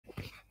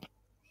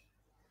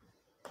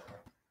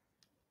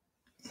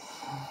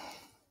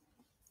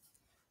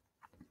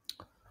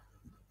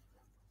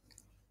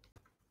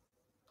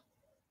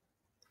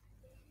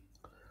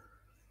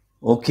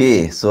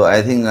Okay, so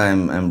I think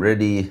I'm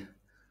ready.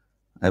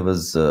 I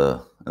was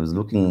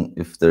looking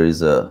if there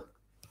is a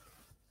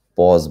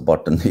pause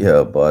button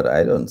here, but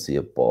I don't see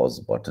a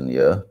pause button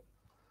here.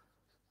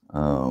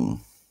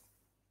 Um,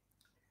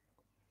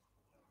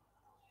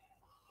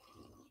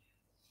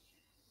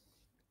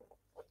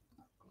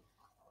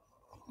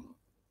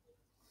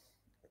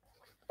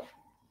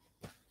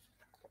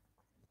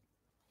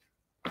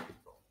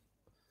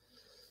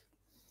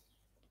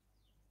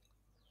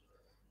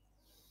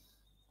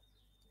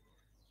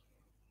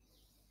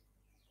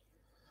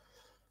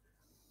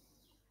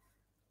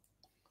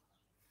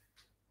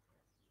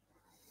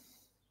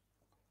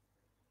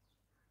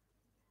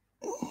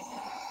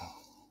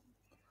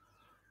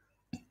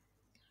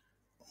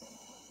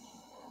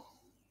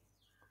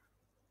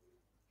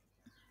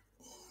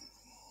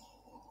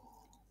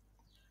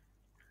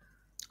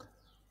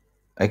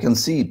 I can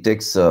see it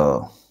takes.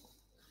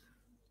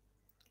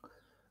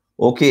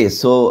 Okay,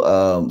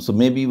 so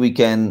maybe we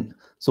can.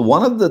 So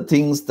one of the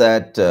things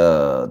that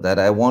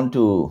I want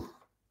to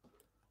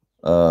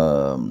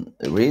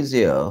raise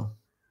here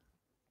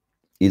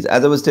is,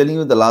 as I was telling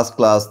you in the last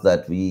class,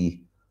 that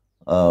we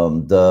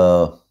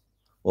the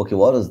okay,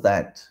 what is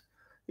that?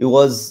 It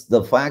was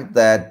the fact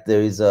that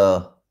there is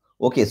a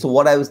okay. So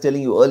what I was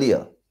telling you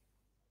earlier,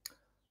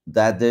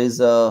 that there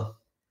is an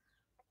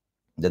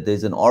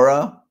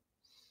aura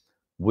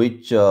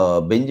which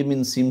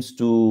Benjamin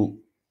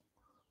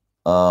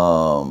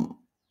um,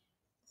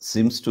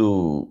 seems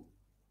to,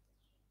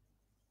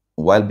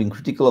 while being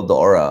critical of the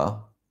aura,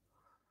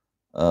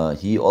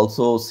 he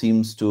also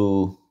seems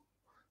to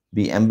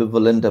be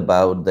ambivalent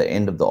about the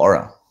end of the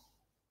aura.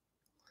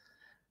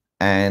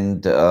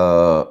 And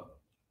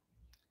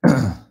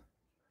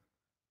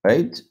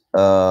right,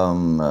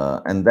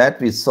 and that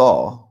we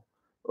saw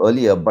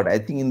earlier. But I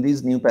think in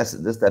these new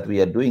passages that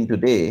we are doing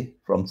today,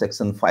 from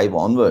section 5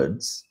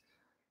 onwards,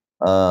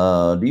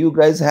 do you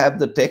guys have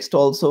the text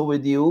also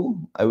with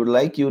you? I would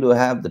like you to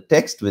have the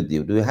text with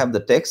you. Do you have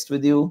the text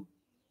with you?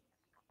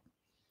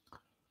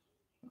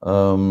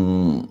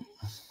 Um,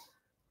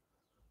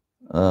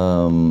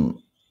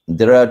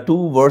 there are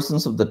two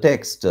versions of the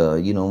text.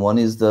 One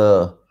is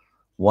the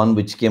one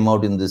which came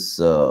out in this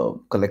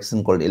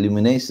collection called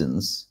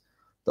Illuminations.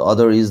 The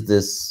other is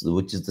this,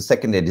 which is the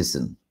second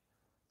edition,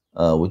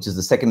 of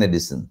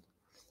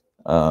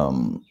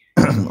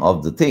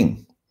the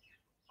thing,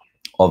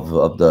 of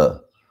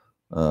the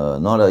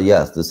not a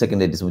yes, the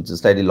second edition, which is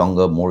slightly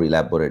longer, more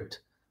elaborate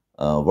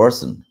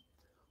version.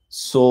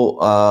 So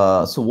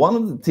one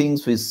of the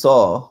things we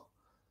saw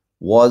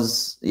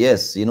was,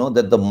 yes,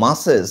 that the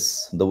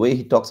masses, the way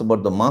he talks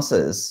about the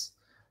masses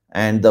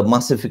and the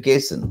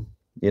massification,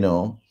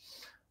 where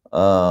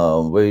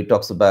he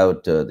talks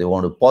about they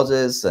want to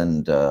possess,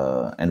 and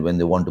when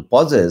they want to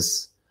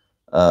possess,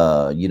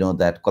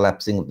 that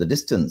collapsing of the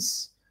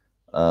distance,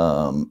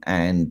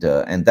 and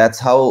that's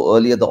how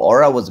earlier the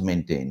aura was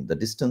maintained. The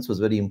distance was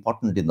very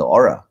important in the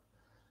aura,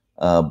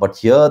 but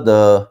here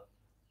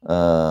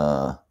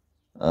uh,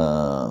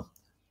 uh,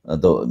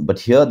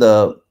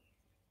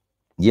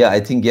 yeah, I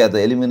think, yeah,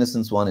 the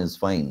eliminations one is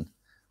fine.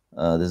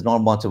 There's not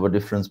much of a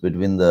difference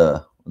between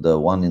the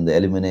one in the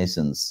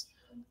eliminations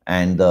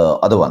and the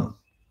other one.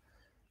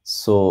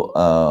 So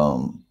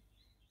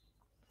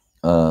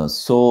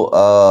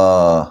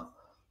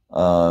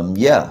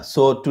yeah,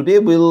 so today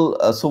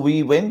so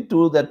we went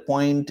to that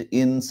point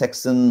in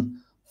section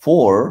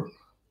 4,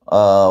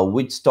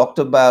 which talked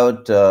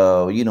about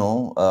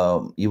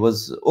he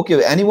was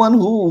okay. Anyone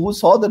who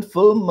saw that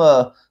film,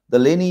 the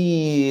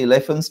Leni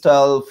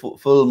Riefenstahl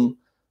film,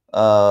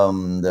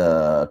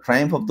 The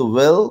Triumph of the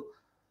Will?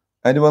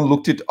 Anyone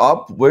looked it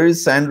up? Where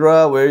is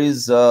Sandra? Where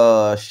is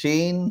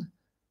Shane?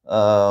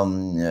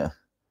 Yeah.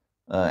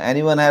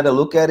 Anyone had a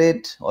look at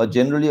it, or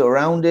generally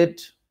around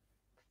it?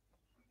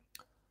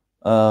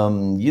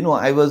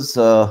 I was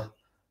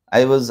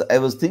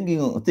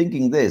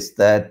thinking this,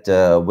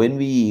 that when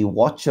we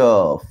watch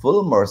a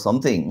film or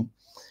something,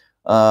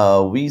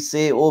 we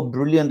say, "Oh,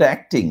 brilliant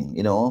acting!"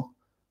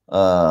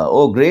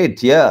 "Oh,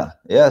 great, yeah,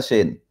 yeah,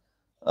 Shane."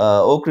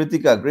 "Oh,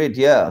 Kritika, great,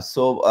 yeah."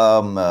 So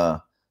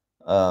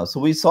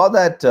we saw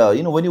that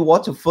when you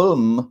watch a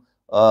film,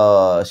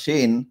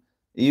 Shane,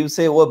 you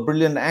say, "Oh,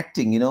 brilliant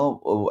acting."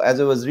 As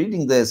I was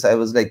reading this, I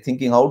was like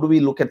thinking, how do we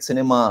look at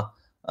cinema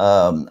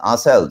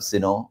ourselves?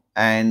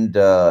 And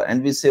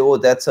we say, "Oh,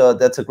 that's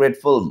a great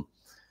film,"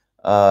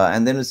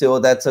 and then we say, "Oh,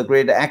 that's a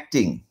great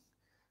acting.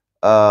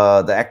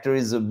 The actor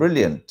is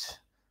brilliant."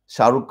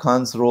 Shah Rukh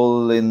Khan's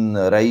role in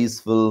Rais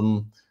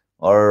film,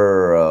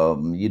 or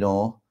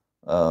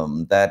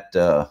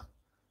that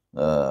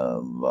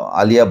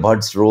Alia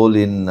Bhatt's role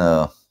in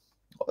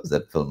what was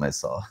that film I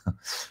saw?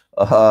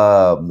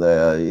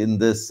 In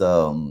this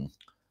Gully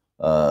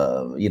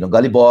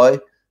Boy,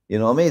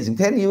 amazing.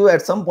 Then you,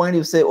 at some point,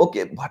 you say,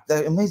 okay, but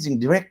the amazing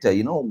director,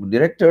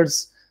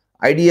 director's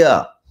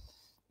idea,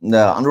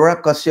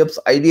 Anurag Kashyap's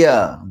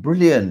idea,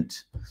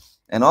 brilliant,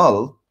 and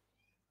all.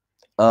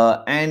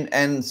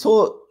 And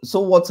so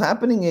what's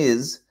happening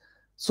is,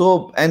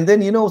 So, and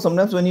then,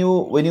 sometimes when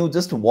you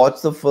just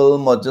watch the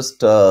film, or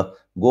just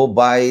go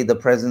by the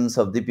presence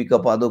of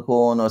Deepika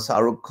Padukone or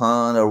Shahrukh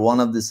Khan or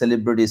one of the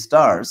celebrity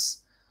stars,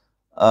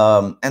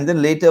 and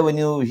then later when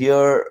you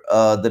hear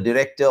the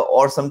director,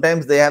 or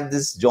sometimes they have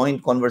this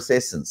joint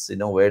conversations,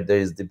 where there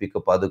is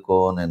Deepika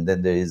Padukone, and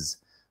then there is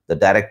the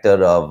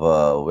director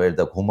of where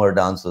the Humor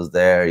dance was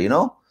there,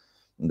 the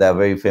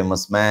very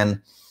famous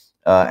man.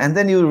 And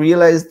then you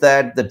realize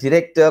that the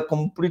director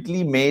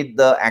completely made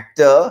the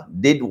actor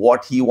did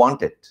what he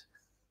wanted.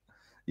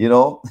 You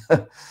know,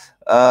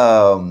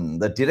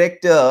 the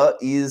director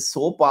is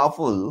so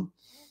powerful,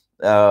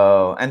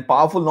 and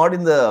powerful not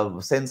in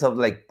the sense of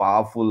like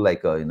powerful,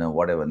 like a,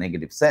 whatever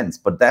negative sense,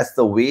 but that's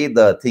the way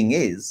the thing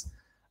is.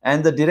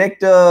 And the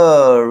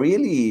director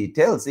really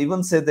tells,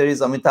 even say there is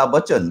Amitabh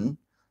Bachchan,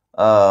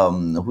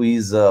 who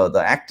is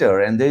the actor,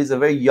 and there is a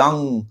very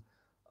young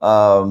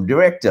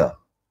director.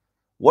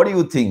 What do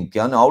you think?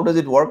 How does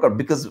it work out?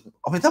 Because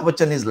Amitabh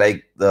Bachchan is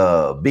like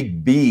the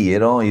big B,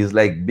 he's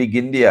like big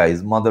India,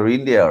 he's Mother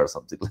India or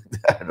something like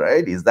that,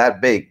 right? He's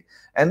that big.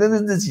 And then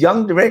there's this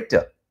young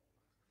director,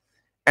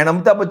 and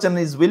Amitabh Bachchan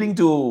is willing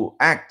to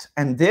act.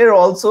 And there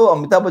also,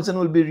 Amitabh Bachchan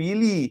will be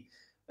really,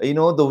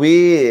 the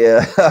way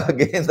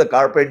again the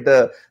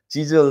carpenter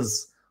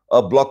chisels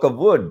a block of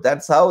wood.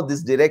 That's how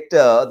this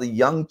director, the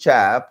young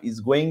chap, is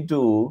going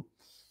to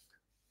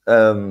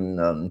turn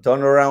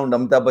around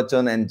Amitabh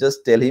Bachchan and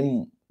just tell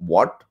Amitabh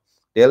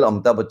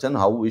Bachchan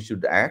how we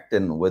should act,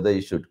 and whether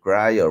he should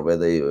cry, or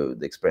whether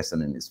the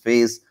expression in his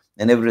face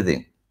and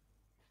everything.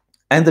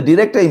 And the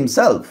director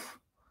himself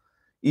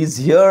is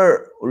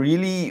here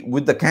really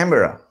with the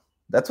camera.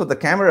 That's what the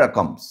camera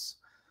comes.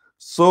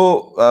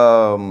 So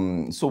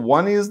so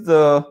one is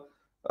the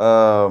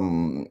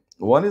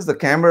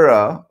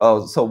camera.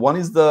 So one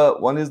is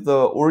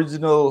the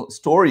original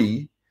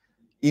story,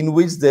 in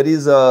which there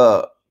is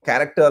a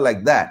character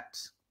like that,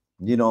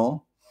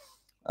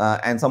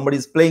 and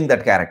somebody's playing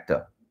that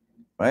character,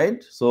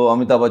 right? So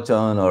Amitabh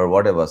Bachchan or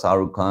whatever,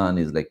 Shahrukh Khan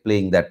is like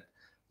playing that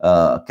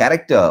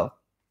character.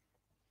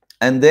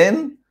 And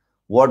then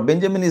what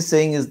Benjamin is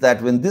saying is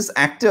that when this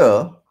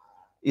actor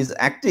is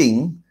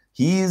acting,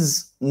 he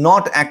is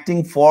not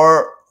acting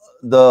for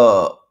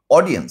the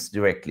audience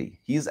directly.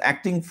 He is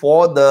acting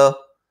for the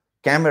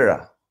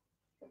camera,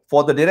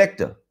 for the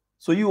director.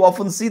 So you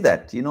often see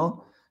that,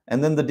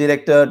 and then the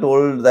director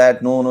told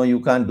that, no, you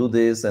can't do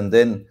this. And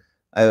then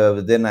I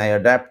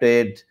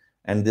adapted,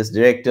 and this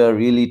director,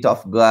 really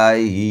tough guy,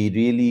 he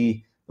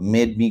really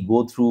made me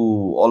go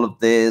through all of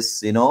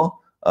this, to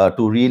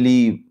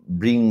really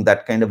bring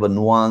that kind of a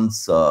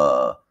nuance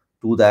to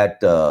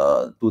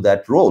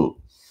that role.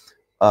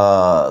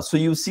 So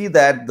you see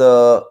that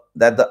the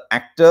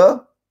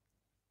actor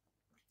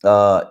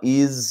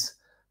is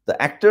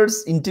the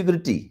actor's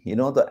integrity,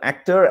 the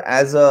actor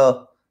as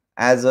a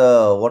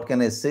what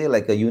can I say,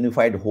 like a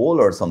unified whole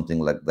or something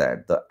like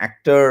that. The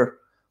actor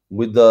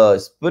with the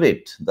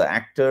spirit, the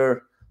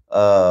actor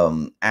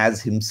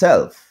as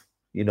himself,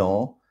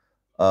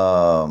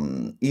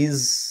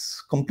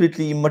 is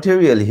completely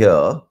immaterial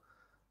here,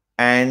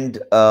 and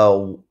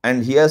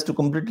he has to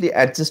completely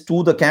adjust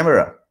to the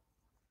camera,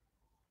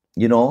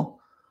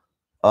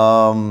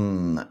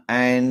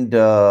 and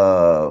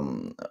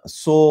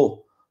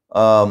so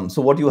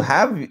what you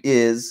have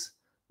is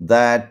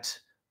that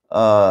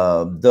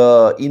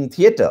in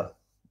theater,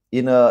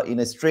 in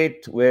a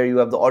straight where you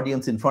have the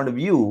audience in front of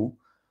you,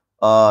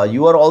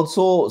 you are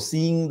also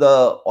seeing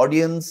the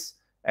audience,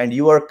 and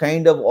you are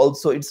kind of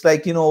also, it's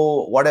like,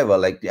 whatever,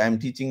 like I'm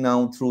teaching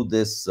now through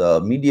this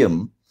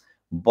medium,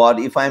 but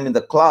if I'm in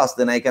the class,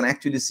 then I can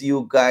actually see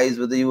you guys,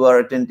 whether you are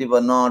attentive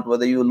or not,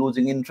 whether you're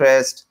losing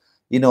interest.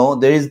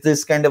 There is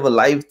this kind of a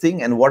live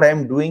thing, and what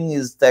I'm doing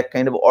is that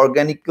kind of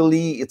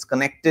organically it's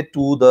connected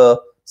to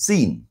the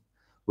scene.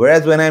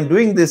 Whereas when I'm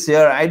doing this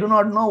here, I do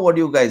not know what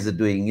you guys are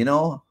doing,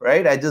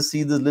 right? I just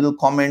see the little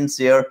comments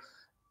here.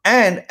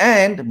 And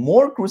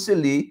more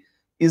crucially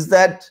is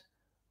that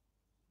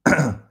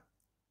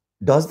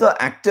does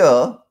the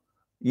actor,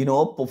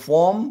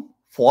 perform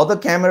for the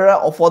camera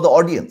or for the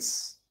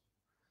audience?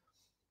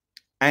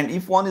 And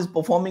if one is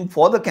performing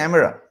for the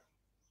camera,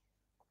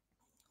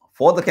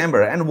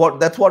 and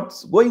that's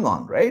what's going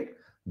on, right?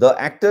 The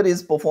actor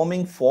is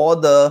performing for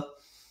the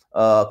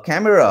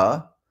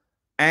camera,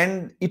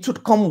 and it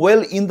should come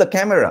well in the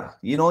camera.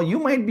 You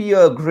might be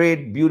a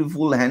great,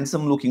 beautiful,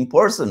 handsome looking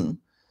person,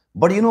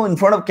 but in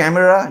front of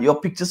camera, your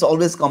pictures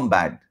always come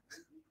bad.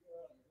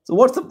 So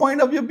what's the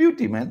point of your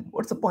beauty, man?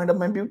 What's the point of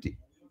my beauty?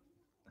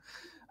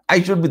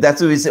 I should be,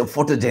 that's why we say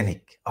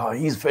photogenic. Oh,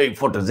 he's very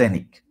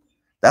photogenic.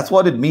 That's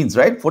what it means,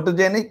 right?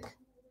 Photogenic.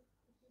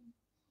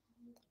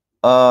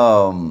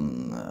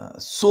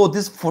 So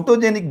this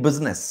photogenic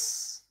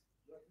business,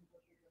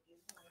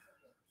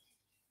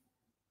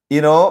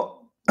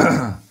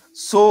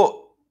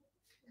 so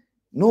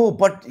no,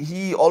 but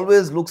he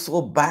always looks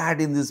so bad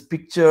in these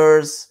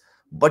pictures.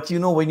 But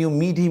when you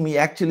meet him, he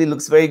actually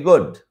looks very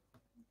good.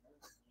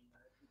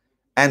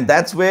 And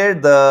that's where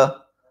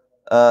the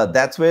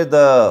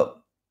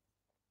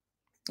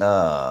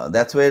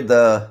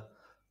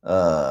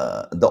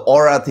the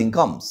aura thing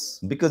comes.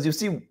 Because you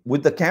see,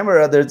 with the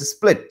camera, there's a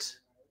split.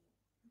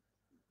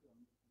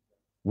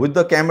 With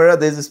the camera,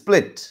 there's a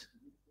split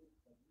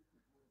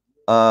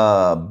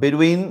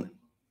between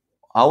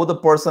how the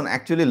person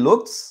actually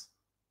looks,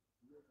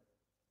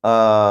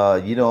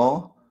 in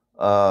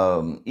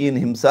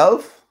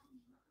himself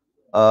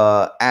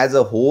as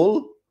a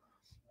whole,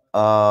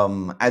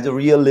 as a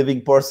real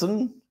living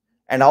person,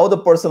 and how the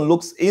person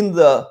looks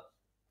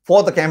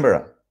for the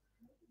camera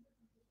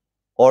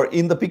or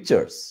in the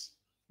pictures,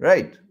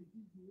 right?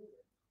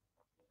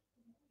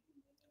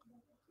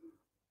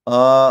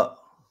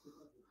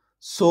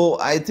 So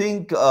I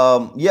think,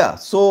 yeah,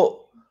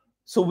 so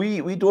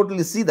we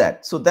totally see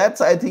that. So that's,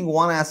 I think,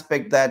 one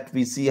aspect that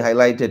we see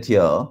highlighted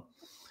here.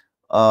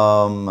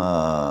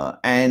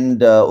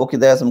 And okay,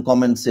 there are some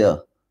comments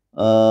here.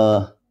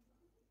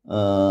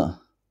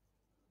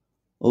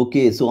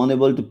 Okay, so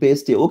unable to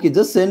paste it. Okay,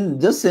 just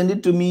send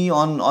it to me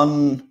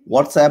on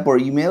WhatsApp or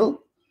email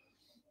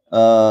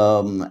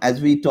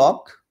as we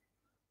talk,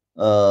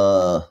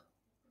 so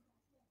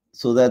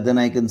that then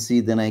I can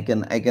see, then I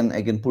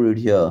can put it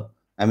here.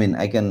 I mean,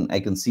 I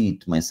can see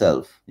it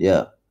myself.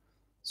 Yeah.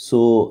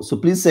 So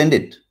please send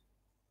it.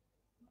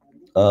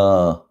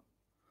 No,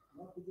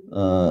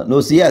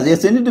 see, yeah,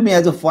 send it to me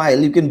as a file.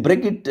 You can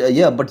break it.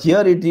 Yeah, but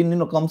here it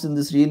comes in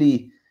this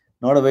really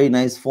not a very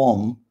nice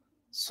form.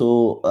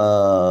 So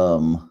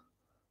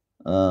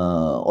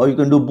or you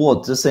can do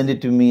both. Just send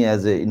it to me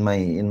as in my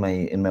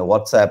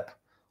WhatsApp,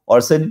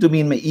 or send it to me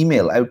in my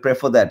email. I would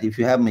prefer that if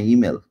you have my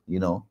email.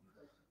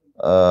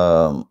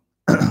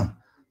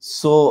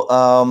 So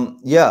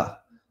yeah.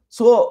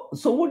 So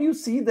what you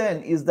see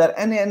then is that,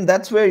 and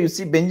that's where you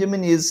see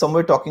Benjamin is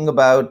somewhere talking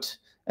about,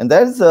 and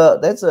that's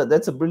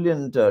a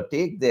brilliant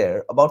take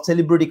there about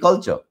celebrity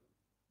culture.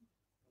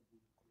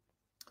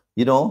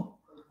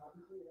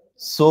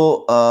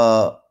 So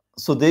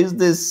there's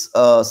this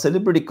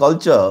celebrity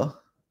culture.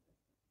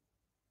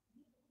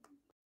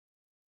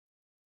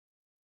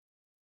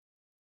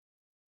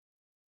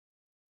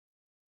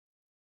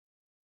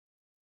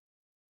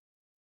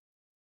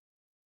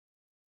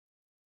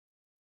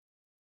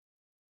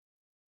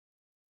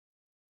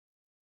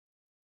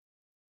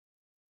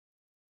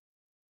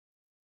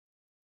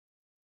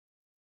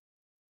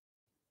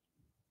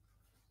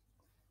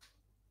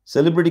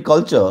 Celebrity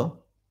culture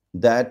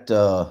that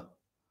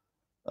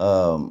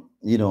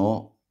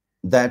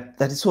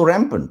that is so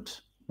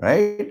rampant,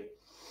 right?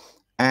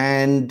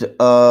 And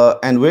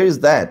where is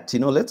that?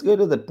 Let's go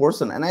to that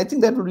person, and I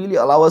think that will really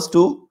allow us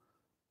to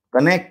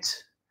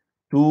connect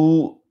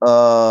to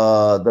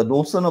the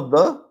notion of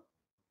the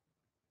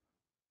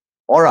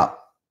aura,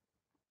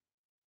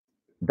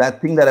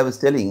 that thing that I was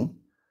telling,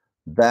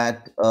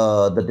 that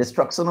the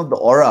destruction of the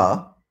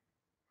aura,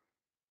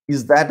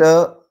 is that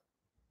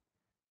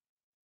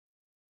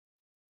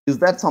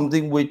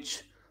something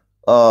which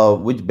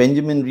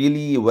Benjamin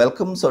really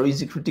welcomes, or is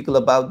he critical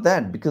about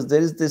that? Because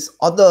there is this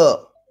other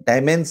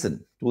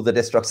dimension to the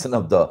destruction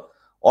of the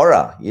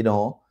aura.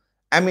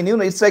 I mean,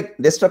 it's like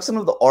destruction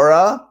of the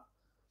aura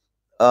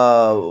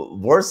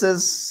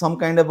versus some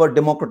kind of a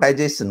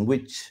democratization,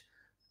 which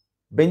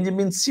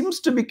Benjamin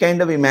seems to be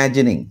kind of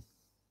imagining.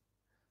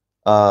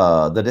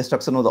 The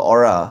destruction of the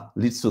aura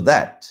leads to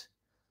that.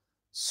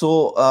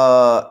 So,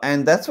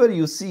 and that's where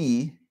you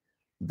see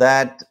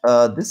that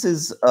this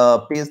is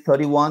page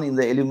 31 in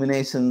the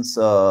illuminations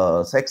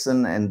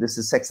section, and this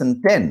is section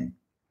 10.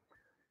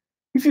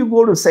 If you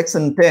go to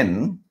section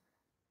 10,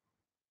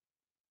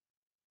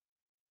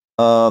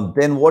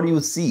 then what do you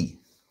see?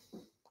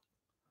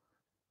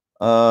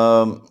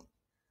 I'll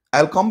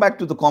come back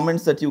to the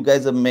comments that you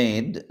guys have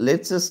made.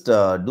 Let's just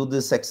do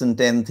this section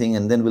 10 thing,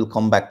 and then we'll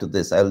come back to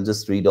this. I'll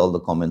just read all the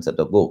comments at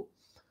a go.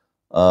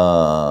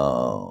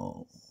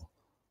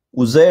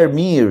 Uzair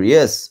Mir,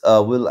 yes,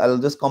 I'll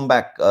just come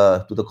back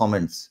to the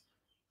comments.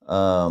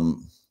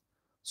 So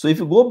if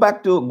you go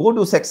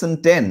to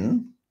section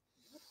 10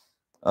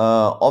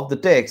 of the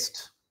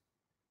text,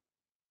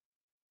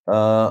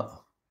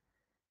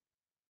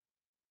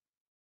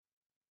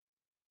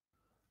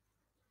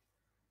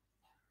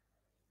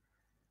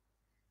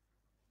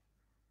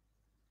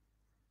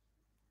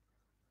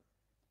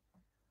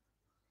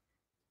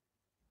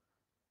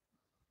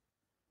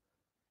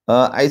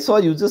 I saw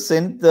you just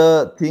sent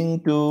the thing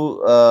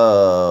to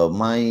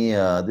my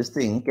this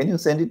thing. Can you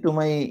send it to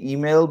my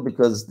email,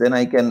 because then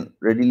I can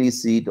readily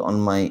see it on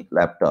my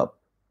laptop?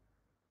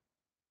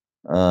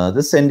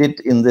 Just send it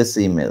in this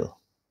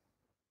email.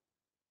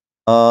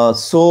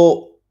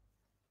 So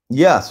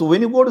yeah, so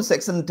when you go to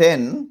section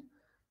 10,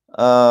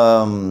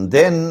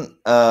 then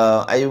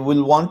I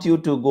will want you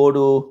to go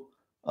to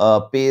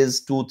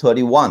page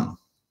 231.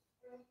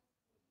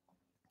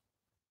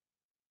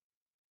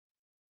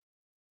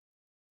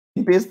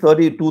 In page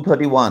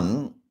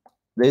 231,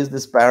 there is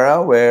this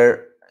para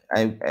where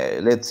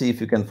let's see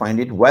if you can find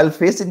it. While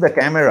facing the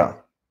camera,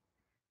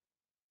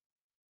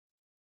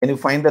 can you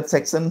find that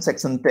section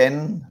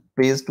 10,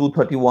 page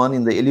 231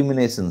 in the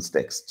illuminations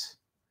text?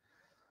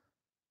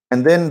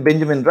 And then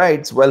Benjamin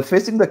writes, while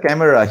facing the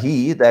camera,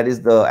 he, that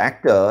is the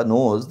actor,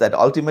 knows that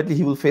ultimately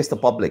he will face the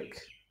public,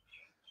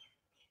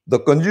 the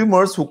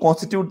consumers who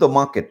constitute the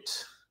market,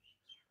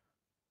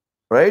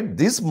 right?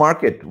 This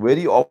market where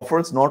he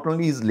offers not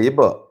only his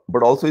labor,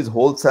 but also his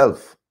whole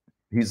self,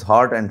 his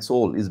heart and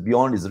soul is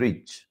beyond his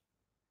reach.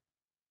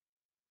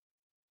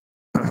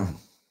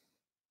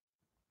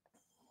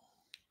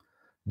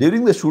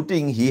 During the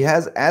shooting, he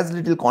has as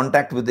little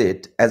contact with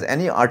it as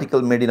any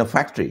article made in a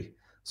factory.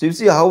 So you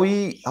see how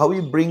he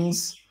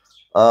brings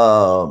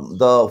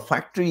the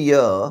factory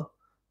here,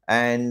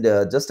 and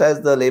just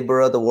as the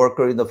laborer, the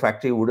worker in the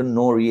factory wouldn't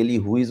know really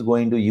who is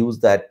going to use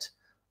that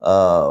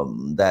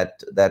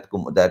product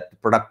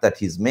that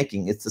he's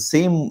making. It's the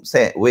same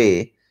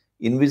way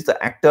in which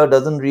the actor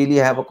doesn't really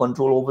have a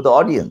control over the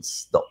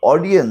audience. The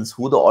audience,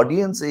 who the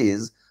audience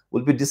is,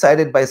 will be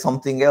decided by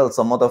something else,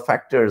 some other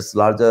factors,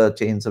 larger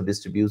chains of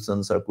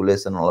distribution,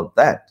 circulation, all of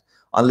that.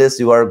 Unless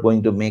you are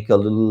going to make a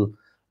little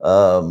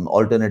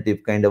alternative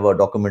kind of a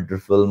documentary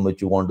film which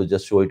you want to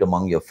just show it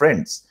among your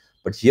friends.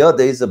 But here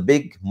there is a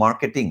big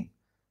marketing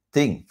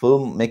thing.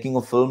 Film, making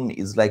a film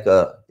is like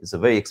it's a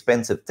very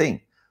expensive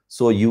thing.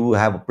 So you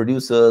have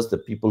producers, the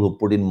people who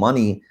put in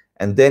money,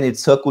 and then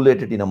it's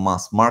circulated in a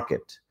mass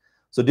market.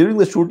 So during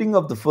the shooting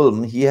of the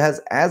film, he has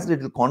as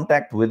little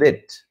contact with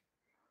it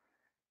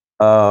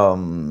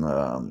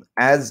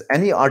as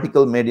any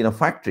article made in a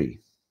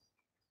factory.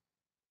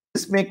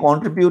 This may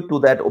contribute to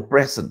that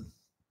oppression,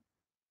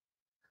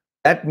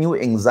 that new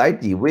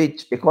anxiety,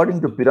 which, according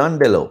to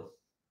Pirandello,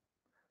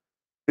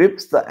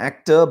 grips the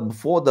actor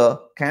before the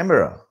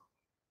camera.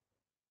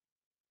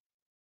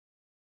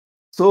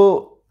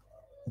 So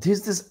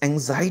there's this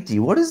anxiety.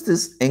 What is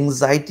this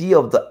anxiety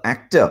of the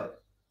actor?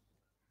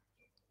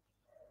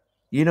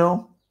 You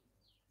know,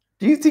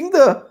 do you think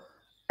the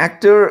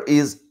actor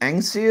is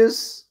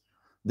anxious?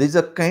 There's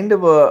a kind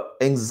of a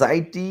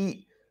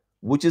anxiety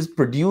which is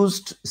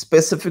produced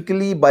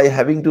specifically by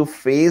having to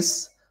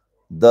face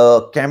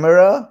the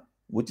camera,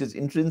 which is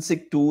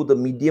intrinsic to the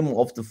medium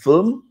of the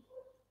film.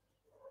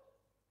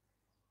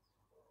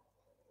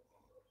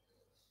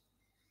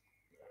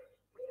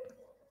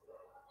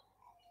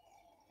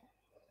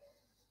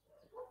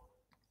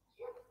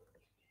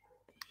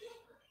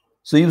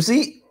 So you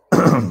see,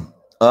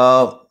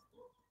 uh,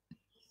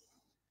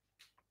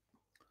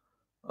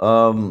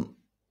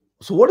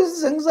 so what is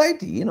this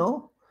anxiety?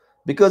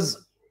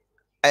 Because,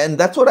 and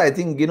that's what I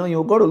think,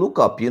 you've got to look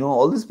up,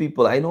 all these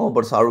people. I know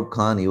about Shahrukh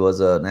Khan. He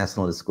was a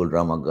national school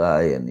drama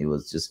guy, and he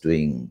was just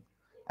doing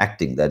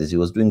acting. That is, he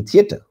was doing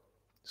theater.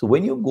 So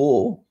when you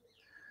go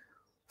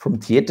from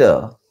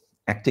theater,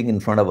 acting in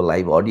front of a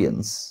live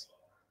audience,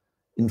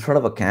 in front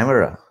of a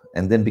camera,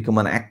 and then become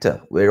an actor,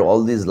 where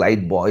all these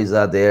light boys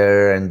are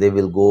there, and they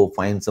will go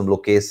find some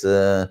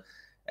location,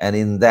 and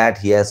in that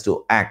he has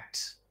to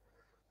act,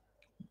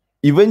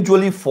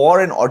 eventually for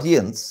an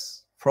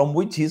audience from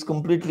which he's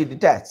completely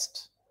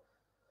detached.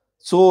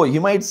 So he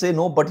might say,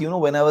 no, but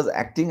when I was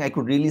acting, I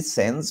could really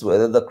sense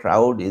whether the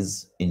crowd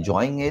is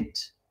enjoying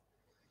it.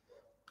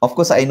 Of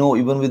course, I know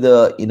even with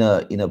in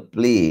a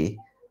play,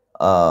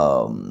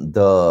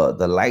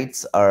 the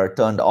lights are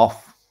turned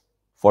off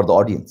for the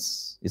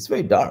audience. It's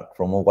very dark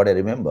from what I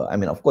remember. I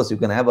mean, of course, you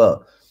can have a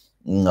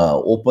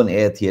open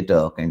air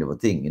theater kind of a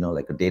thing,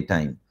 like a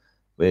daytime,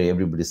 where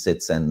everybody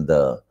sits, and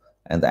the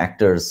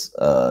actors,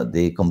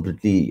 they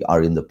completely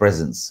are in the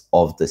presence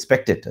of the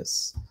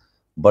spectators.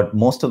 But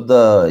most of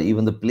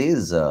even the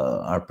plays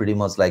are pretty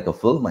much like a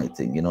film, I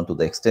think, to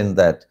the extent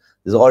that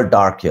it's all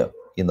dark here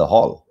in the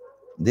hall.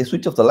 They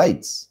switch off the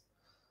lights.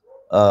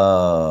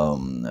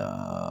 And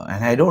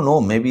I don't know,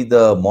 maybe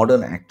the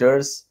modern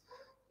actors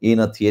in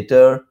a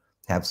theater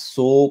have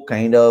so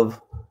kind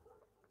of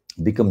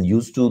become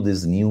used to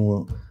this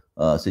new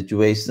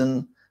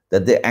situation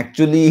that they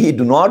actually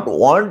do not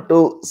want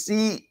to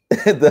see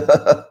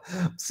the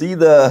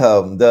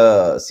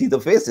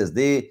faces.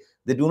 They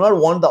do not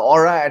want the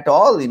aura at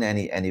all in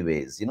any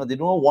ways. They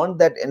don't want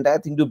that entire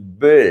thing to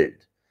build,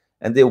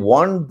 and they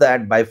want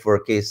that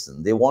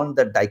bifurcation. They want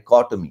that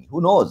dichotomy.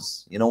 Who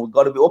knows? We've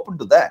got to be open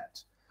to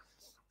that.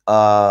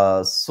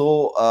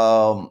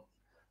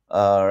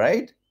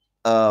 Right.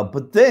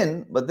 But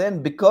then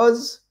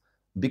because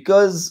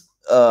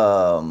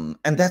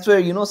and that's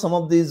where some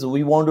of these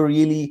we want to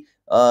really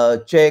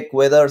check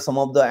whether some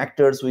of the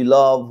actors we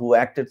love who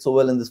acted so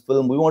well in this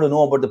film, we want to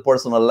know about the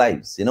personal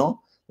lives. Then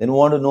we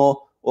want to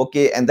know,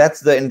 okay, and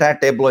that's the entire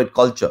tabloid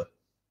culture.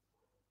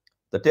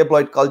 The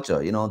tabloid culture,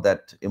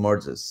 that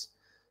emerges,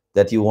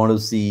 that you want to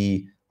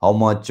see how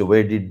much,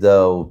 where did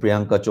the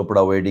Priyanka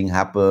Chopra wedding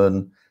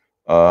happen,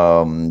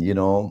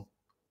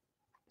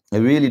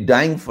 really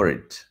dying for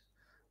it.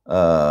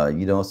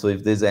 So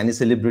if there's any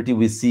celebrity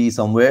we see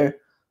somewhere,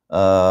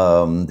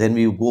 then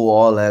we go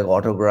all like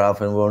autograph,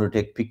 and we want to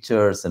take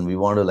pictures, and we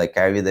want to like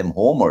carry them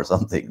home or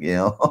something. We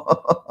want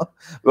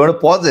to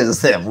possess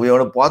them. We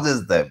want to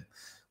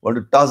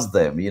touch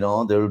them.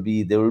 There will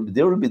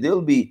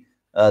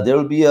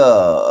be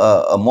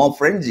a mob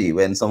frenzy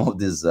when some of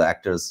these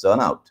actors turn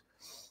out.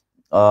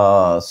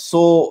 That's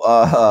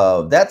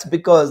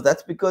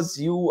because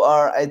you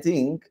are, I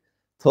think,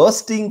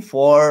 thirsting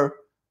for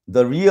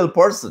the real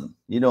person.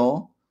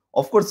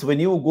 Of course, when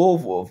you go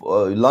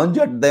lunge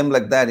at them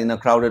like that in a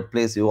crowded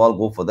place, you all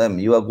go for them.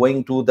 You are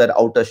going to that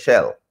outer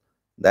shell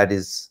that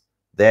is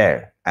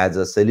there as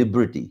a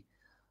celebrity.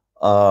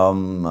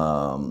 And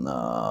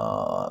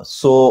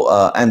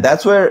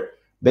that's where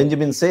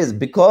Benjamin says,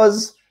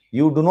 because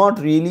you do not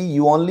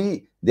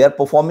really, they are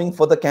performing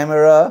for the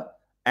camera,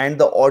 and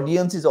the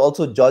audience is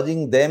also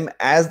judging them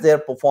as they are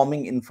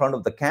performing in front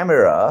of the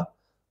camera.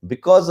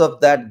 Because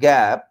of that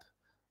gap,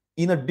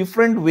 in a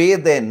different way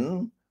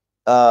than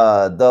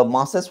the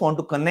masses want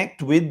to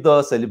connect with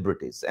the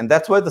celebrities, and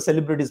that's why the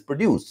celebrity is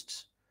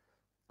produced.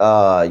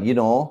 uh, you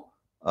know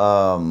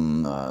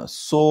um, uh,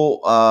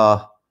 so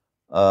uh,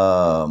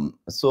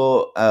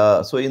 so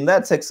in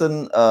that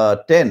section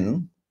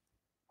 10,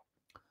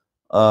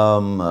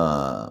 um,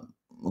 uh,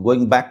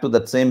 going back to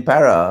that same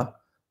para,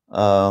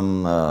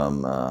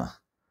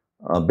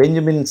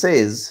 Benjamin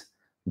says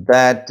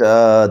that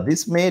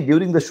this may,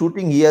 during the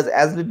shooting, he has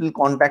as little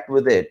contact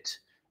with it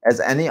as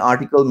any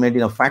article made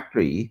in a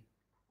factory.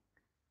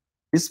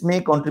 This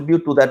may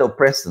contribute to that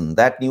oppression,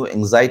 that new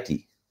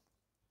anxiety,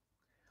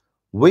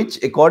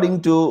 which,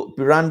 according to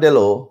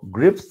Pirandello,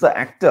 grips the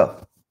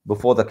actor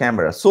before the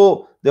camera.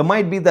 So there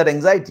might be that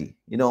anxiety,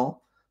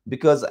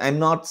 because I'm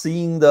not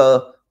seeing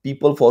the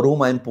people for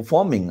whom I'm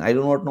performing. I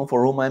do not know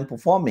for whom I'm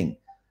performing.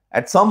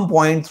 At some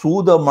point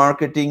through the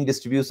marketing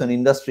distribution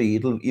industry,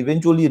 it will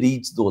eventually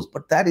reach those.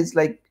 But that is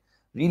like,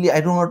 really, I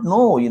do not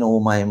know,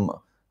 whom I'm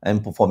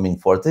performing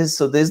for.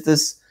 So there's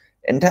this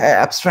entire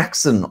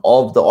abstraction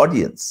of the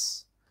audience.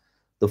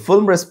 The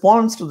film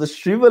responds to the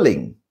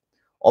shriveling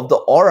of the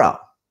aura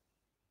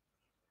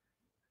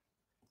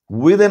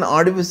with an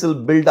artificial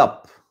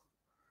build-up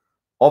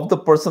of the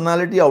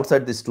personality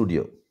outside the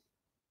studio.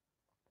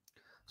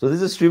 So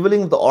this is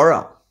shriveling of the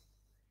aura.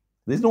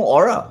 There's no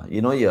aura,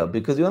 here,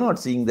 because you're not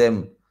seeing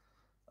them,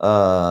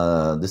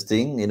 this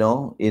thing,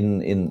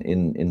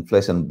 in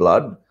flesh and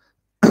blood.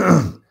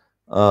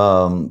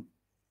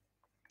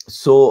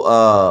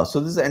 So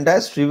this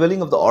entire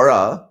shriveling of the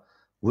aura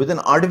with an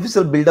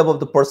artificial build-up of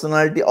the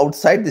personality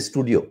outside the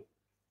studio.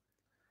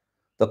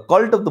 The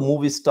cult of the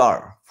movie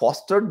star,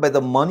 fostered by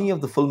the money of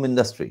the film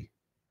industry,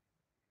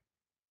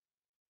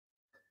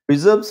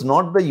 preserves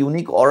not the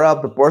unique aura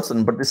of the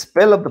person, but the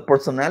spell of the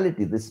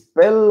personality, the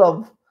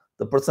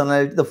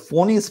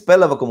phony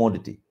spell of a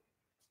commodity.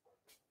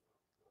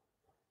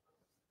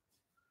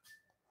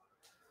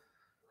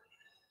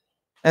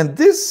 And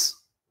this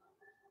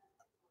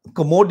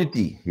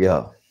commodity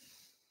here,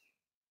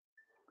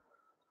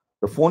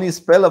 the phony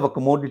spell of a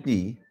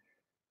commodity,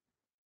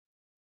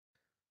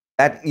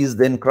 that is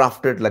then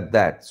crafted like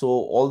that. So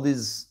all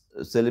these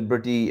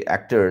celebrity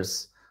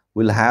actors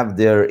will have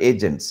their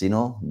agents.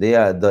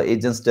 The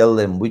agents tell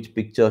them which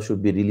picture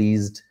should be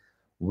released,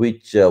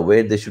 which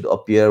where they should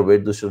appear, where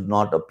they should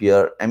not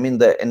appear. I mean,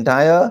 the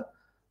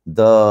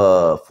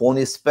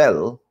phony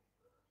spell,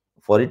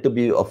 for it to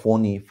be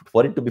phony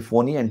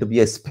and to be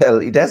a spell,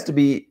 it has to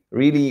be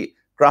really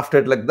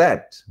crafted like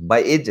that by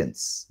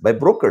agents, by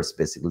brokers,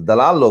 basically.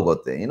 Dalal log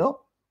hote hain,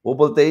 wo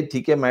bolte hain,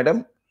 theek hai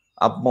madam,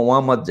 aap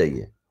wahan mat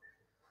jaiye.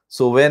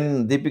 So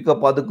when Deepika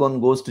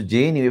Padukone goes to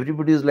JNU,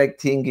 everybody is like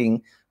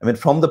thinking, I mean,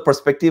 from the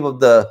perspective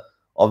of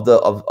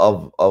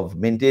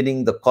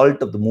maintaining the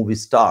cult of the movie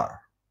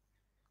star,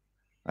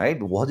 right?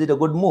 Was it a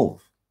good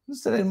move?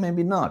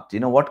 Maybe not.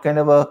 What kind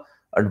of a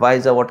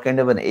advisor, what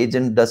kind of an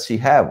agent does she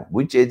have?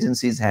 Which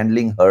agency is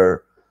handling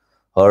her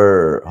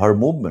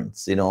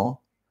movements? It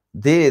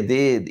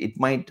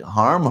might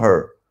harm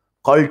her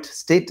cult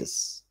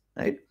status,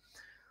 right?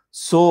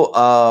 So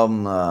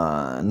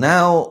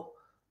now,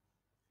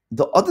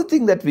 the other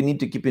thing that we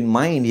need to keep in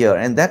mind here,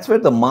 and that's where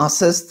the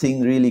masses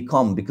thing really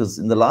come, because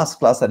in the last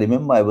class, I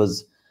remember I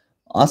was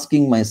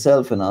asking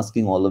myself and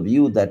asking all of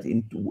you that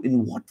in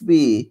what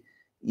way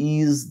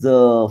is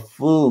the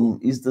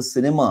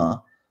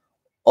cinema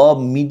a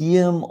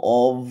medium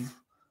of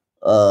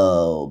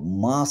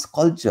mass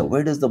culture?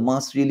 Where does the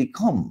mass really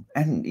come?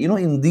 And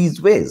in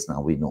these ways,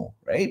 now we know,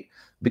 right?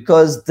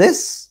 Because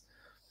this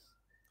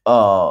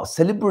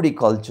celebrity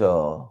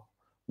culture,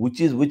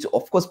 which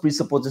of course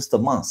presupposes the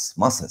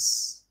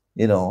masses,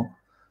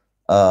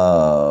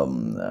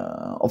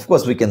 of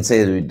course we can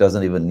say it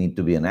doesn't even need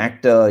to be an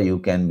actor. You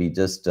can be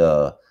just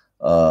whatever,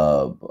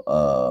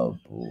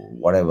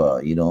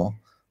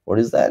 what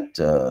is that,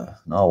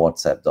 now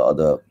WhatsApp, the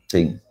other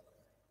thing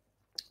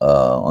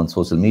on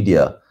social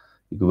media,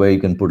 where you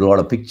can put a lot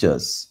of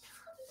pictures.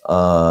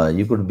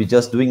 You could be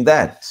just doing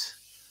that.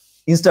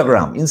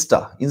 Instagram,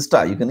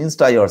 Insta, you can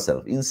Insta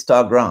yourself,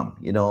 Instagram,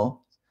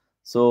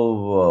 So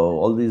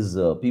all these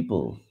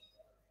people,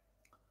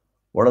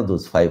 what are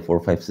those 4 or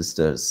 5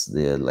 sisters?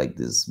 They're like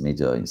these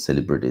major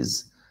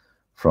celebrities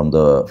from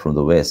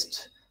the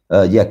West.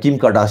 Yeah, Kim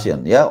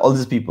Kardashian. Yeah, all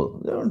these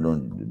people. They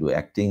don't do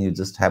acting. You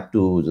just have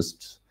to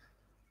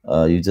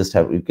you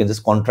can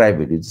just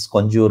contrive it. You just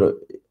conjure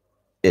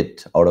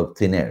it out of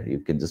thin air. You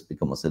can just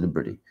become a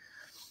celebrity.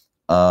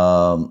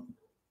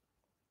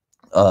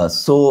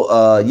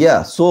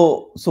 Yeah,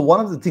 so one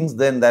of the things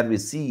then that we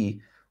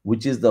see,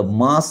 which is the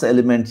mass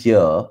element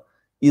here,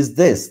 is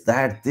this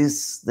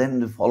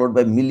then followed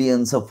by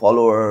millions of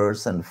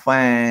followers and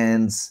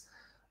fans.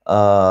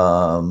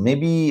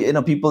 Maybe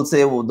people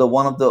say, well, the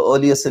one of the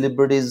earliest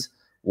celebrities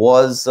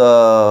was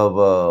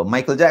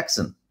Michael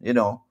Jackson.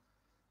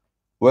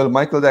 Well,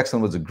 Michael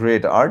Jackson was a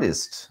great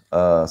artist,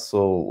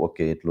 so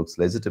okay, it looks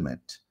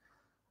legitimate.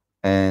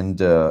 And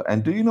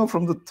do you know,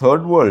 from the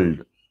third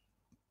world,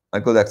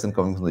 Michael Jackson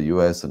coming from the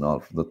US and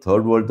all, from the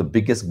third world, the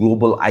biggest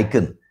global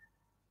icon,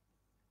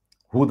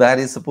 who that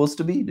is supposed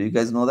to be? Do you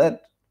guys know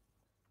that?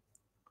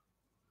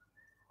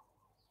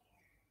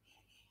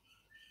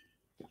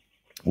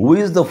 Who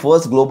is the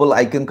first global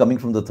icon coming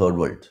from the third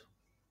world?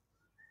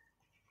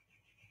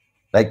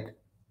 Like,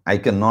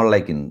 icon, not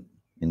like in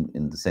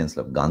the sense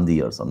of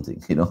Gandhi or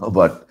something,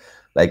 but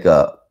like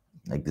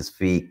like this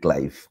fake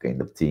life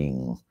kind of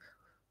thing,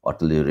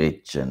 utterly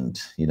rich,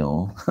 and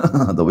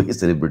the way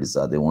celebrities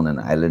are, they own an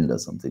island or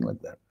something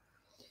like that.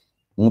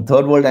 In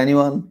third world,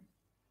 anyone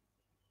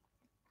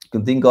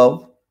can think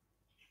of?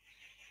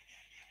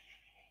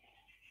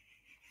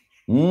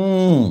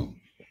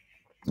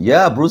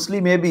 Yeah, Bruce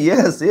Lee, maybe.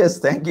 Yes, yes,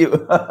 thank you.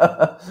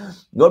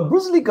 God,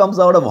 Bruce Lee comes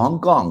out of Hong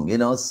Kong,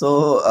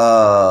 so,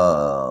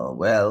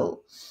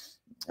 well,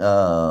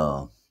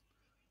 uh,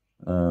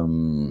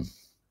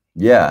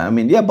 yeah, I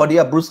mean, yeah, but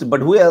yeah, Bruce Lee, but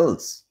who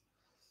else?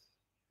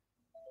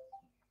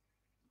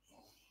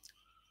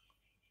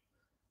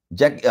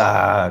 Jack,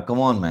 come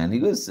on, man.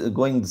 You guys are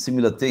going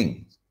similar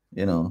thing,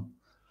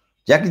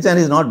 Jackie Chan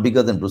is not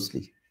bigger than Bruce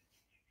Lee.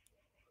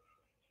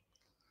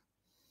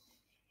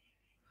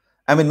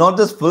 I mean, not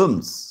just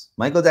films.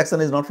 Michael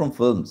Jackson is not from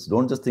films.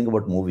 Don't just think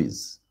about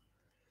movies.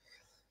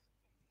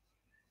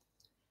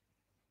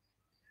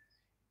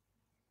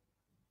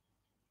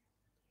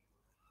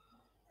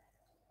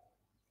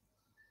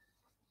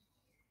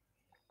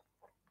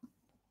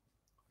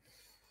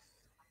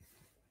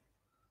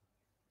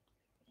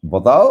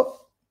 बताओ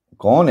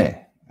कौन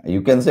है?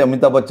 You can say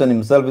Amitabh Bachchan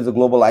himself is a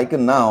global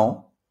icon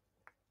now.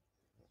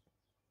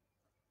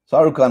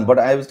 Shahrukh Khan, but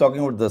I was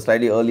talking about the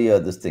slightly earlier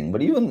this thing.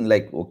 But even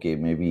like, okay,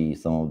 maybe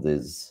some of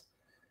this.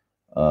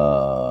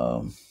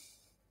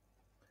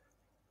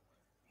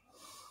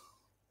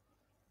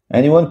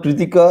 Anyone?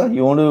 Kritika,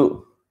 you want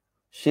to?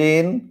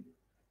 Shane?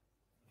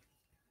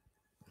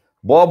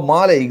 Bob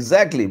Marley,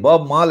 exactly.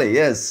 Bob Marley,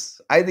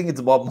 yes. I think it's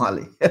Bob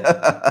Marley.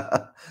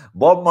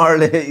 Bob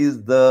Marley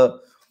is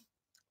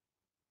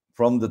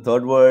from the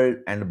third world,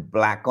 and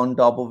black on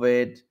top of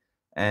it,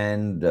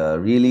 and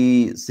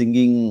really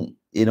singing,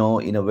 in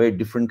a very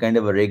different kind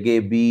of a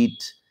reggae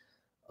beat,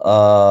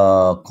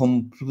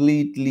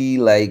 completely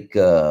like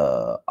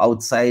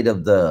outside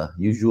of the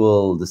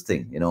usual this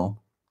thing,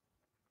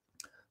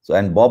 So,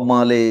 and Bob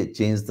Marley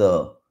changed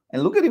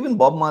and look at even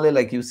Bob Marley,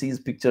 like you see his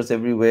pictures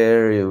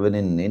everywhere, even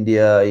in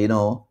India, in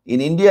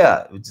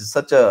India, which is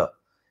such a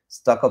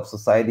stuck up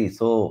society,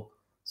 so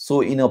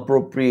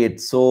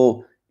inappropriate,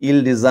 so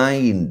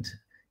ill-designed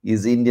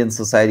is Indian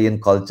society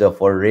and culture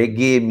for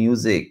reggae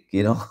music,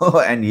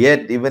 and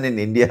yet even in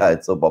India,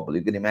 it's so popular.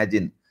 You can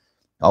imagine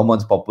how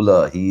much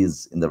popular he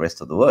is in the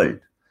rest of the world.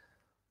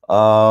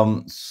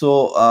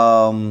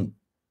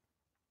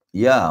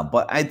 Yeah,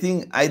 but I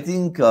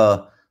think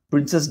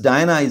Princess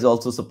Diana is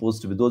also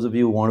supposed to be. Those of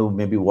you who want to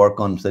maybe work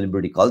on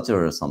celebrity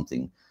culture or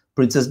something,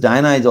 Princess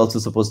Diana is also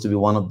supposed to be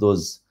one of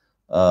those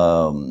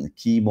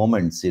key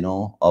moments,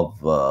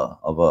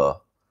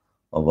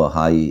 of a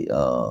high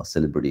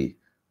celebrity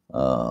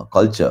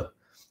culture.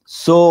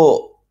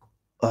 So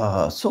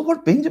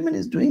what Benjamin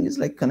is doing is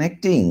like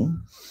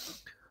connecting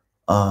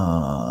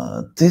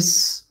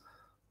this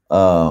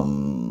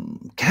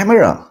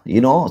camera,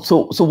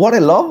 So what I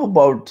love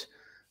about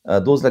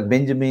those like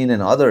Benjamin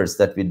and others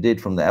that we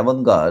did from the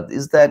avant-garde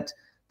is that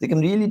they can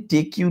really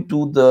take you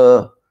to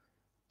the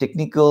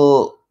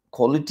technical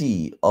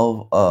quality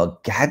of a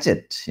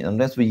gadget.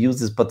 Unless we use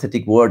this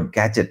pathetic word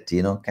gadget,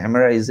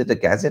 camera, is it a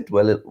gadget?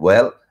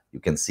 Well, you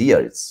can see here,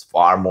 it's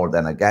far more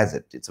than a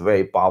gadget. It's a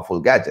very powerful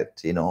gadget.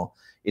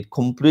 It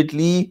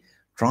completely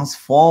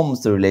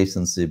transforms the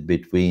relationship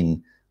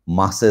between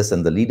masses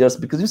and the leaders,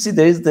 because you see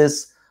there is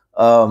this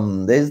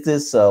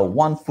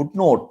one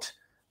footnote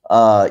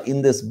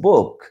in this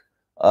book.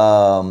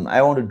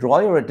 I want to draw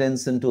your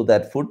attention to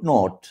that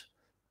footnote,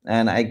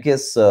 and I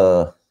guess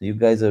you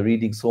guys are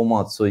reading so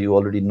much, so you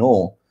already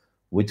know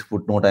which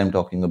footnote I'm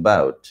talking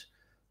about.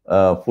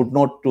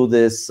 Footnote to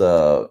this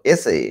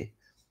essay,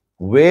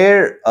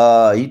 where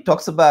he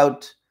talks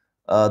about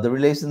the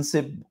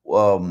relationship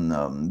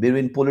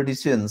between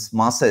politicians,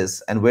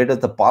 masses, and where does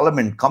the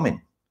parliament come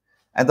in.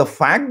 And the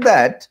fact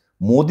that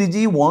Modi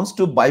ji wants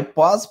to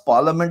bypass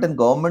parliament and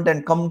government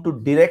and come to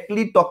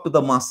directly talk to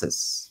the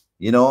masses,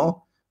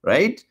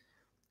 right?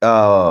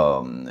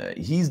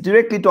 He's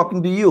directly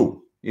talking to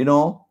you,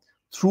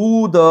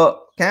 through the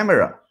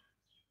camera.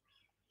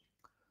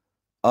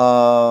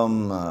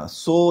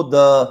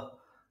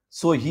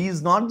 So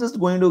he's not just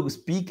going to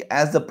speak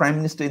as the prime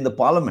minister in the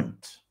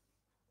parliament.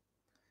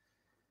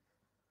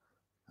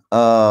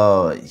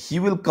 he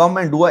will come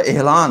and do a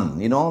ihlan,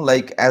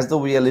 like as though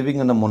we are living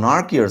in a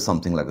monarchy or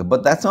something like that.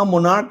 But that's not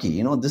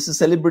monarchy, this is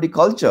celebrity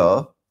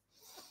culture.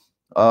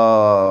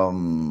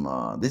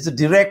 This is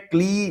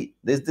directly,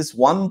 there's this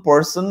one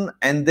person,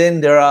 and then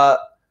there are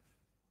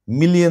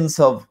millions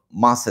of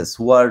masses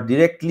who are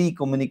directly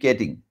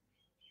communicating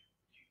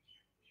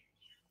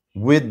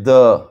with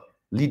the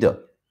leader,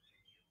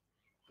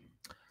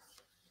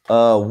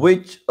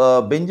 which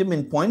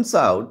Benjamin points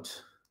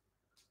out.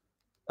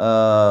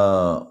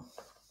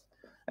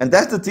 And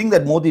that's the thing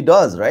that Modi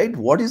does, right?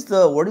 What is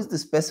the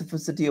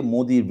specificity of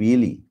Modi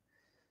really?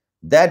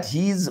 That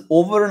he's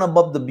over and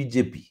above the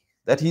BJP,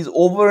 that he's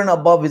over and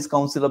above his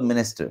council of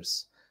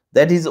ministers,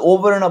 that he's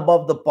over and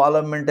above the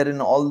parliament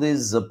and all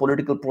these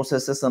political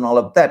processes and all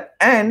of that.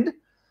 And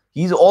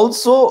he's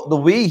also, the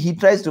way he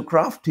tries to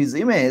craft his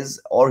image,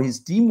 or his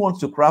team wants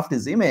to craft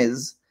his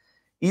image,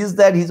 is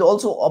that he's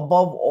also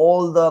above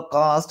all the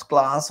caste,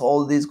 class,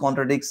 all these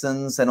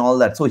contradictions and all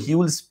that. So he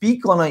will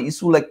speak on an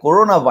issue like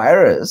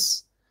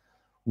coronavirus,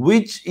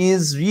 which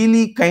is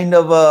really kind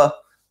of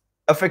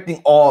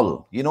affecting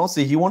all,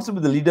 so he wants to be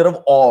the leader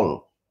of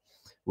all.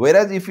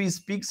 Whereas if he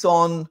speaks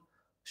on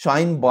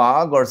Shine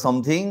Bagh or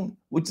something,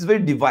 which is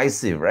very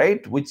divisive,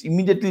 right, which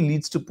immediately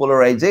leads to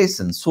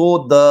polarization.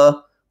 So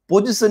the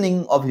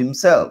positioning of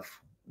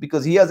himself,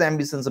 because he has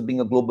ambitions of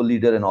being a global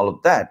leader and all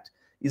of that,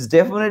 is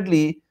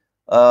definitely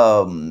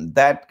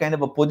that kind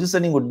of a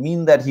positioning would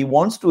mean that he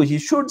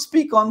should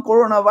speak on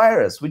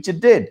coronavirus, which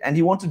it did, and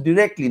he wants to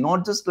directly,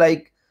 not just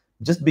like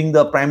just being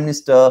the prime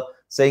minister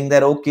saying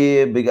that,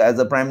 okay, as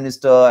a prime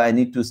minister I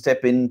need to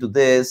step into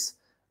this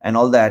and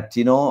all that,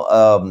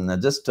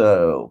 just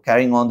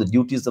carrying on the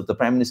duties of the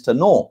prime minister.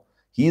 No,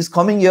 he is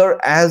coming here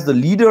as the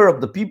leader of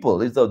the people.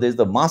 There's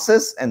the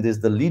masses and there's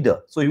the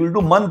leader. So he will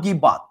do Man Ki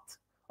Baat.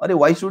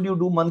 Why should you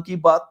do Man Ki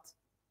Baat?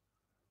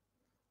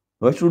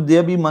 Why should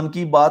there be Man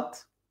Ki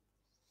Baat?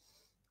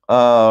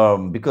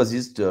 Because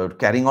he's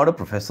carrying out a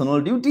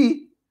professional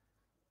duty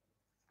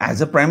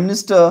as a prime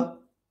minister.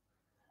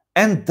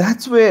 And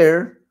that's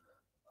where,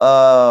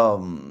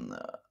 the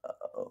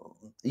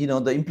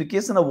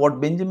implication of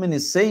what Benjamin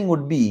is saying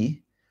would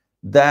be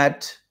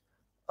that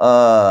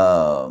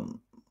the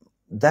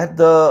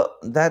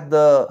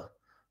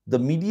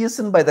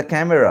mediation by the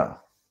camera,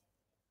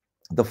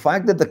 the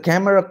fact that the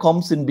camera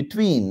comes in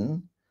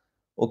between,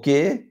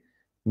 okay,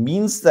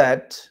 means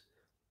that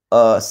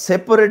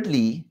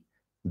separately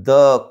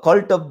the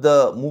cult of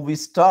the movie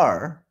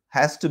star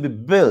has to be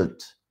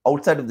built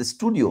outside of the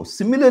studio.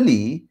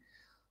 Similarly,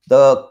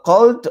 the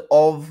cult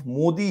of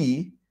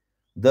Modi,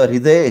 the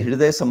Hriday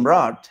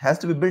Samrat, has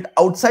to be built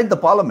outside the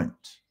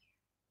parliament.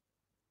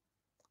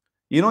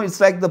 It's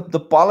like the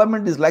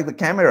parliament is like the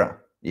camera.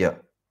 Yeah.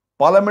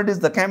 Parliament is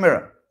the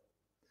camera.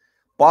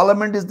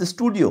 Parliament is the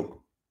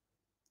studio.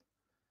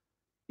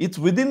 It's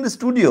within the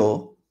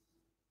studio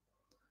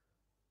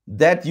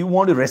that you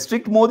want to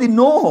restrict Modi?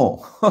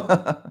 No.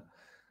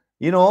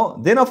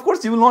 Then of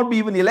course you will not be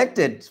even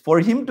elected. For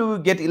him to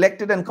get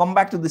elected and come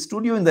back to the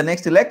studio in the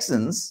next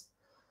elections,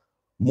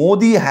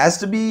 Modi has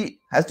to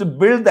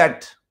build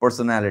that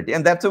personality.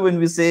 And that's why when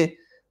we say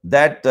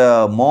that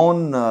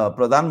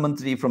Pradhan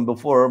Mantri from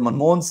before,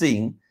 Manmohan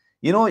Singh,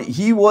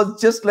 he was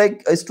just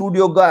like a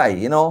studio guy,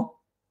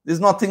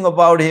 there's nothing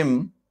about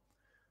him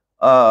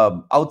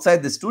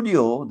outside the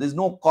studio. There's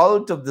no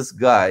cult of this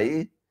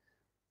guy,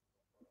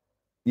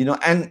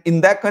 and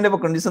in that kind of a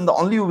condition, the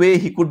only way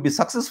he could be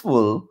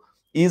successful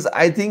is,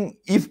 I think,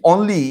 if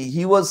only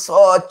he was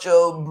such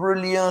a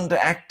brilliant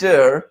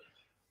actor.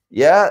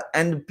 Yeah,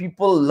 and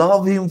people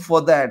love him for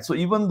that. So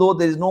even though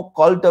there is no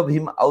cult of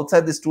him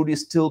outside the studio,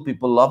 still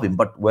people love him.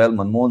 But well,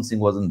 Manmohan Singh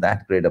wasn't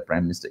that great a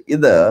prime minister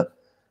either,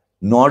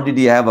 nor did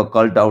he have a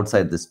cult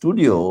outside the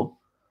studio.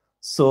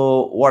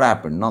 So what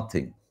happened?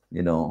 Nothing,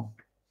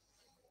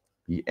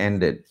 he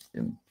ended.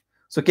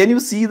 So can you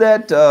see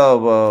that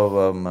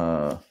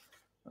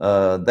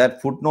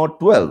that footnote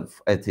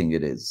 12, I think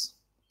it is.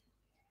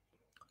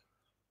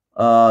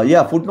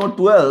 Yeah, footnote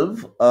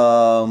 12,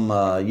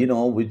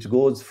 which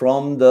goes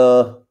from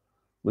the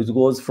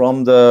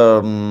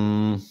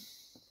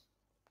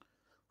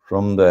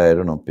I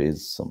don't know, page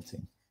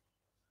something.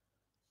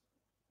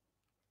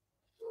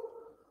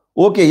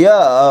 Okay,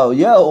 yeah,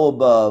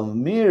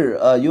 Mir,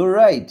 you're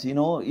right.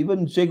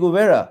 Even Che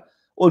Guevara.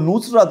 Oh,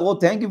 Nusrat. Oh,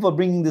 thank you for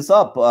bringing this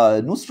up.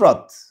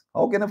 Nusrat.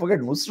 How can I forget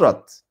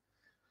Nusrat?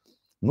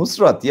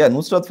 Nusrat, yeah,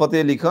 Nusrat Fateh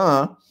Ali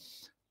Khan.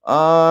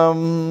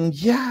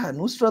 Yeah,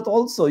 Nusrat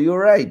also, you're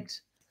right.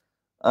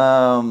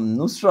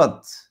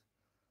 Nusrat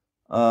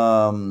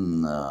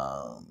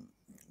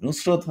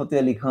Fateh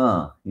Ali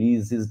Khan,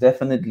 he's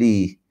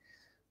definitely,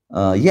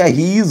 yeah,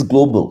 he is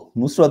global.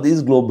 Nusrat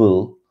is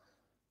global.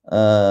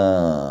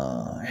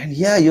 And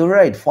yeah, you're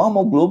right, far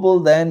more global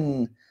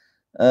than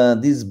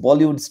these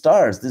Bollywood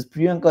stars, this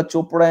Priyanka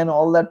Chopra and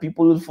all that.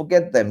 People will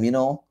forget them,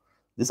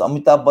 this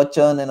Amitabh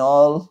Bachchan and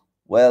all.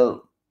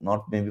 Well,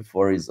 not maybe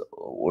for his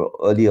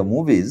earlier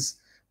movies,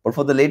 but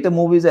for the later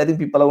movies, I think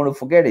people are going to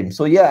forget him.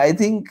 So yeah, I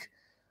think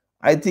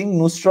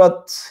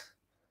Nusrat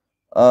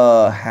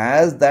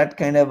has that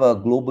kind of a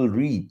global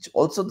reach.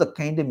 Also, the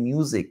kind of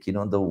music,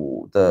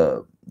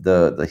 the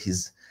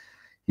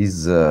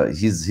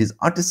his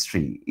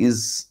artistry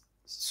is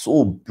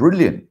so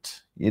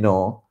brilliant,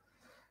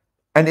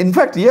 And in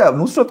fact, yeah,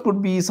 Nusrat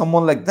could be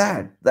someone like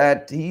that.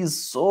 That he is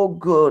so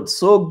good,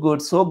 so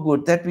good, so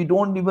good that we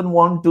don't even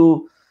want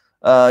to,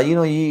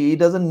 he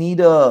doesn't need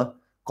a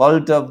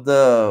cult of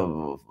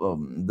the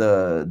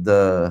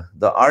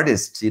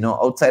artist,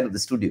 outside of the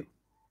studio.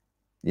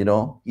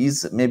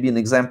 He's maybe an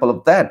example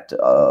of that,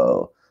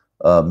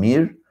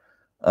 Mir.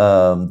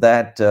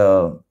 That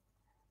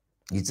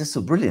he's just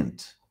so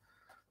brilliant.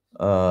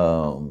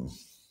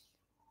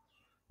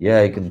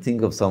 Yeah, I can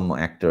think of some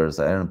actors.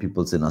 I don't know,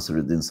 people say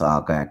Nasiruddin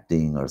Saak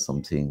acting or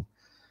something.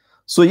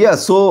 So yeah,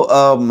 so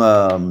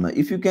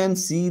if you can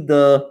see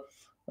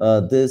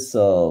this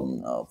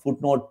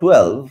footnote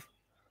 12,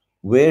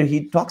 where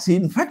he talks, he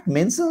in fact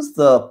mentions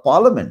the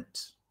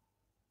parliament,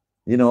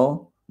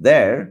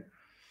 there.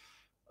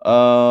 Do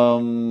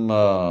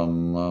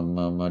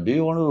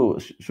you want to,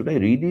 should I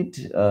read it?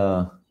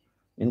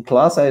 In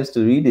class, I used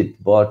to read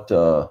it, but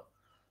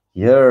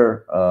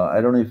here, I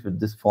don't know if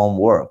this form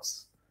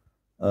works.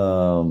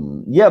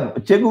 Yeah,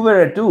 Che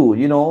Guevara too,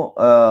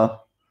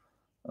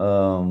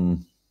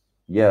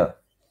 yeah.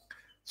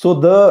 So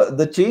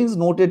the change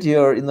noted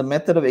here in the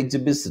method of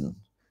exhibition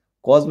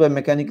caused by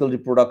mechanical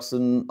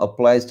reproduction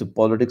applies to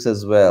politics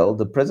as well.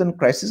 The present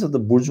crisis of the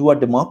bourgeois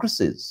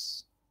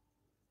democracies.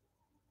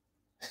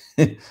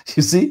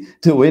 You see,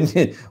 when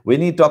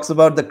he talks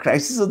about the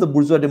crisis of the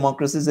bourgeois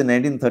democracies in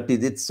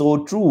 1930s, it's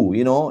so true.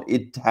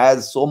 It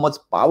has so much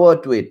power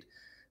to it,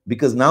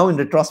 because now in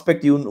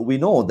retrospect, we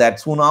know that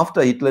soon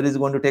after Hitler is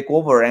going to take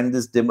over, and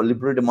these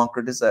liberal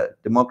democracies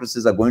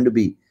are going to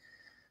be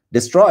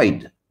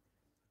destroyed.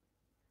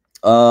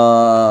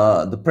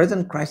 The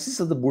present crisis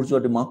of the bourgeois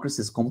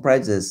democracies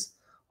comprises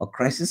a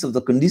crisis of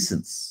the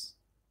conditions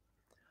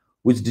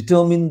which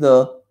determine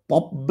the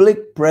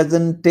public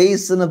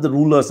presentation of the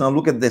rulers. Now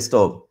look at this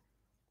term.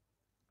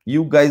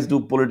 You guys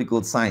do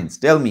political science.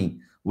 Tell me,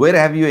 where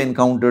have you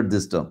encountered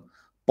this term?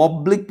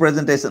 Public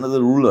presentation of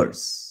the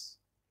rulers.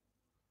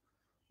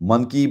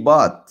 Man ki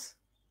baat.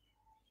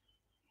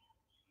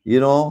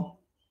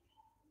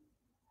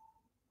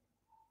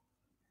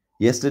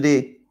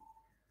 Yesterday,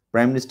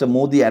 Prime Minister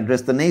Modi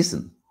addressed the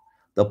nation.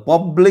 The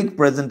public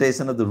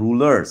presentation of the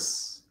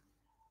rulers.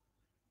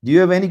 Do you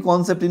have any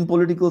concept in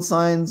political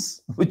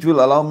science which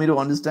will allow me to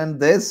understand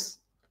this?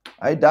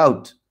 I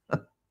doubt.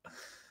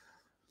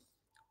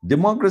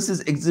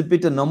 Democracies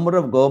exhibit a member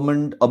of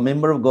government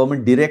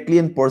directly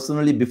and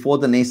personally before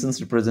the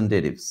nation's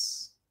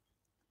representatives.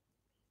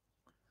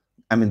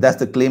 I mean, that's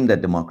the claim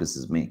that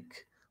democracies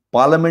make.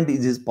 Parliament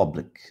is his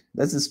public.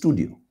 That's the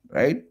studio,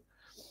 right?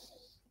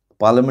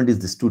 Parliament is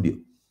the studio.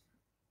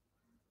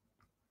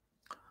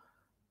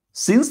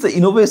 Since the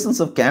innovations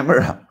of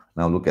camera,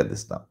 now look at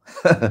this now.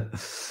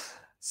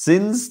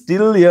 Since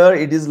till here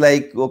it is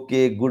like,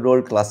 okay, good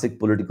old classic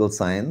political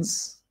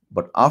science.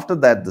 But after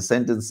that, the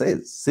sentence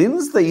says,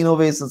 since the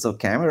innovations of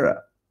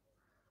camera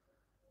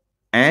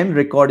and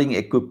recording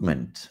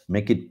equipment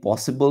make it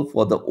possible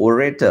for the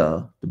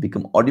orator to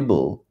become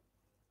audible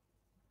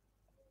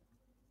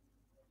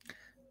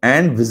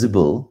and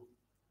visible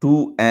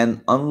to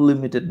an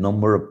unlimited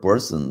number of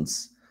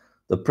persons,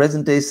 the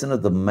presentation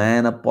of the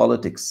man of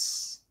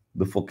politics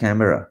before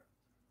camera.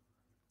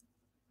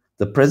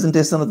 The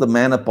presentation of the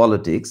man of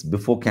politics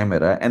before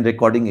camera and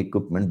recording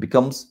equipment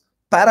becomes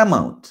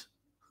paramount.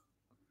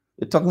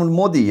 We're talking about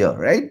Modi here,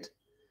 right?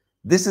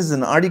 This is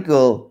an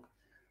article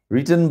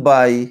written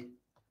by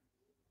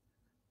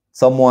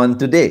someone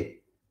today.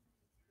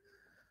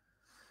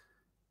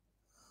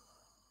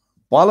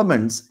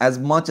 Parliaments, as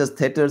much as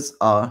theaters,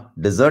 are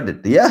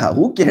deserted. Yeah,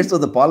 who cares for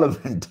the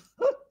parliament?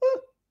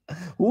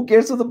 Who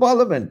cares for the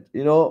parliament?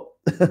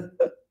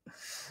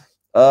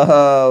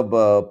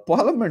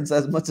 Parliaments,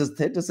 as much as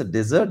theaters, are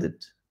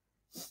deserted.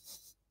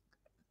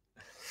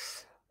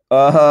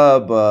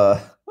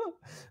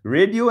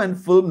 Radio and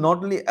film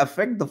not only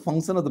affect the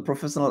function of the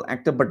professional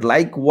actor, but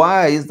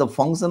likewise the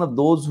function of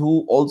those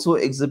who also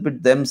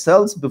exhibit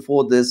themselves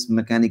before this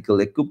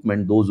mechanical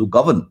equipment, those who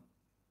govern.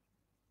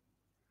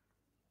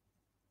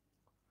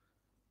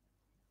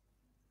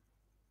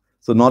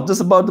 So not just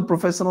about the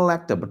professional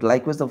actor, but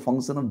likewise the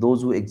function of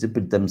those who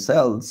exhibit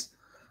themselves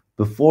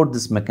before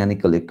this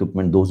mechanical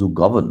equipment, those who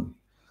govern.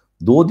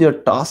 Though their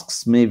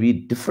tasks may be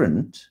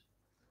different,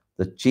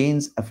 the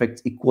change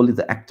affects equally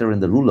the actor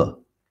and the ruler.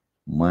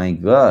 My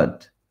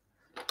God,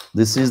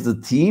 this is the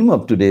theme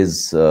of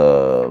today's,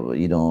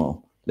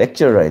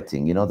 lecture, I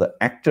think, the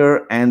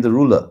actor and the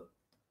ruler.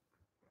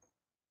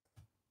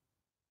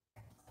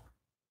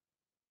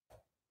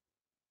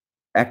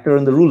 Actor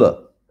and the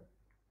ruler.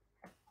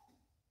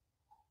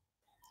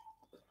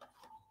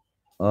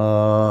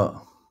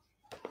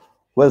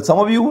 Well, some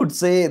of you would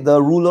say the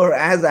ruler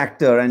as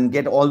actor and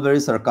get all very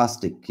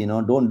sarcastic.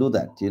 Don't do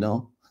that.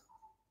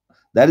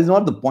 That is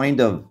not the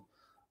point of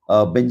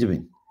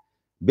Benjamin.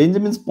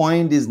 Benjamin's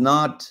point is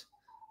not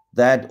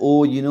that,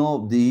 oh,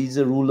 he's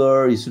a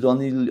ruler, he should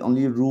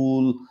only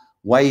rule.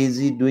 Why is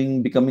he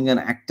becoming an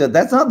actor?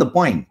 That's not the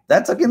point.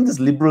 That's again this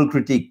liberal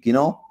critique. He's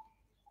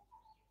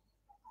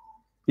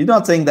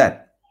not saying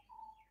that.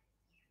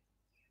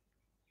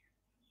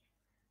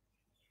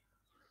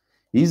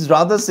 He's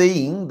rather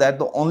saying that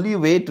the only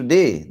way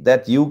today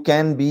that you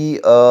can be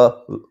a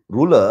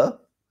ruler,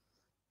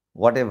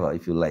 whatever,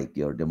 if you like,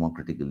 your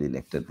democratically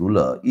elected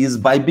ruler, is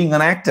by being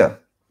an actor.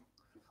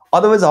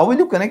 Otherwise, how will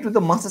you connect with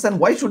the masses? And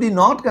why should he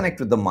not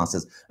connect with the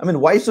masses? I mean,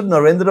 why should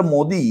Narendra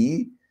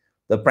Modi,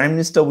 the prime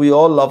minister we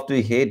all love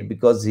to hate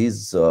because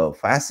he's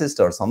fascist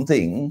or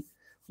something,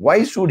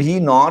 why should he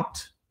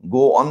not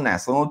go on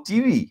national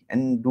TV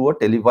and do a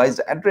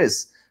televised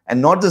address?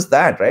 And not just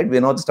that, right?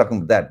 We're not just talking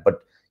about that,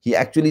 but he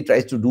actually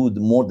tries to do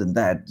more than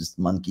that, just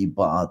Man Ki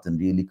Baat and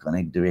really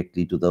connect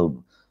directly to the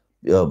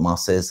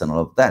masses and all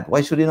of that.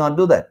 Why should he not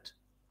do that?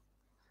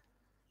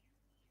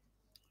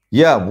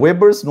 Yeah,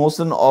 Weber's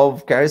notion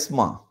of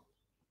charisma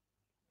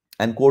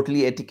and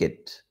courtly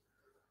etiquette.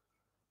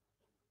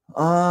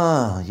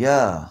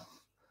 Yeah.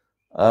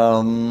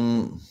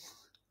 Um,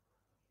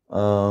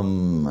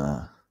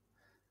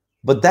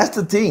 but that's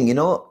the thing,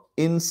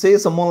 in say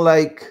someone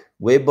like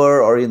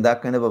Weber, or in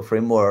that kind of a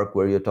framework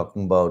where you're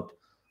talking about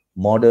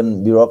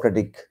modern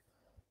bureaucratic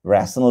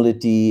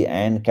rationality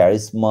and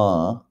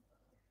charisma,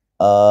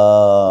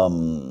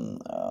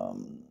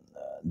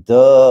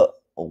 the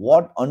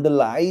what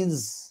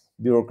underlies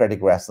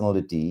bureaucratic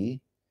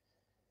rationality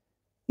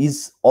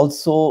is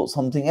also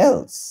something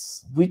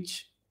else,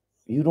 which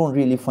you don't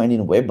really find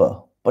in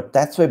Weber. But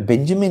that's why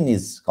Benjamin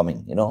is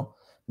coming,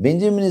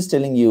 Benjamin is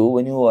telling you,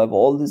 when you have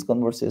all these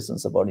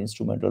conversations about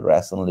instrumental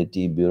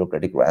rationality,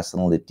 bureaucratic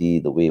rationality,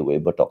 the way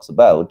Weber talks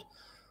about,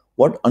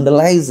 what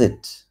underlies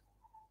it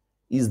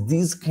is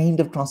these kind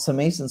of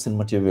transformations in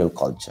material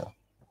culture.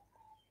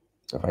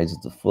 The rise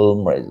of the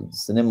film, rise of the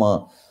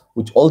cinema,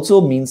 which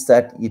also means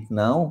that it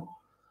now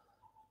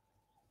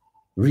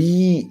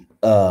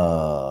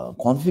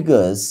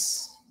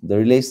reconfigures the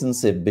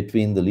relationship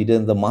between the leader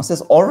and the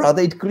masses, or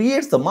rather it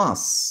creates the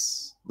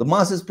mass. The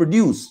mass is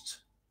produced.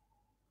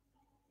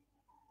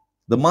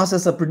 The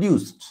masses are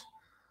produced.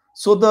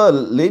 So the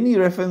Leni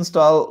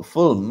Riefenstahl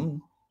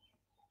film,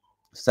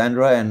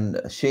 Sandra and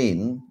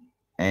Shane,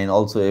 and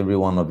also every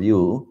one of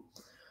you,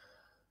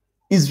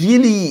 is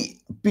really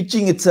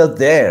pitching itself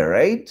there,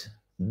 right?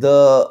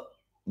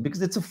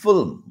 Because it's a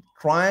film,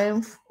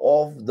 Triumph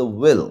of the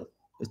Will.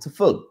 It's a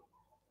film.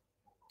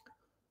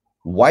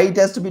 Why it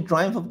has to be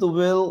Triumph of the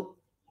Will,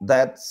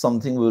 that's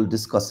something we'll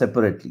discuss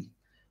separately.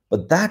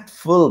 But that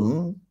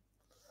film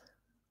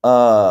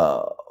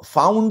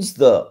founds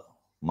the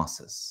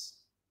masses.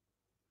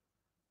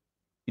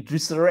 It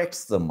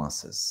resurrects the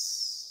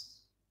masses.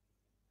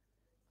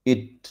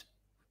 It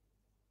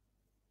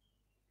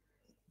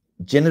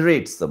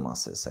generates the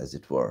masses, as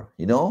it were,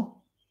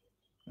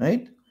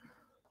 right?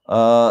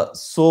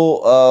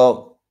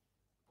 So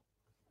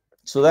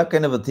that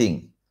kind of a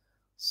thing.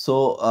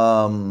 So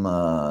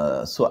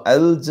so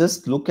I'll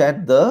just look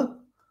at the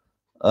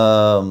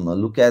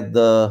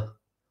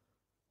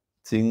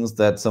things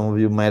that some of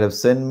you might have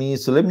sent me.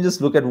 So let me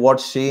just look at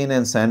what Shane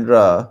and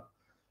Sandra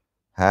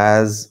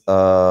has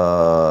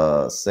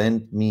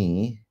sent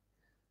me.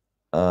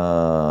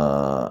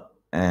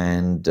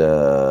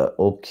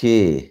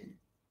 Okay.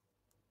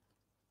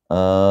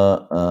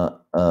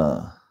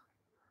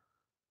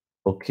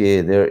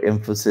 Okay, their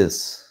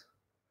emphasis.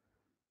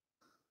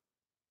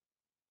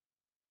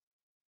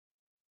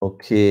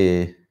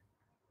 Okay.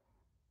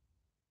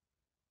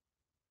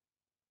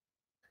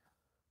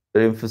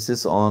 Their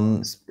emphasis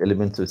on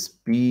elements of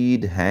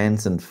speed,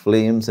 hands and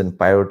flames, and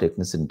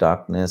pyrotechnics in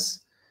darkness,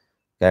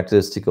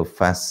 characteristic of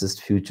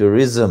fascist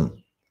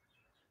futurism,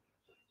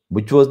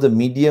 which was the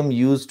medium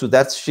used to,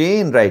 that's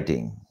Shane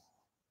writing.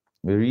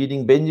 We're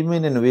reading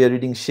Benjamin and we are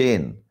reading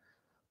Shane,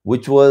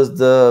 which was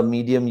the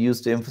medium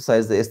used to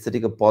emphasize the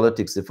aesthetic of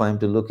politics. If I'm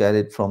to look at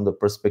it from the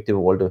perspective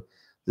of Walter,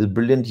 the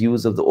brilliant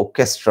use of the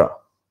orchestra,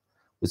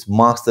 which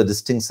marks the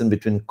distinction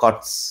between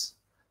cuts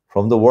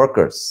from the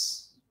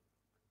workers,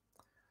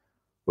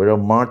 where a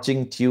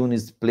marching tune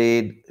is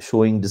played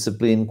showing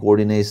discipline,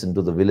 coordination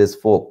to the village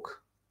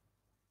folk,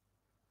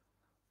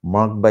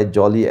 marked by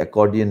jolly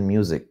accordion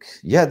music.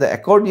 Yeah, the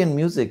accordion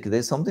music,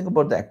 there's something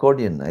about the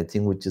accordion, I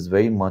think, which is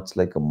very much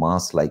like a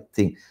mass-like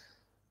thing.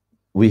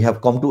 We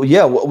have come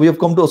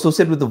to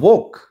associate with the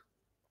folk.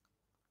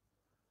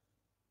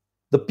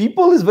 The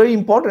people is very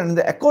important. And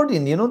the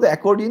accordion, the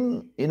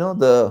accordion,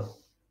 the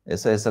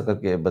aisa aisa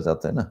karke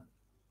bajata hai na,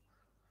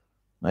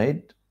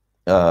 right?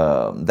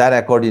 That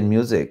accordion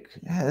music,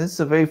 it's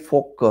a very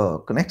folk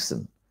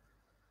connection.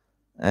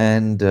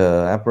 And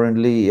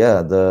apparently,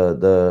 yeah,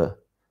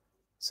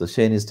 so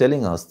Shane is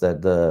telling us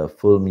that the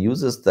film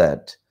uses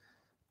that.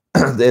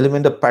 The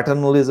element of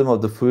paternalism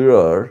of the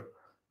Führer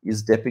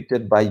is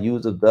depicted by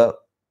use of the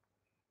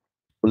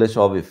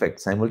Kuleshov effect,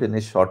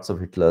 simultaneous shots of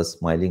Hitler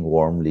smiling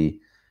warmly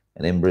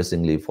and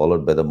embracingly,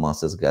 followed by the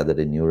masses gathered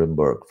in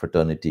Nuremberg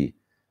fraternity,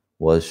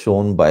 was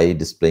shown by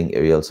displaying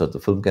aerial shots. The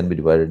film can be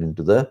divided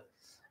into the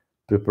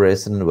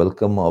preparation and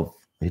welcome of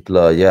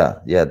Hitler. Yeah,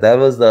 yeah, that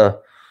was the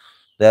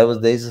there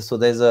was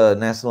there's a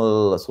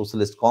National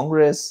Socialist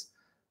Congress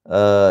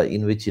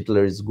in which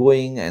Hitler is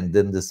going, and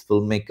then this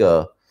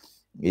filmmaker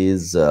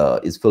is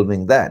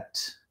filming that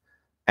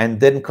and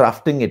then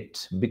crafting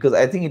it, because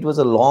I think it was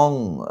a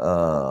long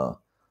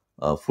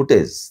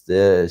footage.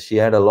 She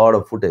had a lot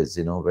of footage,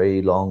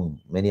 very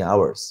long, many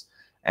hours,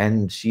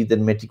 and she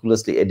then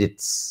meticulously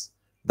edits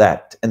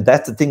that. And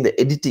that's the thing, the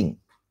editing,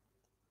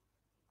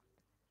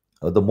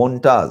 the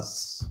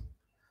montage.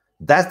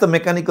 That's the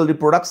mechanical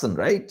reproduction,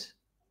 right?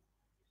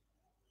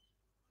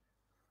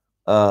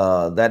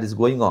 That is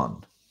going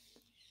on.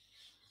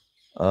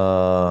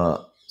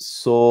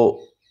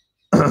 So,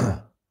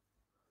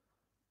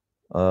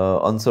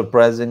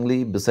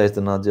 unsurprisingly, besides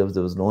the Najibs,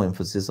 there was no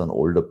emphasis on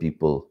older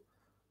people.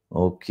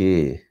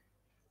 Okay.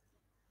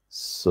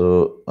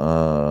 So,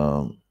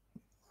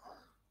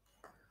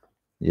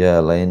 yeah,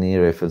 Leni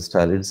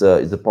Riefenstahl. It's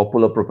a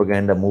popular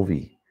propaganda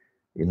movie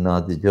in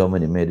Nazi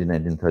Germany, made in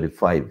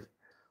 1935.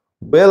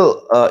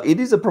 Well, it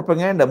is a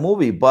propaganda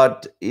movie,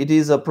 but it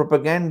is a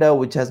propaganda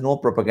which has no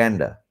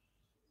propaganda.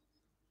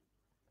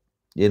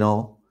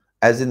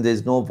 As in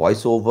there's no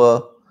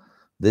voiceover,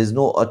 there's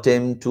no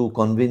attempt to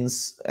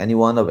convince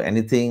anyone of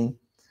anything.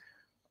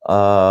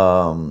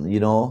 You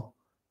know,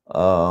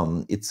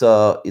 it's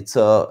a, it's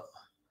a,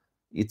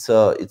 it's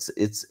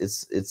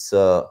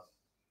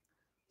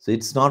so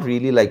it's not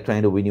really like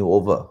trying to win you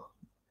over.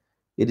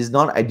 It is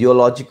not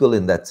ideological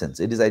in that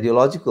sense. It is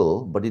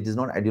ideological, but it is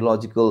not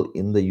ideological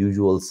in the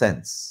usual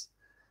sense.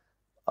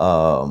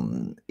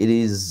 It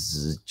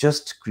is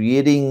just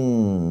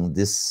creating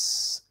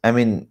this. I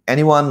mean,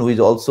 anyone who is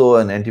also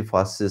an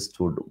anti-fascist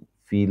would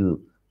feel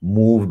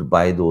moved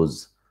by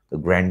the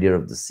grandeur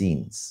of the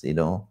scenes,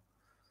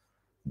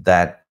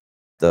 that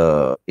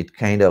it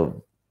kind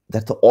of,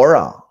 that's the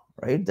aura,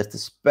 right? That's the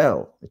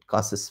spell. It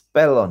casts a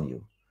spell on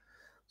you.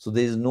 So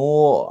there is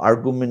no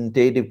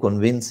argumentative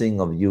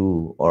convincing of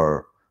you,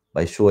 or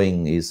by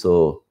showing he's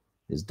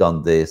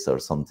done this or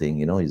something,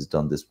 he's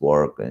done this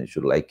work and you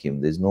should like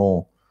him. There's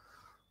no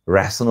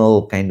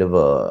rational kind of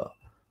a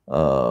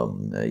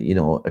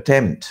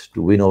attempt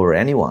to win over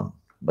anyone,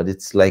 but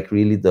it's like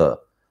really the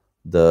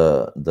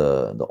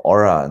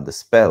aura and the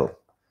spell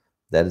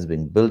that has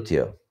been built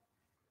here.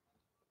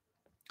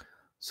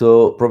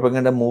 So,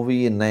 propaganda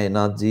movie in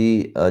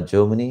Nazi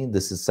Germany.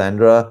 This is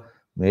Sandra,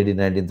 made in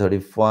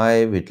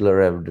 1935.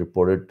 Hitler have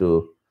reported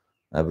to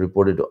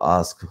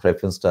ask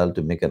Riefenstahl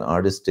to make an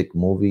artistic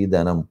movie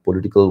than a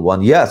political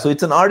one. Yeah, so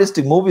it's an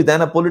artistic movie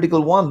than a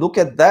political one. Look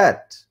at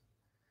that.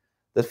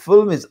 The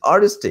film is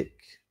artistic,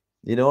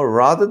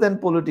 rather than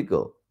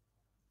political.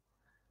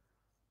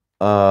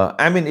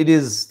 I mean,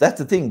 that's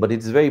the thing, but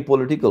it's very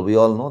political. We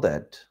all know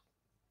that.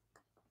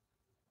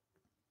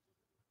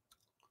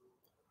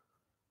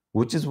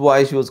 Which is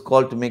why she was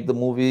called to make the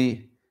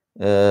movie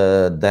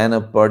than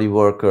a party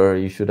worker.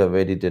 You should have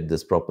edited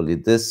this properly.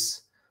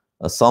 This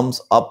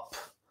sums up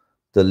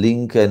the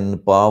link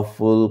and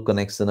powerful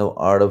connection of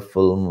art of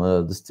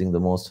film. This thing, the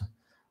most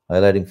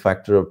highlighting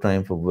factor of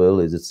Triumph of Will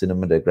is its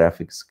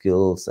cinematographic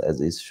skills,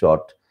 as is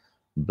shot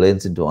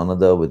blends into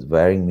another with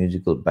varying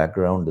musical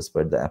background.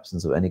 Despite the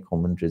absence of any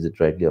commentaries, it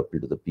rightly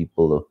appealed to the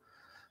people.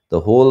 The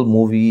whole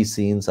movie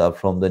scenes are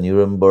from the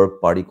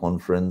Nuremberg Party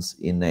Conference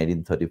in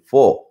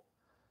 1934.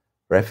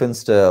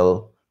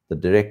 Riefenstahl, the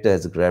director,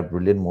 has grabbed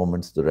brilliant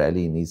moments of the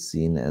rally in each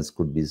scene, as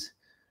could be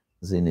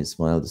seen his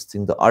smile. This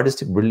thing, the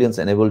artistic brilliance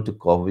enabled to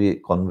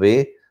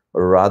convey,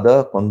 or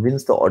rather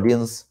convince the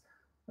audience,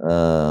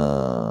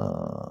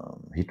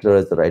 Hitler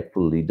as the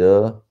rightful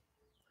leader.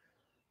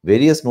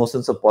 Various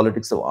notions of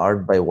politics of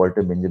art by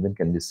Walter Benjamin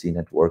can be seen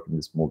at work in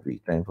this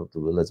movie. Triumph of the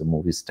Will as a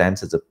movie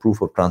stands as a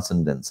proof of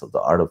transcendence of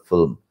the art of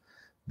film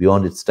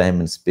beyond its time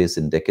and space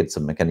in decades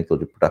of mechanical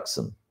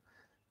reproduction,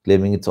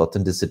 claiming its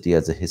authenticity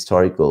as a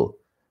historical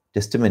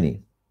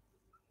testimony.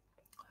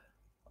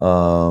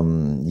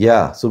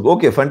 Yeah, so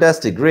okay,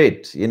 fantastic,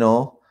 great.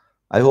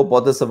 I hope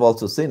others have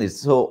also seen it.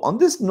 So on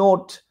this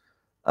note,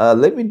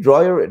 let me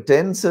draw your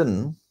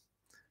attention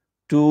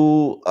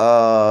to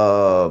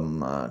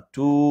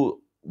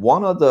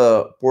one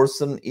other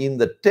person in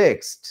the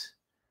text,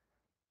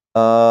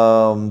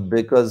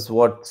 because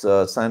what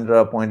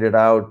Sandra pointed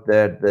out,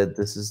 that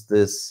this is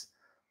this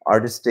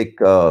artistic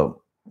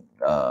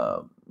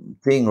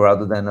thing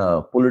rather than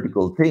a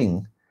political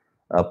thing.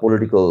 A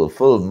political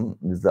film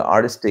is the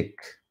artistic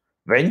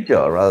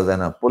venture rather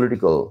than a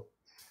political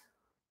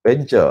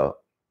venture,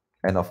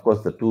 and of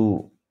course the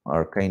two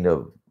are kind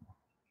of,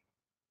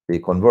 they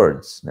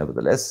converge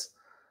nevertheless.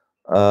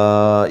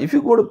 If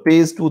you go to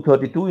page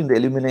 232 in the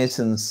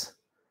illuminations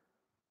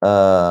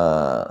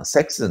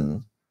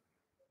section,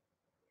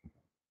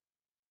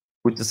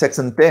 which is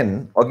section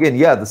 10, again,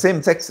 yeah, the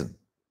same section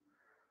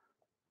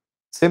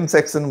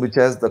which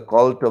has the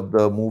cult of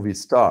the movie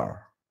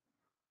star.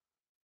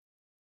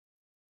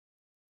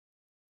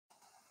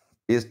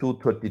 Page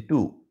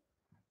 232,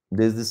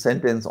 there's this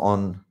sentence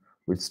on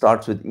which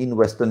starts with "in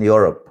Western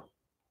Europe."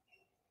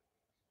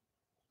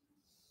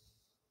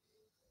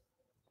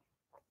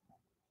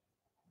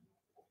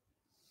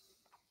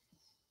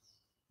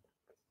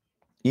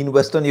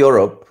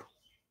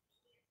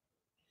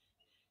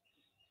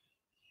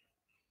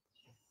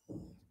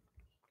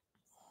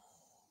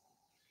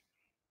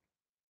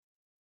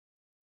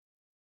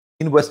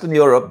 in Western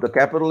Europe, the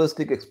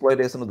capitalistic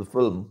exploitation of the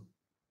film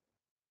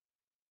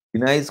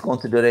denies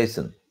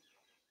consideration.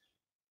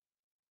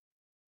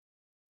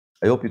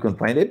 I hope you can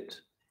find it.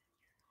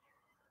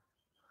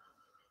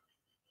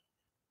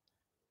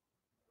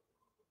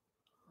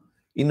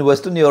 In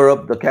Western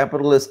Europe, the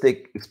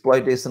capitalistic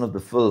exploitation of the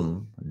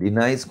film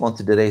denies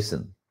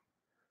consideration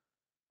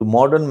to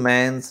modern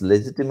man's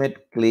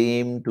legitimate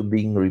claim to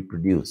being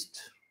reproduced.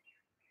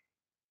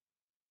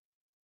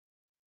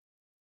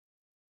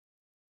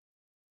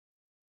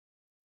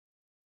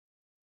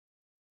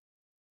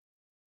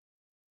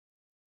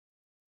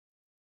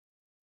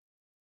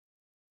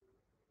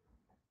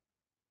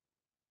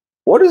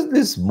 What is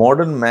this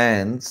modern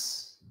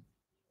man's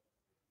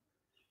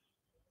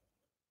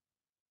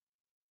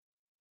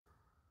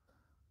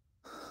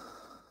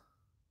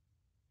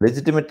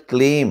legitimate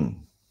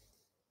claim?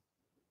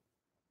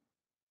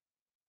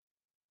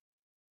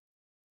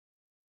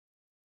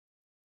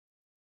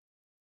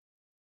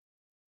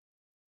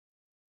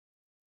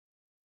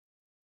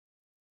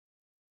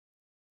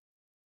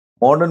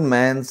 Modern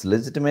man's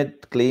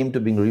legitimate claim to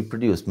being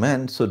reproduced.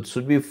 Man, so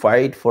should we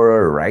fight for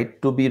a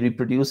right to be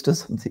reproduced or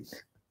something?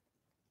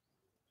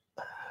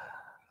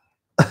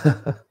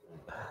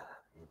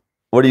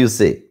 What do you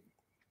say?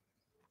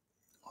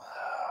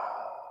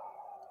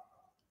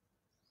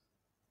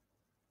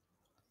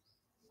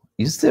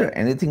 Is there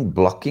anything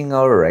blocking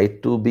our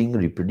right to being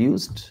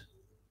reproduced?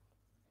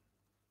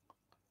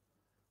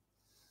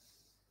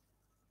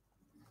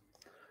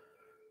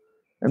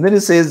 And then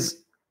it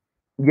says,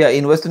 yeah,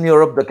 in Western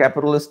Europe, the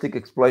capitalistic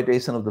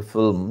exploitation of the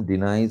film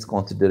denies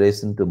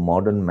consideration to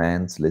modern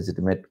man's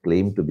legitimate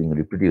claim to being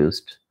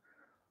reproduced.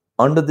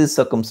 Under these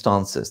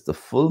circumstances, the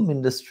film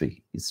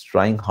industry is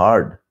trying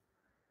hard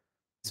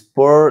to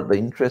spur the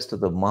interest of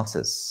the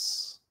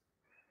masses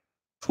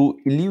through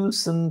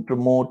illusion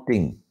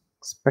promoting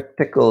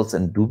spectacles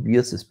and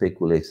dubious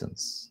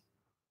speculations.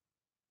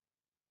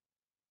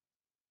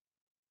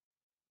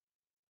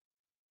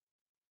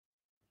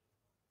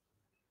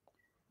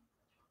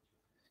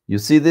 You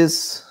see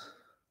this?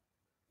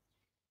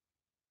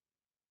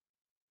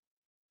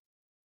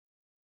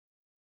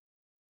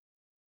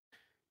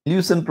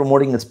 Illusion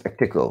promoting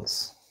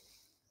spectacles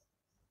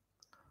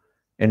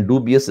and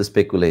dubious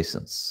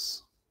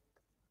speculations.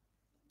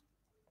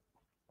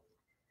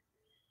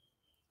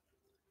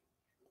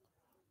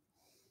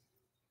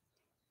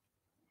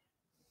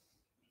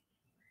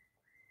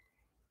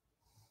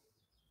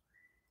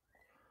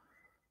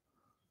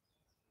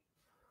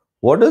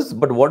 What does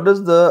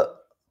the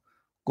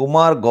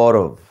Kumar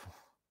Gaurav?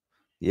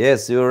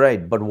 Yes, you're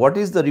right. But what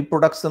is the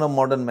reproduction of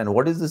modern man?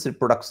 What is this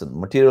reproduction?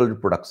 Material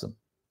reproduction.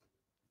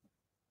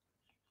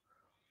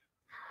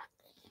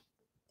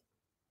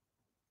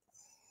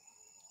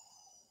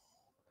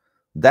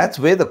 That's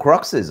where the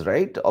crux is,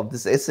 right, of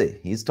this essay.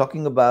 He's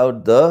talking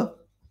about that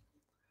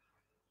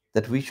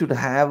we should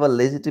have a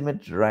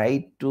legitimate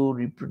right to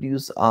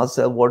reproduce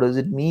ourselves. What does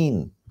it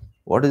mean?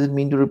 What does it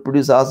mean to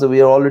reproduce ourselves?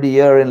 We are already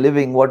here and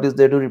living. What is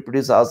there to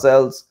reproduce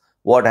ourselves?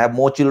 What, have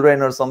more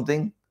children or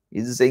something?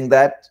 Is he saying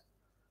that?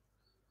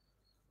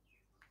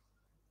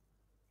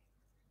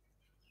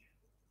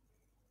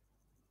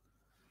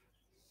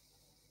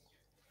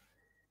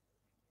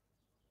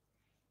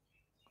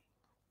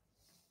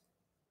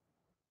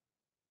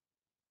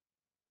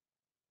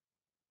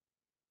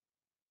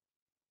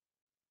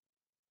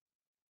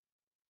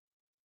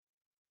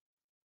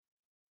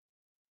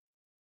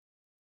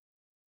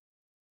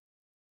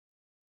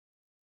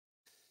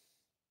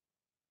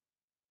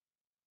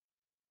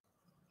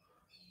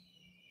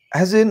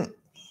 As in,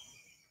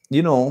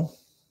 you know,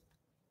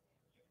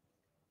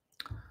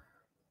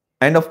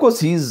 and of course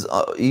he's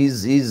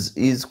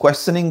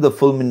questioning the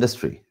film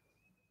industry.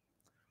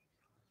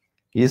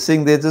 He's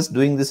saying they're just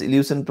doing this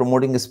illusion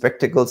promoting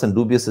spectacles and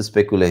dubious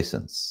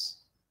speculations.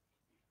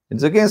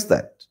 It's against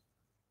that.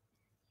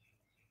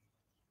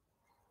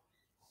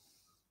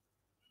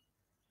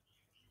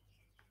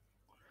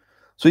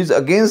 So he's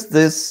against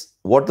this,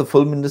 what the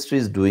film industry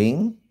is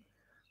doing,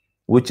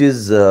 which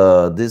is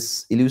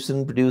this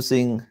illusion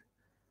producing,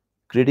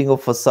 creating a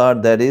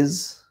facade that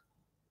is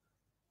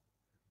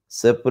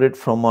separate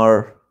from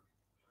our,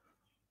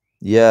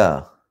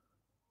 yeah.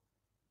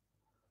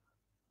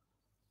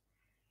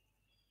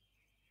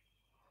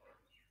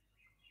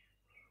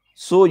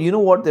 So you know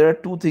what? There are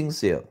two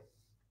things here.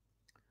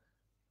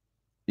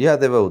 Yeah,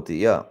 Devavati.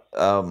 Yeah,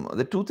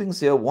 the two things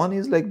here. One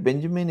is like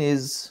Benjamin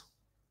is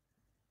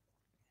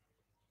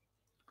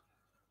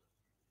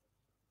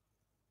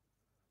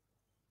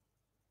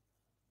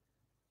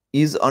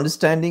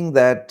understanding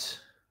that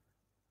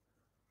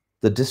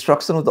the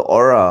destruction of the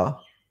aura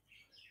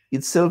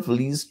itself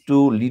leads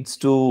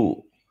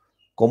to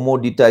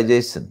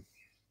commoditization,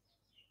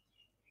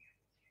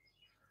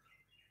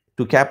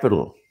 to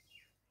capital.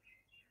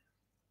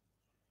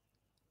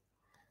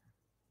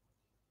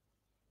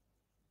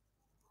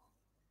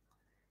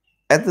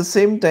 at the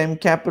same time,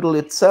 capital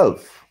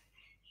itself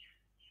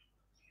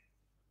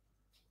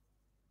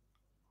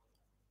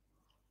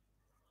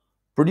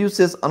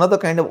produces another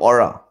kind of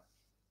aura,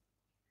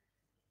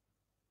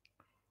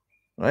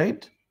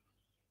 right?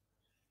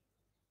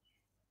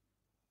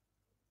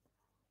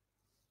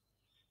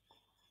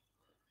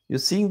 You're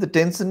seeing the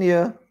tension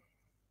here.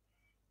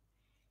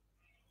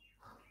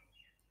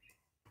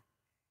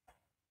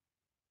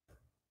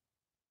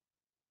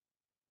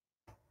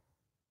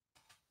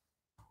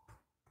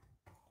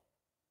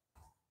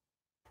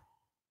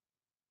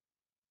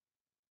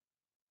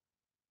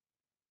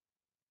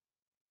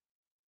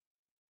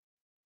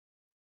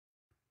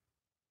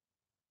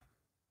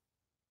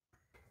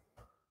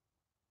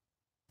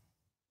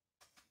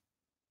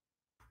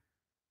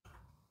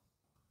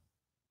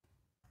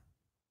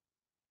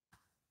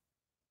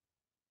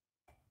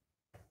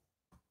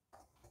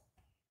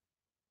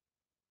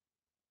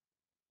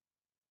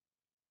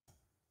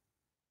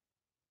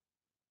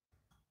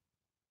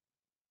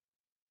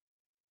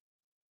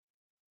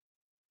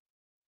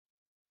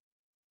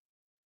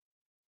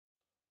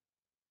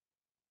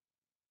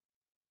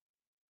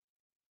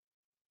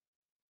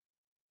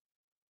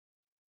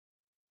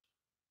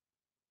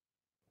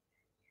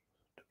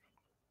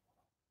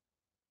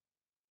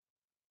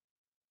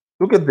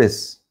 Look at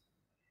this,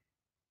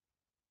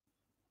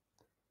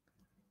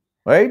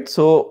 right?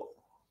 So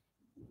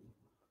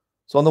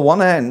on the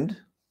one hand,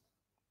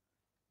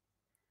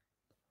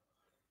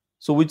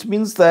 so which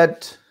means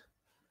that,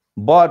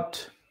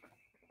 but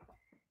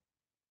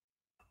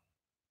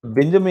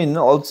Benjamin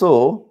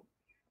also,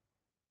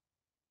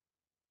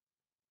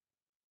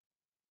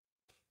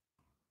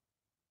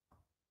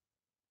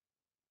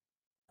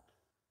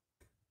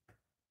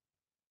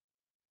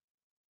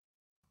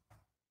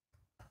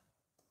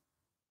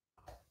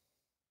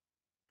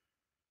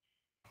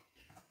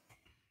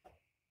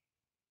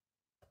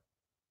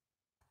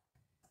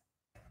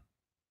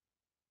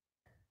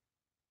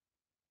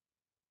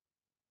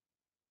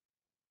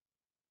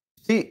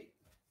 see,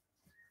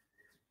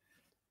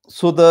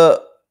 so the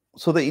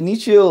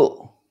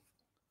initial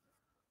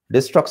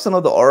destruction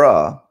of the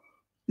aura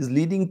is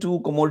leading to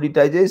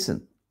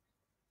commoditization.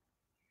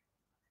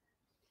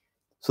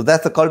 So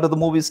that's the cult of the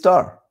movie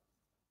star.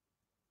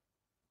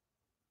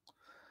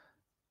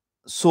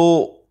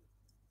 So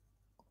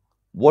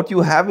what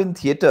you have in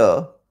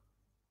theater,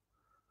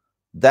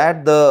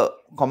 that the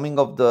coming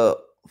of the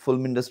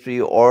film industry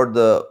or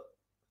the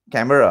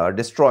camera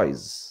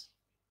destroys.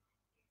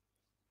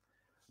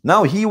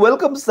 Now he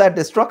welcomes that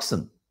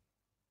destruction.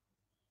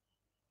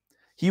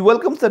 He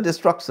welcomes the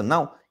destruction.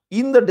 Now,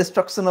 in the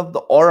destruction of the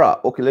aura,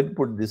 okay, let me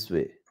put it this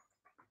way.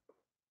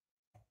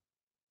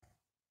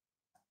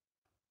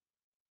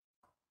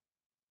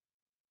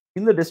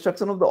 In the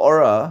destruction of the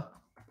aura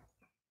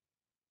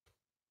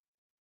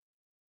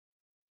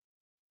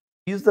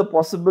is the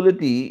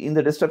possibility, in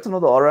the destruction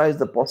of the aura is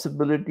the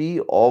possibility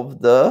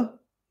of the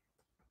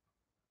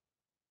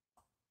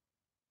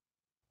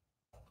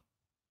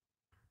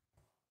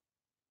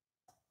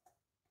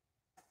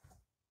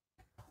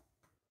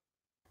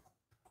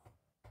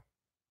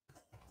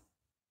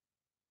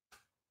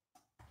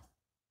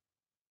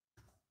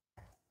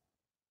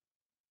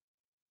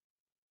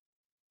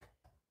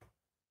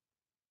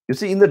you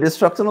see, in the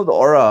destruction of the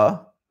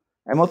aura,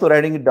 I'm also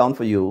writing it down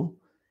for you.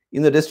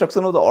 In the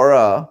destruction of the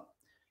aura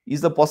is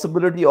the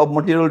possibility of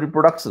material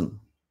reproduction,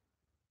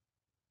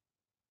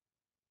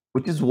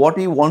 which is what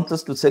he wants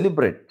us to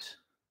celebrate.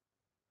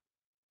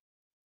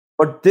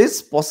 But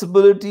this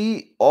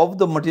possibility of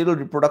the material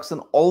reproduction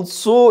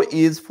also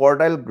is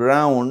fertile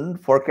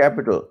ground for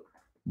capital.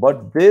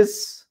 But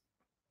this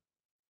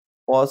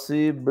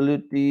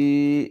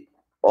possibility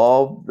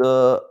of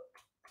the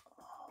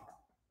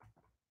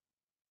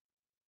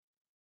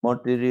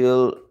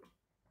material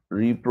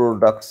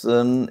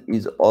reproduction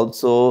is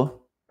also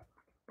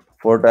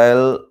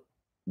fertile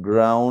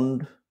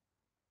ground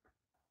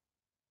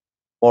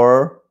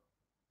for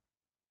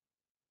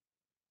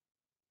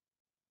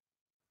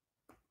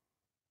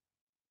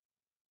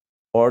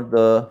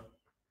the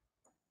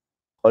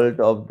cult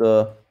of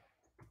the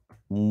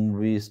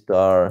movie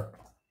star,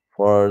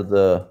 for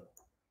the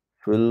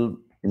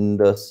film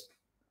industry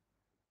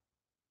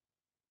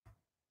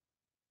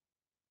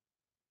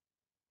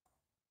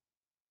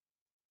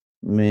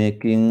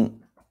making.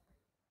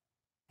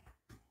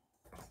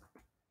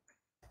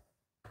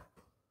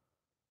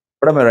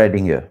 What am I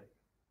writing here?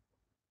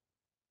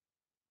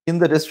 In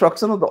the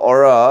destruction of the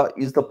aura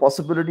is the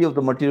possibility of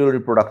the material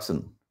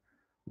reproduction,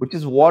 which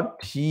is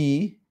what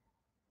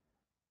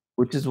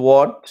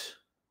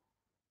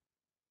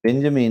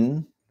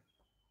Benjamin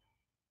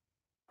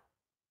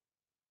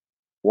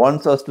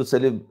wants us to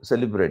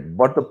celebrate.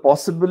 But the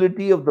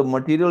possibility of the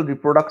material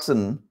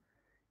reproduction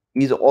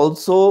is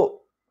also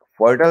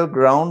fertile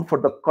ground for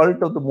the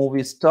cult of the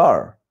movie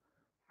star,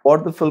 for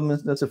the film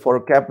industry, for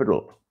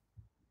capital.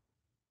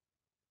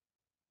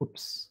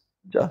 Oops,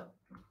 it's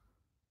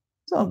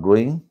not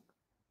going.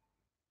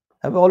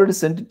 Have I already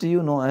sent it to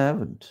you? No, I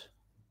haven't.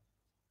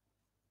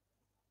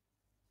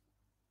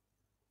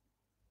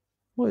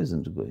 Why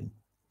isn't it going?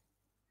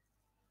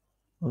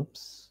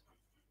 Oops.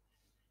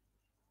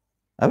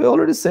 Have I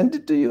already sent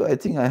it to you? I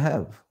think I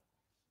have.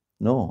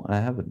 No, I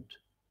haven't.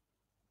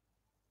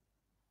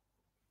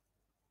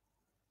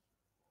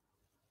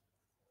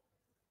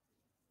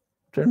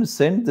 Trying to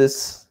send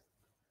this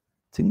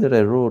thing that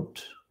I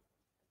wrote.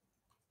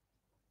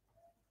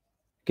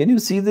 Can you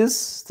see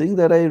this thing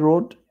that I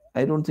wrote?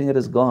 I don't think it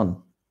has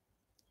gone.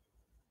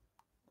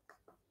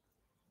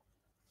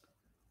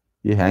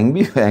 ये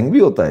hang भी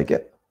होता है क्या?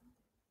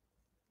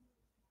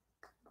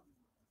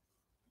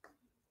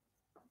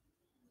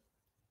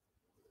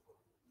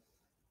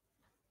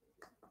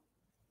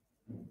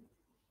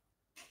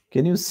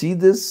 Can you see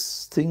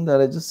this thing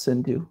that I just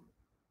sent you?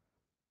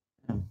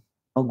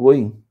 Now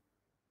going.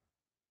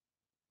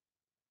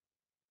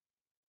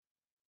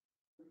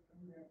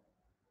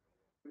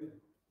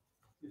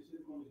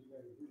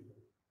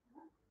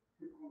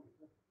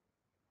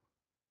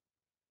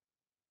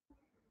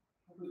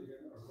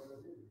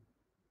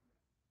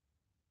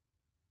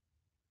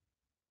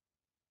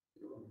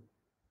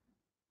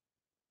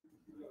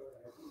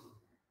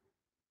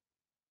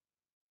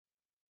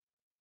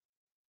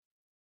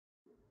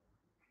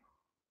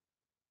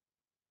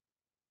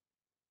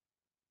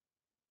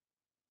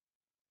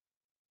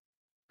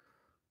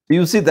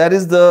 You see, that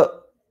is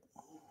the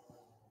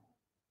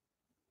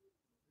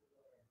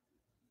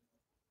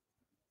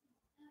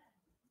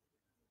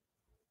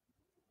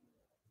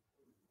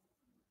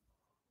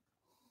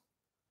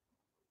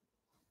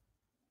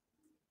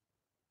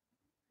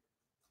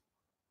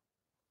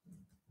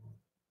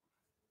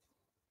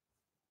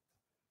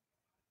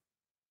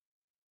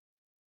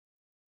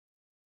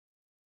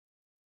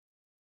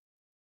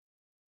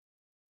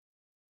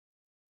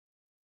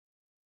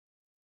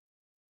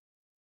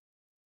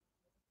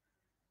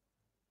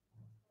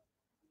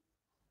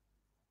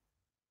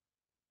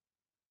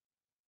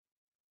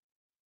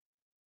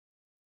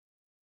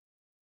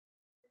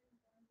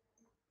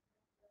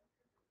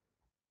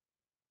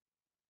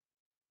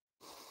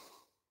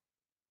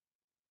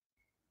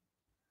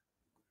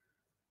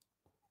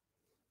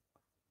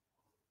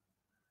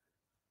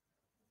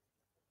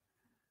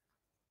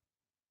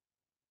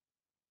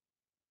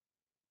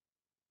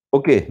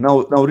okay.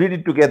 Now read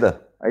it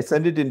together. I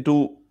sent it in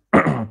two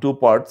two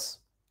parts.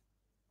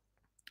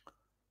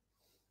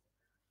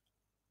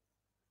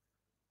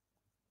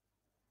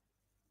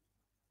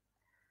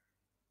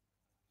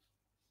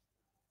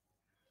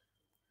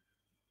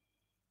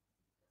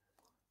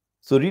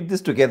 So read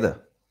this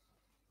together.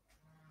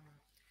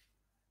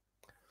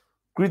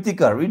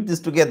 Kritika, read this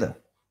together.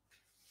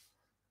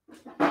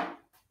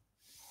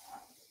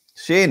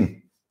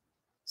 Shane,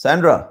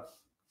 Sandra.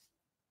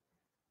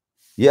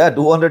 Yeah,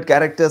 200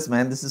 characters,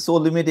 man. This is so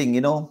limiting,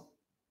 you know.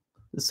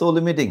 It's so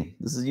limiting.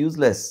 This is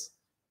useless.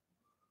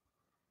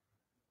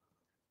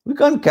 We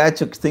can't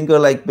catch a thinker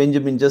like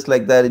Benjamin just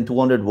like that in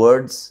 200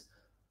 words.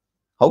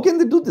 How can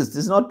they do this? This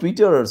is not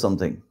Twitter or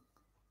something.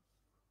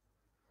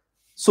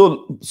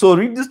 So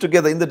read this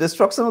together. In the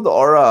destruction of the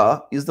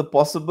aura is the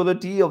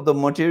possibility of the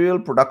material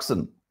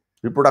reproduction,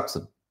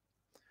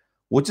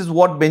 which is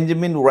what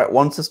Benjamin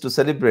wants us to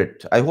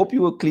celebrate. I hope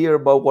you were clear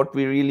about what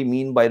we really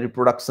mean by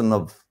reproduction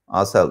of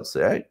ourselves,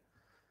 right?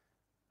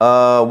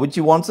 Which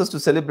he wants us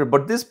to celebrate.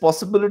 But this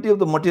possibility of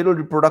the material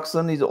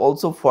reproduction is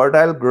also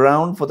fertile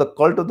ground for the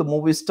cult of the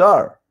movie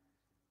star.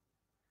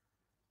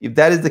 If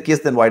that is the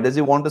case, then why does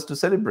he want us to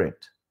celebrate?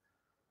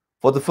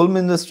 For the film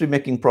industry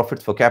making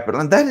profits for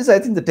capital. And that is, I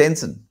think, the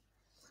tension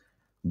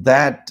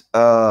that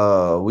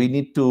we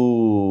need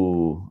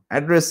to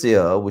address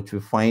here, which we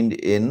find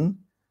in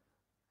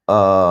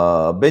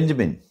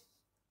Benjamin.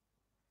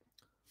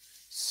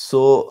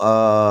 So,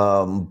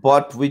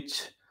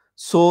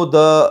 so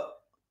the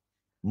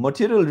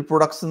material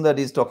reproduction that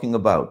he's talking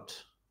about,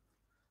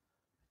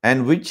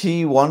 and which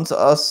he wants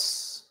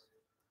us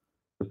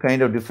to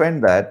kind of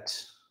defend that,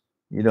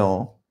 you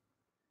know,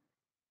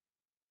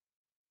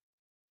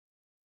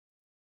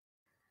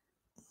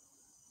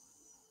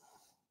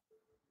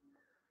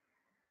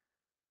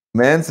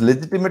 man's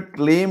legitimate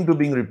claim to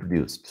being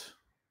reproduced.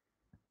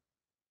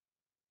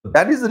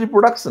 That is the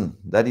reproduction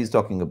that he's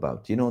talking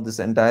about, you know, this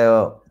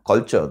entire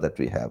culture that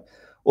we have.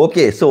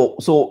 Okay, so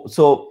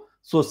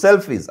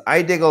selfies.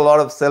 I take a lot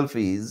of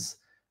selfies.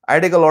 I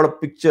take a lot of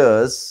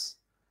pictures,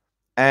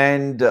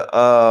 and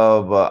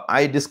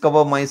I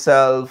discover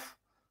myself,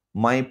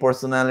 my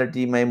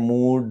personality, my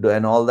mood,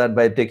 and all that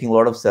by taking a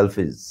lot of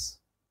selfies.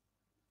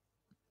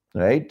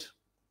 Right?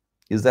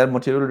 Is that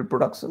material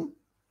reproduction?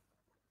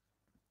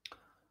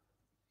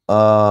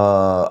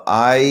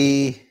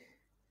 I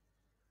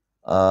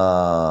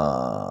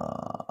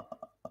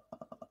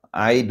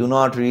do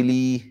not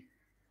really.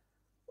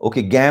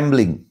 Okay,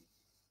 gambling.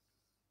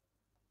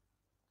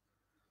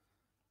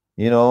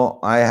 You know,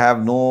 I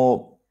have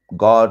no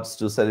gods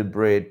to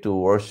celebrate, to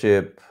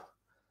worship,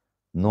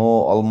 no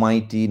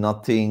almighty,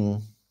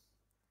 nothing.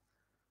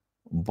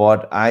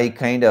 But I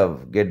kind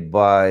of get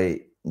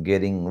by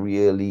getting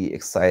really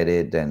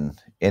excited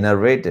and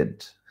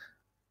enervated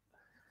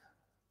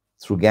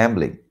through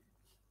gambling.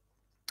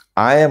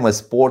 I am a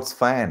sports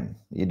fan.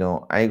 You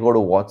know, I go to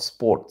watch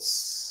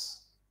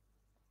sports.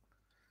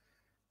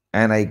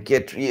 and I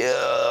get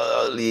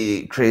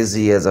really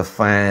crazy as a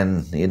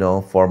fan,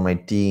 for my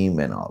team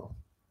and all.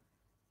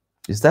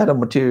 Is that a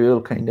material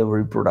kind of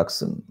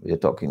reproduction we are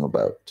talking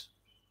about?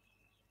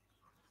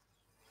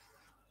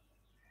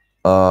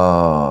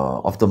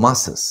 Of the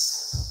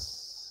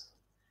masses.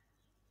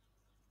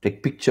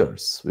 Take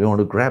pictures. We want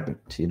to grab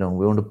it. We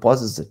want to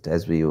possess it,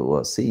 as we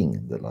were seeing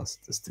in the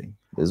last this thing.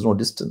 There's no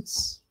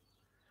distance.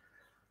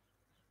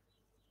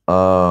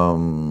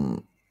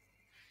 And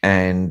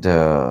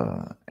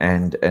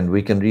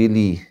we can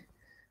really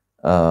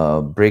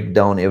break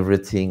down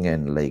everything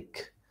and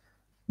like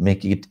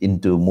make it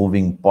into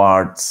moving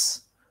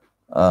parts,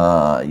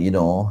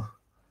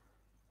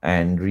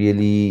 and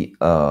really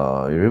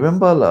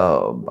remember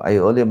I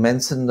earlier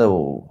mentioned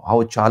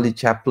how Charlie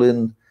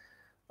Chaplin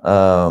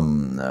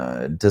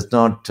does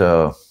not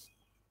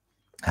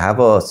have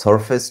a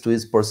surface to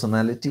his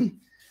personality.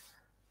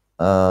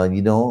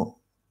 That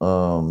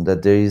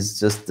there is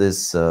just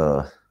this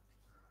there's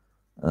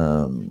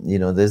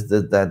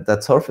that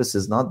surface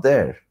is not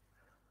there.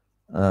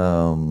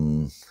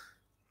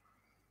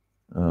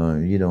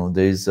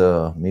 There's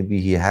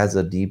maybe he has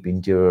a deep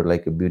interior,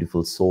 like a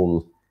beautiful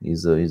soul.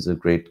 He's a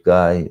great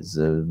guy. He's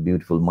a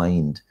beautiful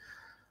mind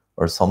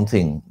or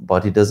something,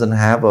 but he doesn't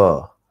have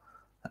a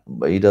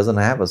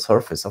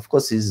surface. Of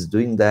course, he's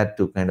doing that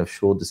to kind of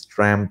show this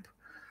tramp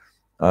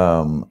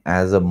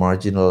as a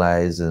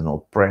marginalized and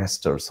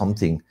oppressed or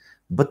something.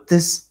 But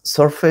this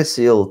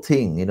surfacial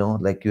thing,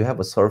 like you have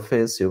a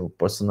surface, your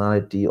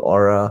personality,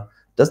 aura,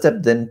 does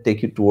that then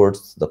take you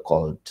towards the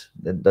cult?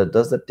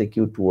 Does that take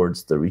you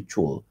towards the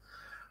ritual?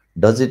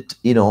 Does it,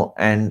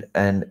 and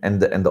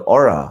the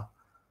aura,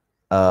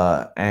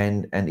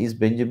 and is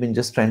Benjamin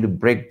just trying to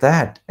break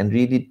that and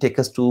really take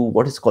us to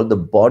what is called the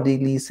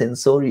bodily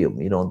sensorium?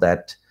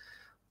 That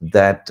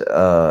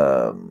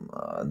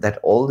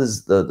all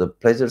this the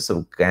pleasures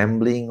of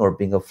gambling or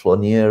being a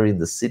flaneur in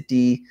the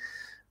city,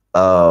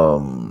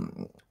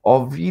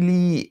 of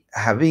really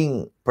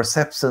having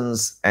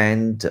perceptions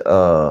and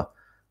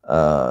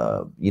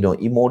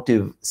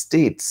emotive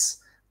states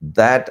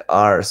that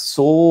are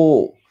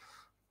so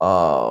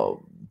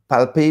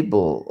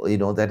palpable,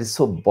 that is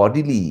so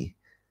bodily,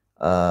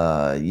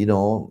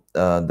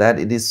 that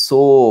it is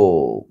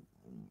so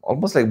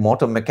almost like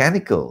motor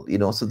mechanical.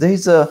 So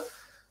there's a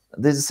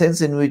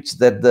sense in which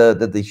that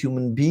the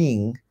human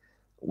being,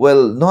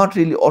 well, not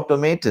really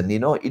automaton.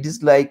 It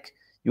is like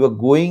you are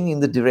going in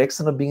the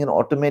direction of being an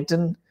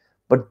automaton,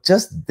 but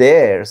just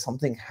there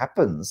something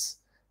happens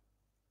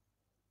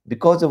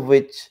because of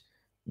which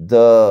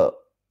the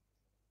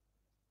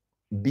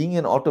being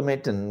an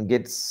automaton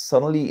gets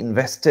suddenly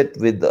invested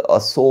with a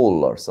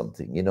soul or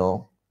something.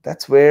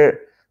 That's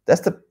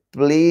the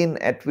plane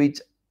at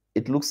which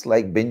it looks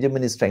like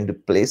Benjamin is trying to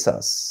place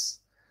us.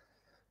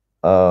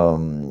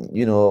 Gilles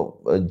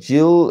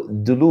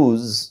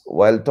Deleuze,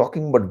 while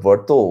talking about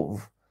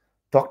Vertov,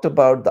 talked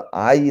about the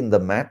eye in the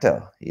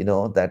matter.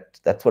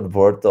 That's what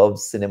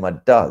Vertov's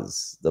cinema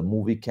does. The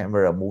movie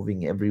camera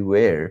moving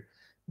everywhere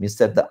means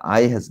that the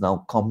eye has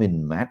now come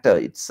in matter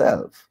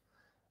itself.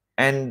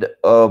 And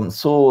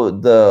so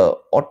the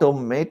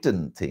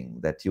automaton thing,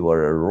 that you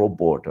are a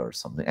robot or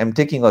something. I'm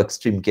taking an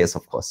extreme case,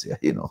 of course, yeah,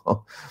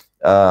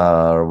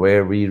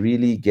 where we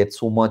really get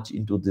so much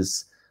into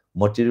this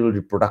material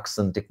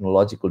reproduction,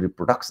 technological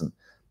reproduction.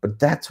 But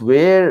that's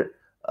where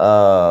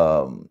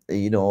Benjamin,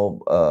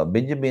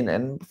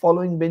 and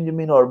following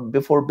Benjamin or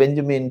before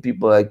Benjamin,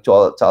 people like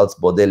Charles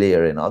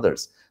Baudelaire and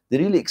others, they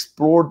really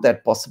explored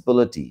that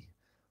possibility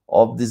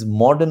of these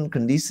modern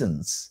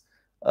conditions,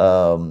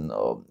 where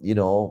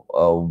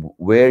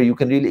you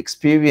can really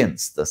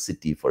experience the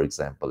city, for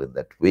example, in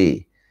that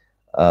way.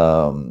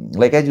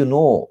 Like, as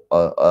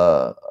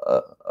a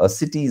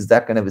city is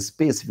that kind of a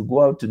space. If you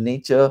go out to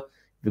nature,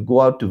 if you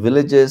go out to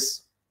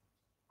villages,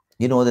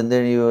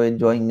 then you're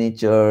enjoying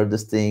nature,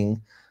 this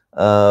thing.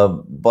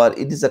 But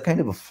it is a kind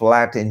of a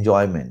flat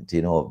enjoyment,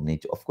 of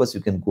nature. Of course, you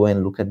can go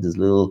and look at these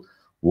little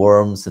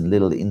worms and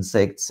little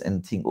insects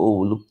and think,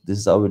 oh, look, this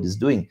is how it is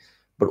doing.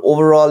 But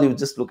overall, you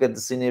just look at the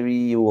scenery.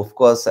 You, of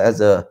course,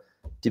 as a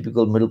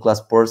typical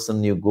middle-class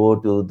person, you go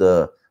to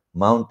the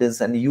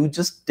mountains and you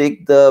just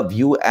take the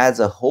view as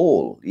a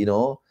whole.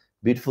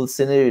 Beautiful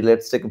scenery.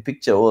 Let's take a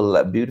picture.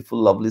 Oh, beautiful,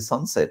 lovely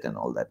sunset and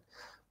all that.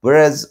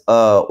 Whereas,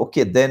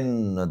 okay,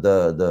 then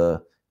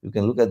you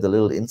can look at the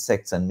little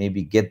insects and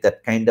maybe get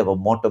that kind of a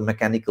motor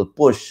mechanical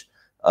push.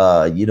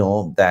 The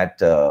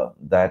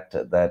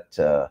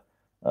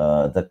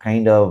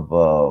kind of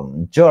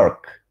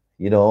jerk,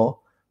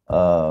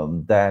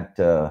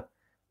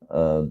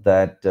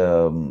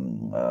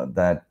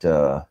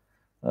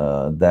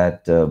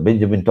 that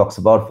Benjamin talks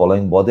about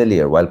following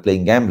Baudelaire while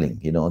playing gambling.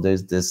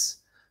 There's this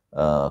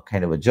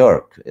kind of a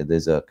jerk.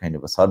 There's a kind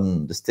of a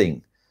sudden this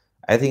thing.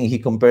 I think he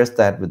compares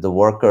that with the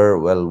worker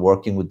while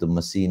working with the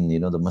machine.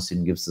 The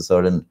machine gives a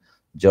certain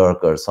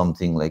jerk or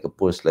something, like a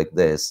push like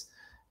this.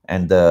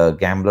 And the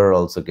gambler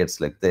also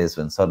gets like this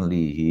when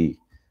suddenly he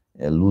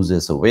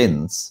loses or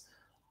wins.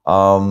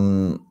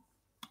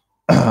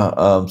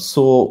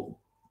 So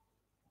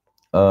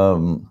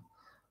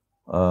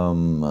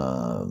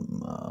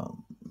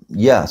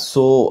Yeah,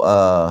 so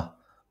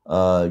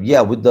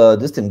yeah, with the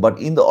this thing, but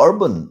in the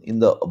urban, in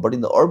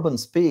the urban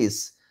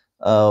space,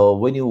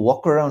 when you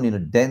walk around in a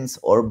dense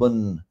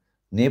urban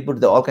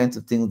neighborhood, there are all kinds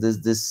of things.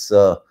 There's this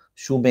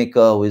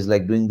shoemaker who is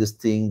like doing this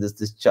thing. There's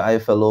this chai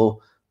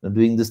fellow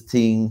doing this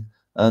thing.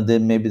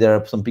 Then maybe there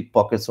are some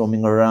pickpockets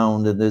roaming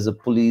around, and there's a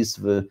police.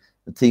 The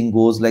thing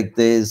goes like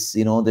this.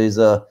 There's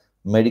a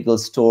medical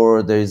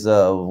store. There's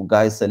a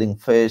guy selling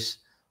fish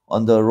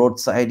on the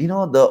roadside.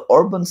 The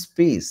urban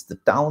space, the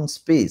town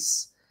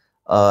space,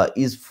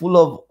 is full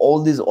of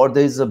all these. Or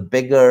there's a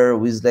beggar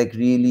who is like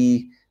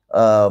really,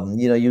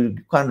 you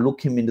can't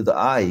look him into the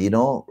eye,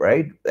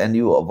 right? And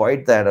you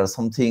avoid that or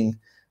something,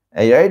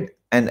 right?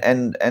 And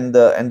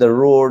the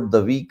road,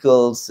 the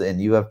vehicles,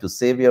 and you have to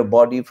save your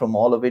body from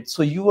all of it.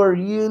 So you are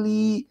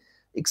really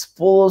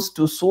exposed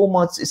to so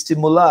much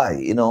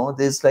stimuli.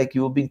 There's like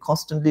you've been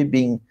constantly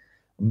being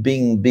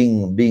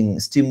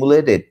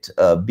stimulated,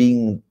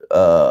 being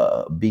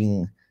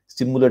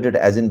stimulated,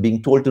 as in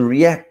being told to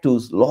react to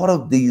a lot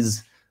of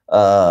these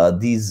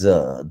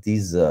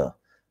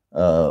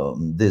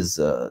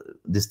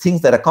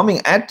things that are coming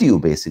at you.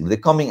 Basically, they're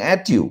coming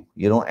at you,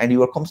 and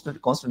you are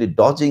constantly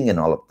dodging and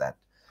all of that.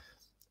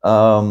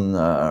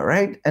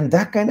 Right? And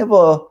that kind of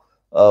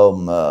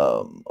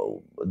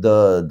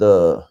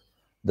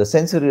the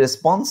sensory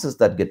responses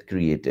that get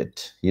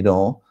created,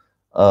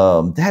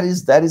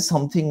 that is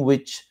something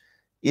which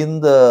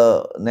in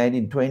the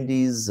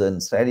 1920s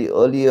and slightly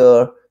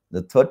earlier,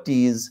 the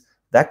 30s,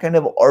 that kind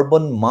of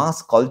urban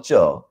mass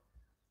culture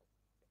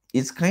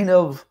is kind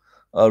of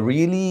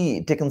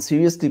really taken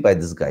seriously by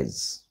these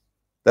guys.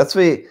 That's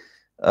why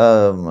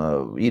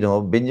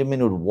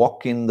Benjamin would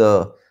walk in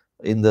the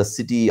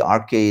city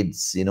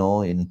arcades,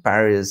 in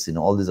Paris, in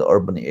all these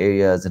urban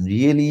areas, and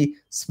really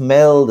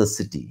smell the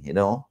city,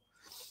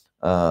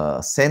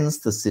 sense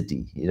the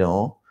city,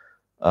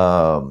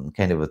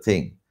 kind of a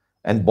thing.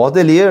 And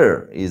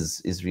Baudelaire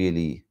is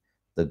really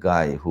the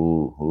guy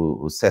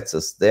who sets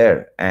us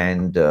there.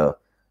 And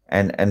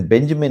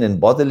Benjamin and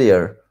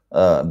Baudelaire,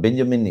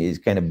 Benjamin is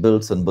kind of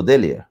builds on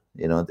Baudelaire,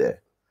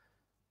 there,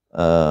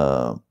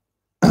 uh,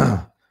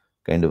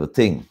 kind of a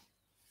thing.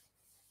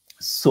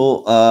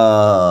 So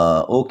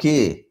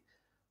okay,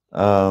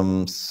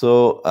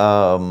 so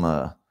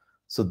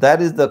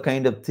that is the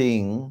kind of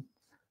thing.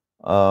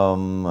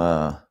 um,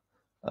 uh,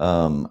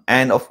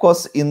 and of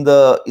course, in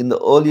the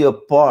earlier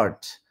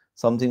part,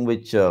 something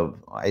which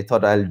I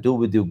thought I'll do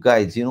with you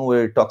guys,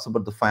 where it talks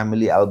about the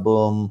family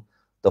album,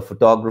 the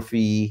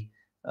photography,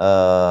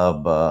 the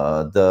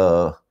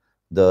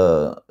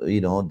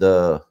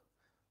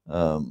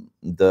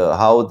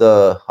how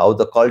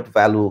the cult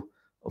value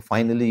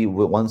finally,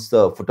 once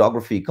the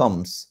photography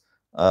comes,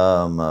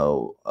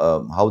 how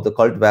the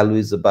cult value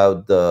is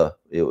about the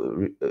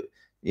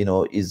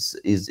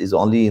is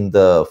only in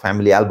the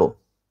family album,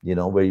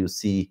 where you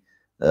see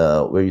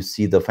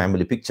the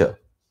family picture,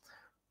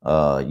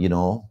 uh, you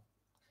know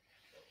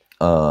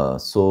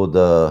so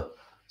the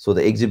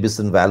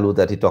exhibition value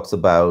that he talks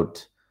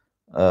about,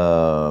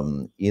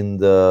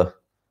 in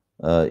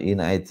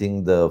I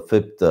think the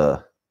fifth,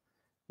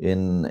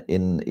 in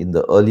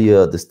the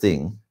earlier this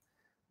thing.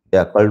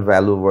 Yeah, cult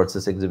value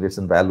versus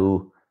exhibition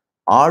value,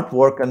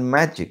 artwork and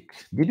magic.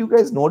 Did you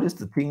guys notice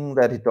the thing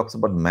that he talks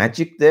about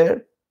magic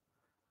there?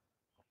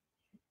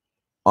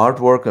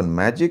 Artwork and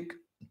magic.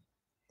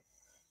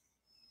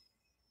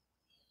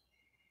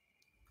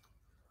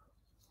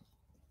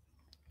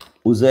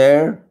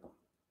 Uzair,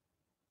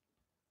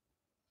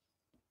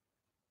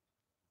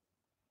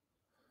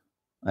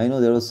 I know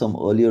there were some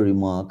earlier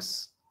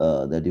remarks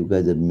that you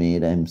guys had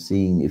made. I'm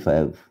seeing if I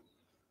have,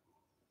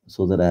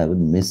 so that I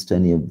haven't missed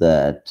any of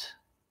that.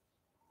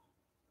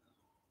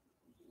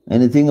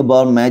 Anything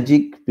about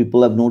magic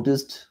people have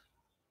noticed?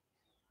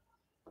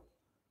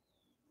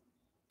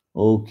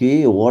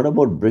 Okay, what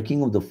about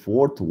breaking of the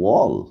fourth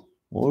wall?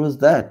 What was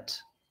that?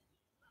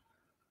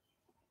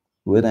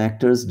 When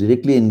actors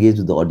directly engage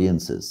with the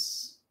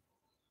audiences.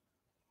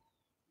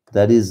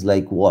 That is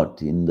like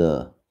what in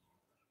the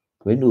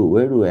where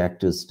do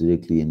actors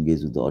directly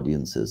engage with the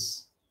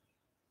audiences?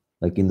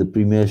 Like in the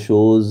premiere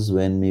shows,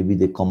 when maybe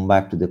they come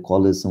back to the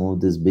college, some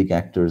of these big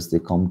actors, they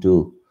come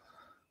to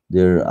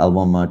their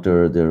alma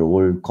mater, their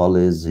old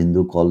college,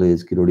 Hindu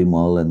college, Kirodi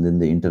Mall, and then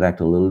they interact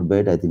a little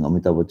bit. I think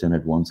Amitabh Bachchan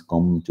had once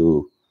come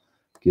to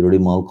Kirodi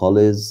Mall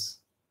College.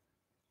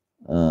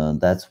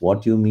 That's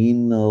what you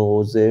mean,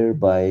 Ozair,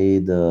 by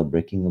the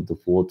breaking of the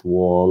fourth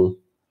wall,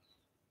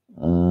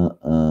 uh,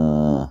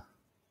 uh,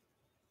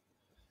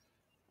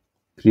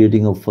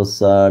 creating a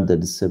facade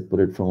that is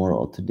separate from our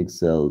authentic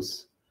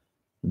selves,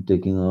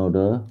 taking out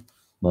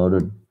about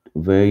a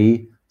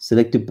very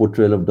selective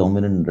portrayal of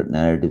dominant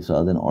narratives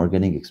rather than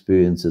organic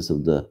experiences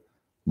of the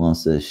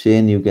masses.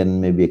 Shane, you can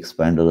maybe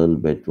expand a little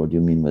bit what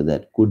you mean by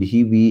that. Could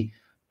he be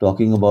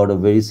talking about a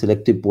very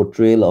selective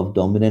portrayal of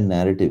dominant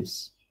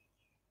narratives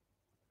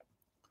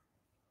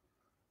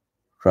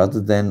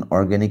rather than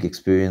organic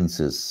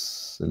experiences?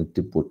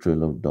 Selective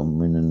portrayal of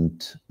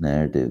dominant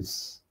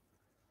narratives.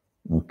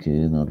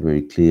 Okay, not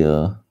very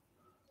clear.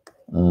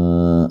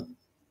 Uh,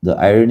 the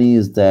irony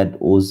is that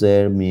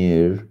Ozer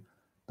Mir,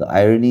 the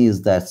irony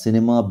is that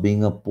cinema,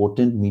 being a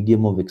potent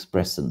medium of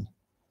expression,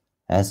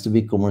 has to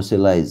be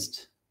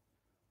commercialized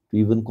to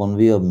even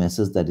convey a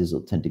message that is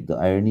authentic. The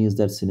irony is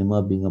that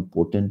cinema, being a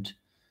potent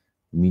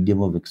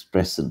medium of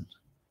expression,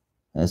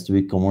 has to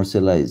be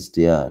commercialized,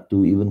 yeah,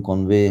 to even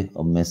convey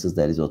a message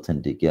that is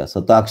authentic. Yeah,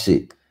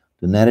 Satakshi,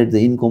 to narrate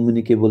the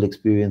incommunicable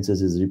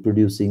experiences is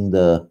reproducing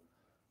the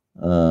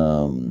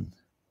um,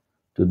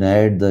 to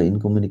narrate the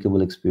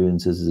incommunicable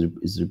experiences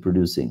is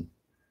reproducing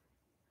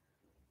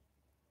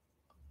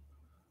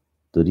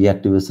the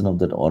reactivation of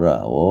that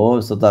aura. Oh,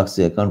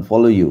 Satakshi, I can't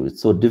follow you.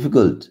 It's so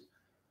difficult.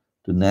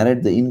 To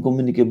narrate the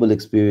incommunicable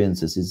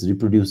experiences is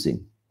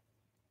reproducing.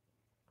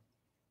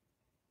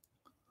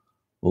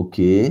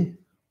 Okay,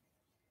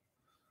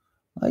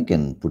 I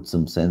can put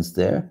some sense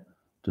there.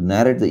 To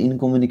narrate the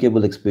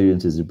incommunicable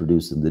experiences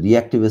reproducing the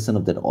reactivation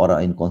of that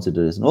aura in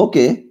consideration.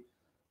 Okay,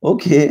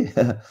 okay.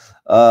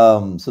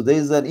 So there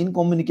is an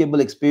incommunicable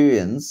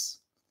experience,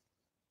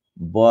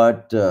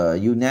 but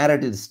you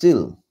narrate it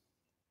still.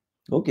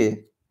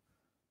 Okay.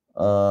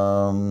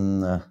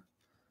 Um,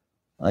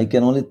 I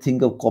can only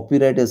think of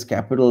copyright as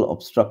capital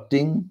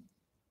obstructing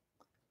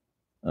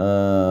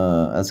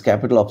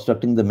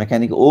the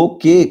mechanic.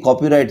 Okay,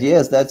 copyright.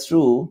 Yes, that's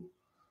true.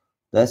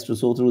 That's true.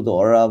 So through the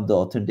aura of the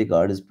authentic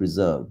art is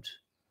preserved.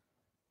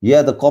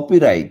 Yeah, the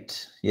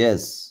copyright.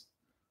 Yes,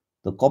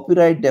 the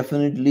copyright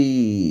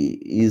definitely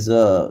is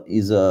the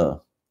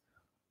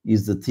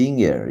thing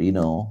here.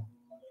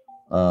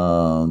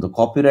 The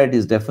copyright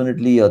is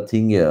definitely a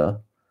thing here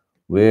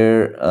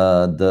where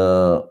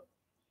the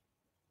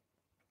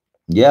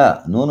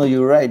yeah, no,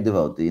 you're right,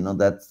 Devotee.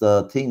 That's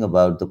the thing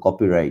about the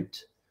copyright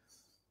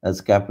as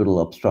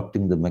capital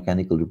obstructing the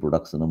mechanical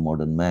reproduction of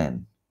modern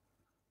man,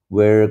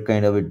 where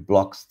kind of it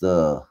blocks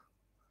the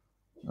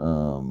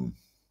um,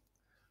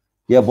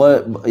 yeah,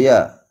 but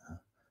yeah,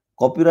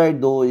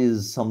 copyright though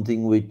is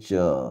something which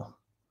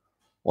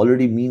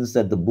already means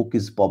that the book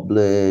is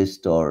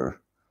published or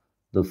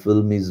the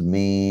film is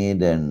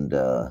made and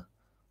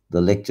the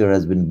lecture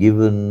has been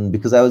given.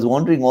 Because I was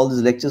wondering, all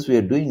these lectures we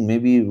are doing,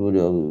 maybe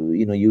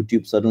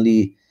YouTube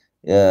suddenly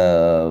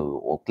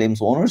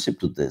claims ownership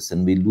to this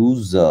and we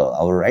lose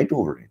our right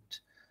over it.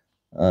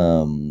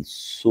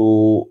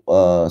 So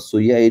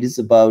yeah, it is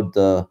about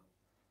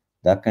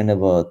that kind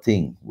of a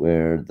thing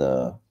where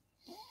the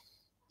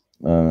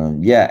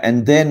yeah,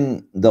 and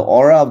then the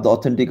aura of the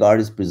authentic art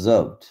is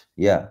preserved.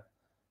 Yeah.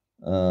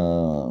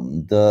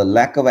 The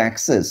lack of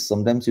access,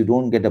 sometimes you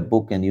don't get a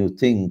book and you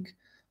think,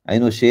 I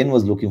know Shane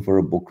was looking for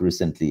a book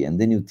recently, and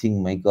then you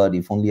think, my God,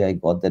 if only I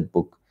got that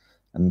book,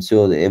 I'm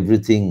sure that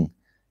everything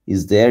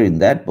is there in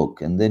that book.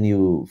 And then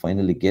you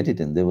finally get it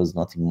and there was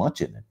nothing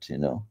much in it.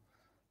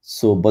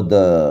 So but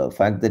the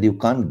fact that you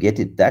can't get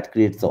it, that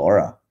creates the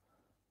aura.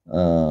 That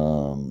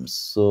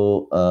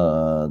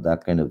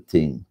kind of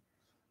thing.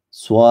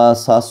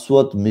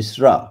 Saswat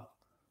Mishra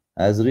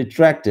has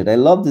retracted. I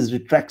love these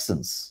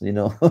retractions. Like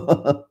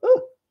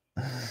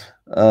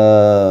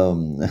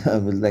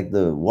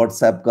the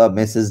WhatsApp ka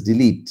message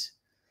delete.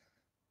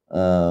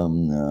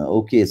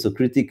 Okay, so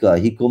Kritika,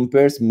 he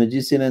compares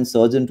magician and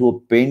surgeon to a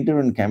painter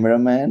and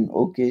cameraman.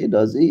 Okay,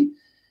 does he?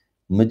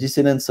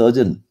 Magician and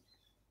surgeon.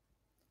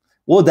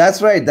 Oh,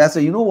 that's right.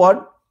 You know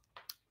what?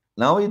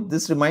 Now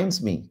this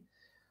reminds me.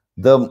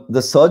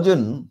 The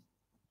surgeon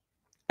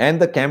and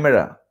the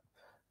camera.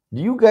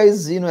 Do you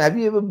guys, have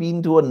you ever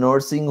been to a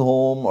nursing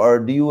home, or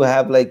do you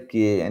have like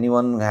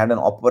anyone had an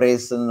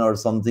operation or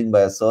something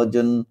by a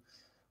surgeon?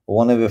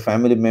 One of your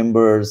family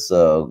members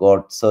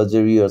got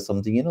surgery or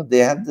something. They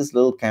have this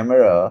little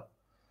camera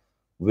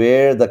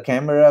where the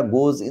camera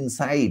goes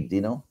inside.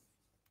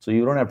 So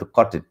you don't have to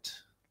cut it.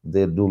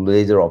 They do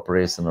laser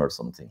operation or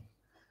something.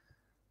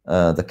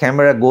 The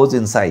camera goes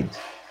inside.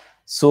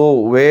 So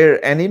where,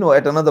 and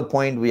at another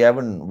point, we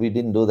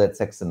didn't do that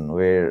section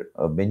where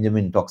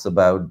Benjamin talks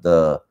about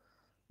the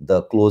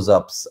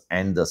close-ups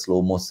and the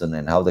slow motion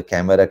and how the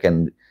camera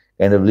can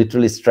kind of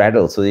literally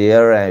straddle. So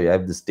here I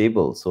have this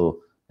table,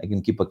 so I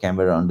can keep a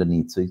camera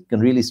underneath, so it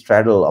can really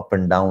straddle up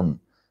and down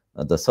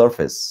the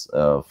surface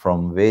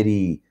from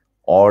very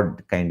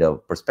odd kind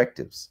of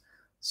perspectives.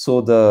 So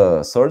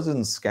the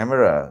surgeon's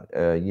camera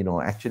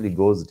actually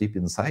goes deep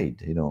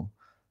inside,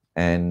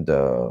 and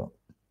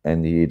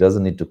he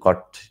doesn't need to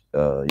cut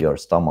your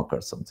stomach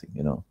or something,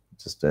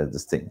 just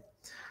this thing.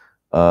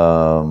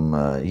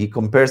 He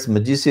compares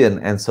magician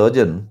and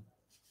surgeon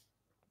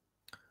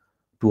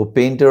to a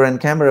painter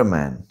and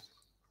cameraman.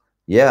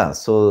 Yeah,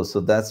 so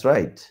that's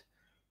right.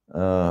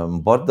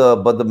 But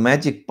the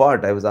magic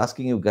part, I was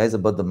asking you guys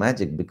about the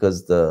magic,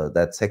 because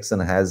that section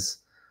has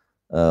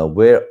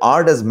where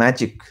art as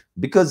magic.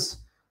 Because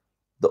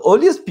the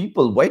earliest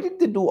people, why did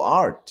they do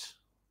art?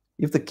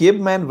 If the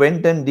caveman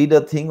went and did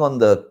a thing on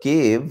the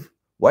cave,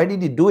 why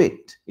did he do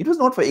it? It was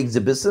not for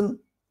exhibition.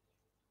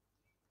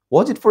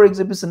 Was it for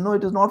exhibition? No,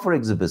 it was not for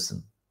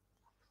exhibition.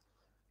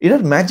 It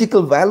had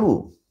magical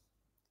value.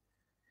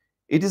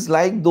 It is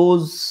like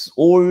those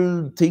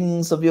old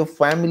things of your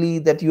family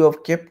that you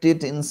have kept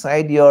it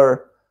inside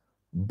your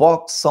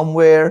box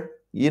somewhere,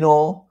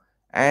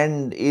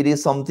 and it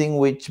is something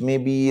which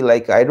maybe,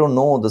 like, I don't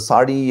know, the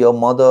sari your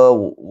mother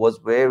was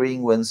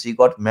wearing when she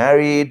got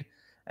married,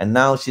 and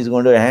now she's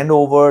going to hand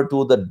over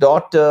to the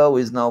daughter who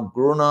is now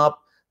grown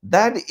up.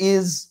 That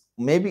is,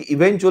 maybe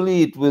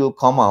eventually it will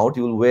come out,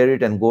 you will wear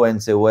it and go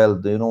and say, well,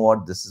 do you know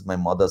what, this is my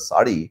mother's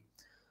sari.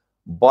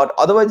 But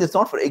otherwise it's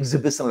not for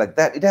exhibition like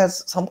that. It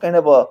has some kind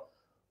of a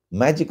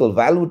magical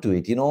value to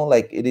it,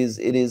 like it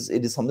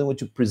is something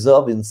which you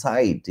preserve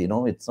inside.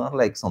 It's not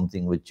like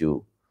something which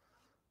you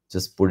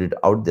just put it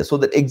out there. So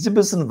the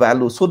exhibition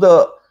value, so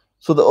the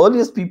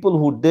earliest people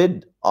who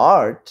did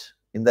art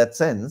in that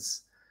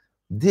sense,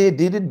 they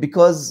did it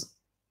because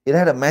it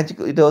had a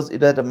magical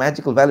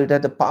value, it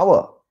had a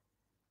power,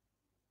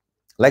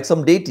 like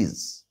some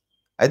deities.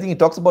 I think he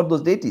talks about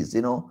those deities,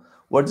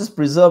 were just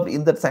preserved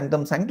in that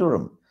sanctum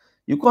sanctorum.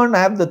 You can't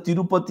have the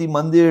Tirupati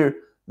Mandir,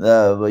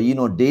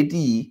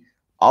 deity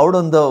out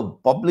on the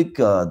public,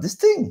 this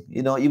thing,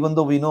 even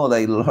though we know,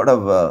 like, a lot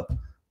of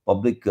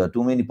public,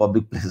 too many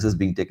public places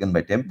being taken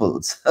by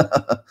temples.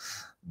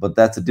 But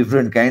that's a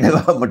different kind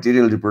of a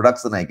material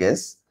reproduction, I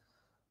guess.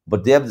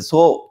 But they have,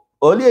 so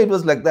earlier it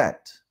was like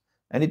that.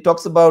 And it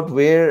talks about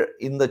where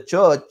in the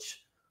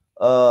church,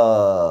 there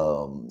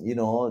are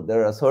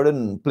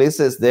certain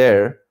places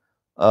there,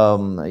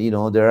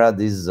 there are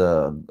these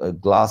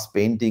glass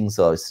paintings,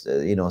 or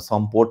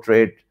some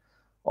portrait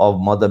of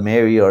Mother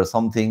Mary or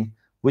something,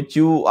 which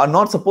you are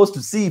not supposed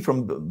to see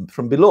from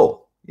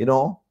below.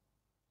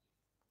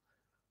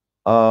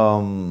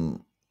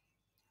 um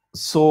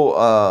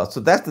so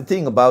that's the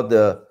thing about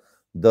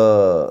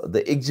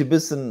the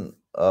exhibition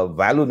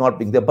value not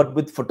being there. But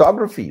with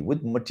photography,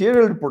 with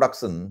material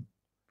reproduction,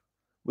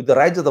 with the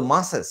rise of the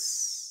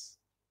masses,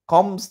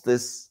 comes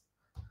this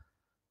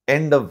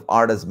end of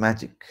art as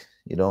magic,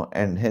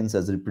 and hence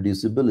as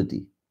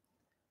reproducibility.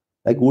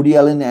 Like Woody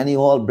Allen, Annie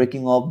Hall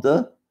breaking of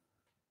the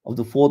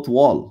fourth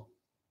wall.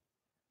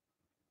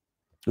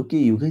 Okay,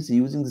 you guys are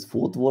using this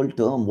fourth wall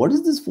term. What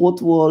is this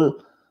fourth wall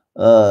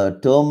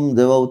term,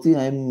 Devavati?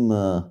 I'm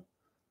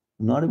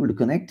not able to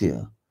connect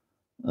here.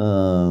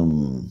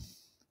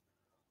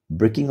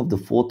 Breaking of the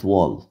fourth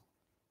wall.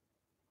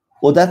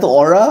 Oh, that's the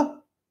aura?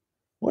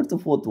 What's the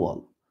fourth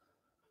wall?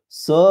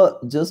 Sir,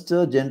 just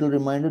a gentle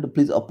reminder to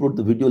please upload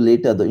the video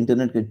later. The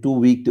internet is too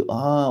weak to.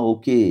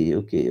 Okay,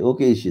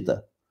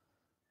 Ishita.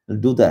 I'll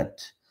do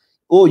that.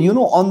 Oh,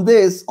 on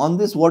this,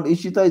 what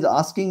Ishita is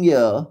asking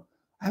here,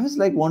 I was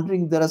like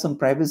wondering if there are some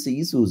privacy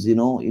issues,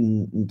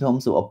 in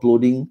terms of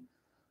uploading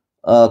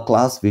a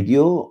class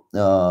video.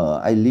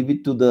 I leave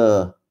it to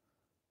the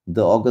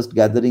August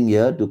gathering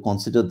here to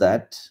consider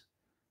that.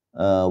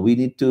 We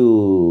need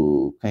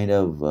to kind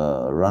of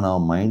run our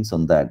minds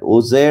on that.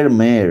 Ozair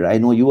Mayer, I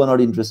know you are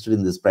not interested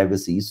in this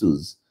privacy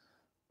issues.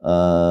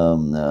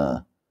 Um,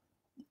 uh,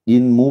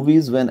 in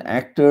movies, when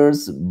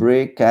actors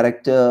break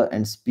character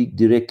and speak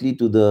directly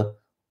to the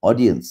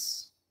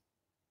audience.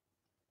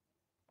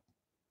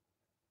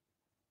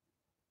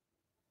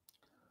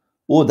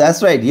 Oh,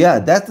 that's right. Yeah,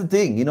 that's the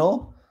thing.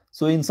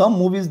 So in some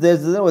movies,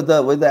 there's where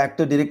the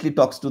actor directly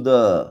talks to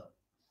the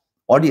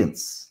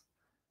audience,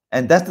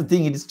 and that's the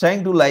thing. It is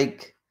trying to,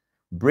 like,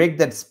 break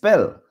that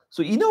spell.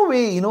 So in a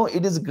way,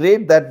 it is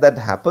great that that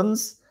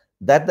happens.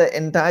 That the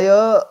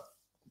entire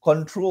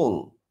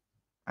control,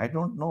 I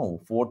don't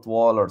know, fourth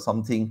wall or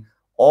something,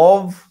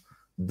 of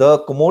the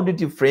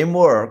commodity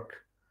framework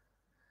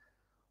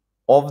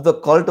of the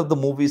cult of the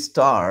movie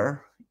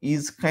star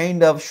is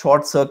kind of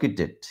short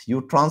circuited.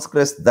 You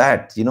transgress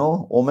that,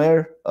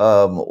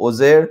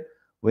 Ozair,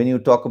 when you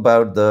talk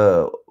about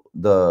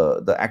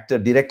the actor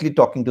directly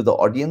talking to the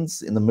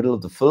audience in the middle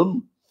of the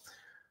film.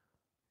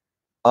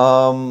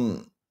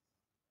 um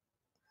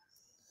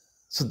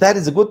so that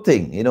is a good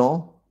thing,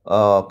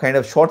 kind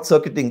of short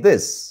circuiting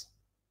this.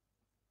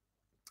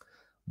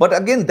 But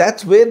again,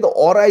 that's where the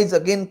aura is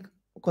again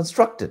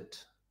constructed.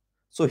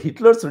 So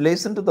Hitler's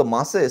relation to the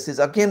masses is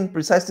again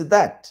precisely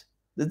that.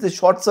 This is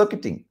short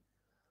circuiting.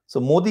 So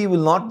Modi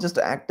will not just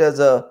act as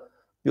a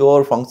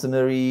pure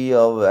functionary,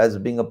 as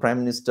being a prime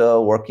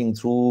minister working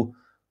through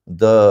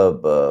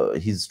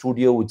his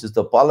studio, which is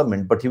the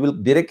parliament, but he will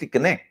directly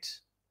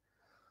connect.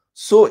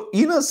 So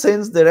in a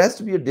sense, there has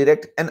to be a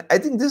direct, and I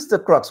think this is the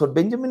crux. What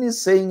Benjamin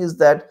is saying is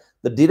that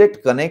the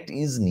direct connect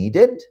is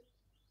needed.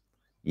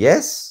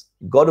 Yes,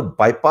 you got to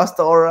bypass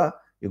the aura.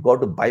 You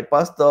got to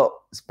bypass the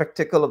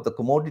spectacle of the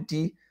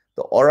commodity,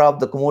 the aura of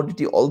the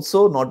commodity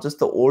also, not just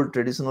the old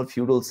traditional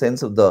feudal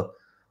sense of the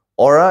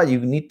aura. You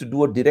need to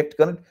do a direct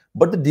connect,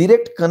 but the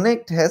direct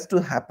connect has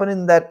to happen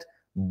in that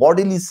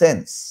bodily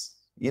sense.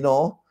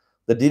 The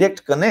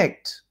direct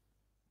connect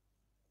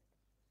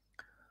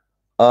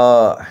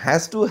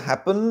has to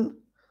happen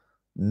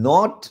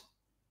not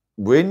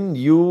when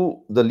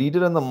the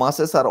leader and the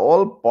masses are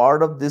all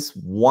part of this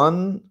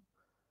one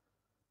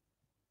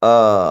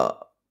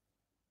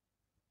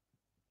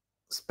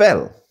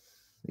spell,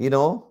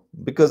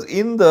 because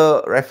in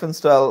the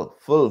Riefenstahl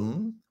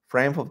film,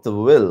 Triumph of the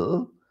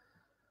Will,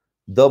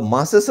 The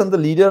masses and the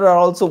leader are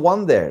also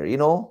one there,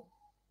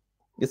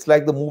 It's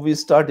like the movie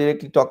star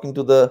directly talking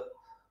to the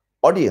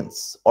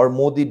audience, or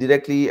Modi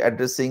directly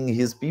addressing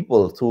his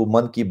people through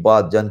Man Ki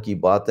Baat, Jan Ki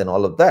Baat, and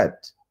all of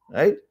that,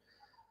 right?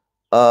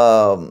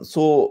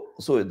 So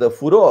the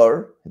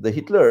Führer, the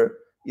Hitler,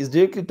 is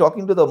directly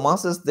talking to the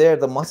masses there.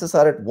 The masses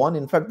are at one.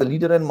 In fact, the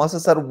leader and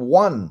masses are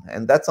one,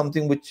 and that's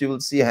something which you will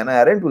see Hannah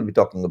Arendt will be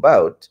talking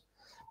about.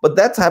 But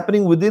that's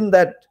happening within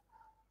that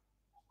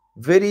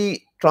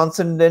very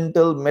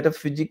transcendental,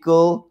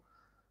 metaphysical,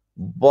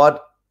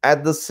 but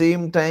at the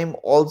same time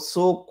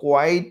also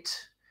quite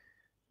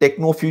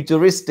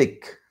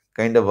techno-futuristic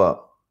kind of a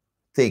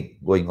thing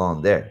going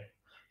on there.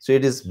 So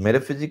it is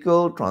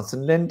metaphysical,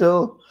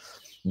 transcendental,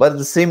 but at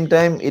the same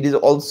time it is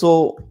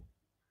also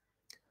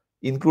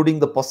including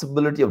the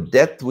possibility of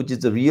death, which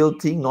is a real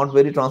thing, not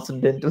very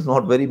transcendental,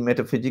 not very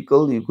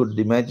metaphysical. You could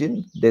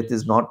imagine death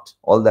is not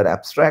all that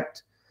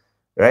abstract,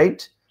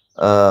 right?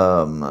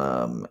 And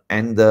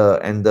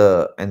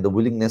the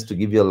willingness to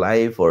give your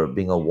life, or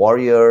being a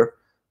warrior,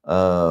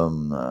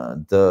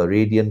 the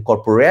radiant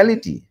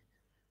corporeality,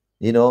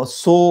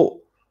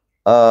 so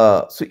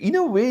in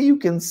a way you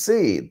can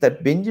say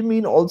that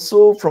Benjamin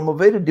also from a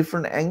very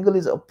different angle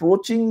is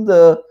approaching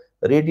the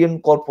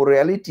radiant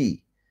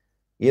corporeality,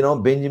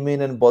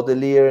 Benjamin and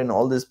Baudelaire and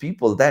all these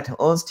people that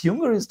Ernst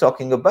Junger is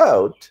talking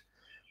about,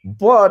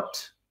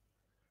 but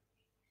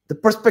the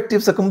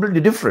perspectives are completely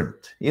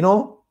different,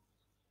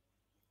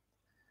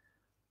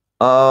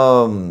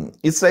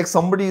 it's like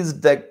somebody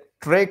is like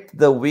trekked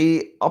the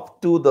way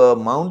up to the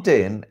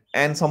mountain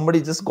and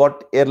somebody just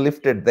got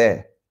airlifted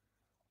there.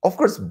 Of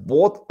course,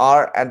 both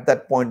are at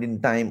that point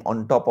in time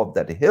on top of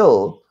that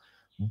hill,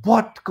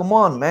 but come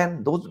on,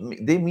 man,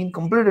 they mean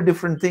completely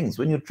different things.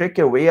 When you trek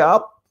your way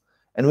up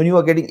and when you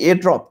are getting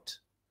airdropped,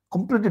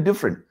 completely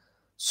different.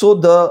 So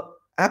the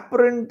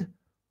apparent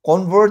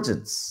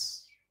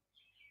convergence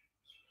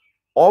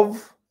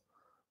of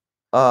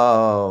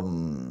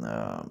um,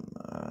 um,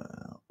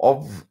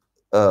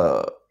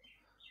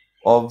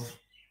 of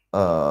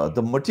uh,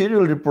 the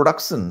material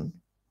reproduction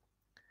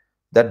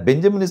that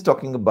Benjamin is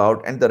talking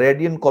about and the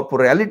radiant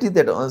corporeality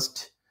that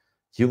Ernst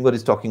Junger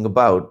is talking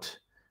about,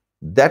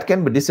 that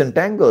can be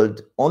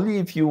disentangled only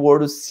if you were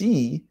to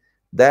see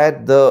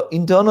that the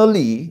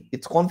internally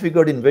it's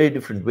configured in very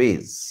different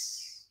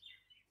ways,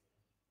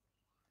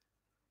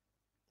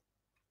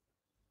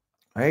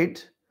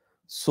 right?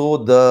 So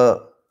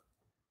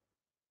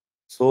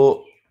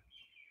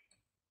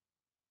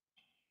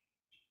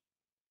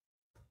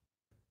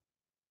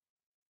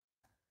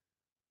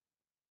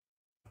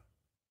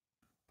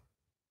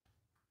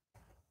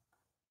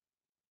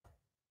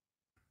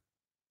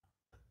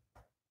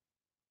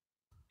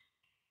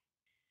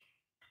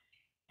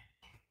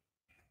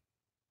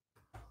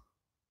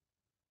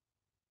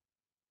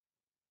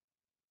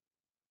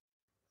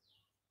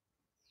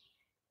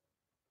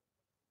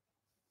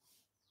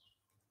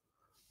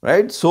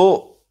right,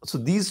 so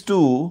these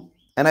two,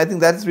 and I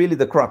think that's really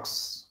the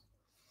crux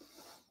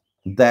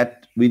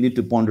that we need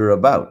to ponder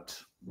about.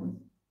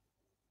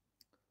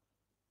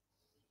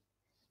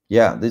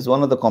 Yeah, there's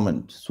one other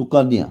comment,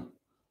 Sukanya.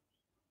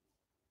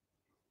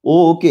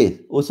 Oh, okay.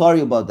 Oh, sorry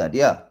about that.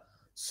 Yeah.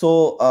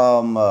 So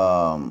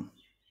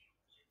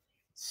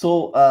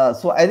so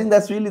I think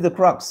that's really the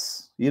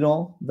crux,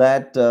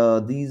 that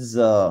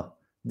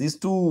these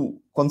two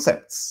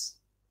concepts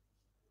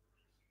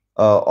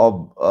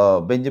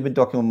of Benjamin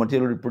talking about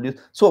material reproduce.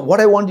 So what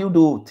I want you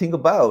to think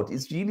about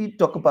is really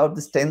talk about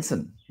this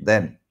tension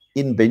then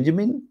in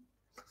Benjamin.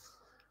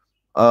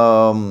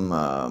 And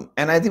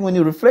I think when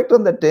you reflect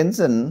on that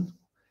tension,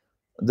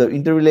 the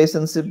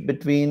interrelationship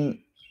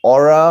between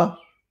aura,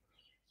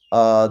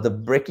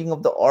 the breaking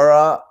of the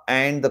aura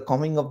and the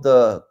coming of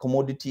the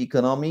commodity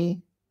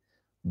economy,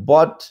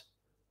 but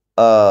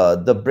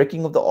the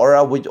breaking of the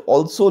aura which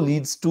also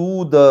leads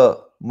to the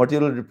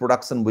material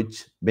reproduction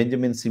which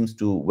Benjamin seems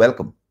to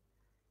welcome.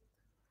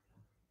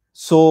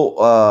 So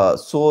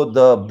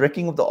the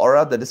breaking of the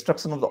aura, the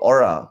destruction of the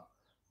aura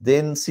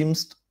then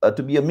seems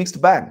to be a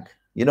mixed bag,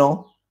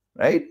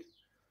 right?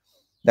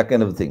 That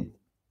kind of thing.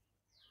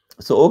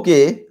 So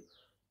okay,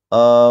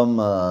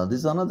 this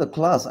is another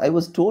class. I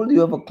was told you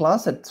have a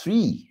class at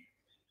 3,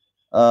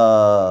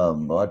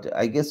 but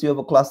I guess you have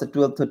a class at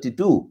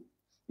 12:32.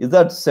 Is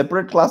that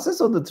separate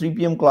classes, or the 3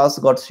 p.m. class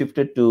got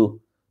shifted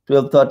to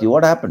 12:30?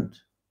 What happened?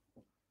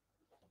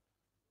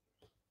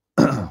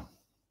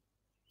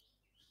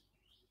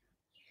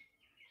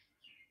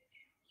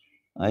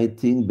 I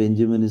think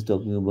Benjamin is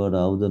talking about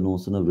how the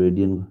notion of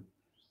radiant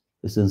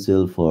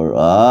essential for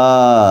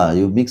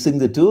you're mixing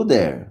the two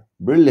there.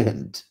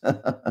 Brilliant.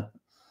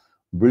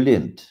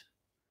 Brilliant.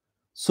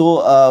 So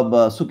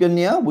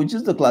Sukanya, which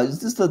is the class? Is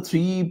this the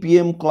 3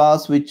 p.m.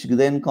 class which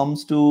then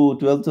comes to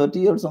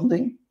 12:30 or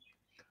something?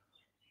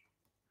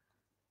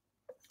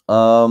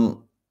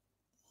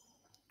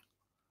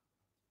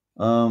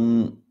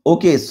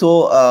 Okay,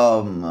 so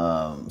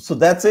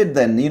that's it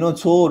then.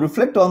 So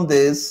reflect on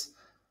this.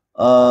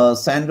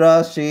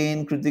 Sandra,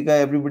 Shane, Kritika,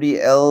 everybody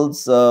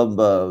else,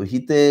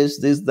 Hitesh,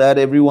 this, that,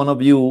 every one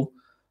of you.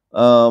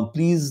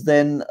 Please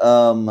then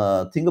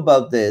think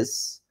about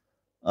this.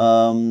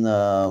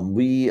 We'll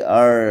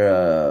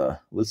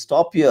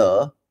stop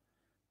here,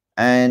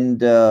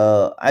 and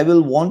I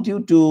will want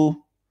you to.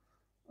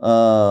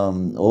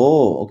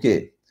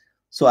 Okay.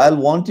 So I'll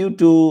want you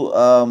to.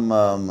 I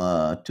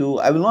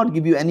will not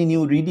give you any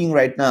new reading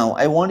right now.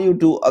 I want you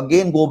to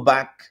again go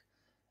back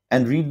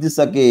and read this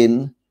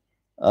again.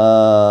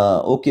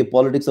 Okay,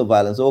 politics of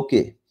violence.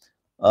 Okay.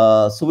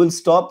 So we'll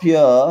stop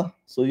here.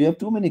 So you have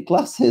too many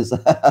classes in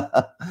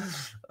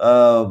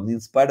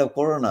spite of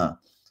Corona.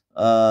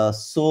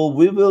 So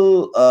we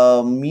will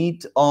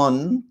meet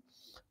on.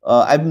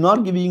 I'm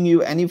not giving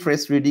you any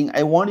fresh reading.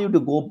 I want you to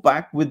go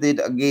back with it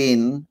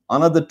again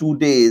another 2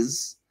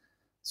 days.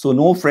 So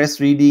no fresh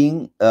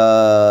reading,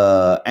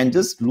 and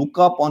just look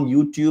up on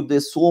YouTube.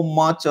 There's so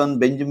much on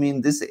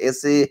Benjamin, this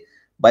essay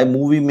by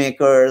movie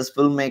makers,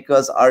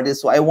 filmmakers,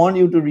 artists. So I want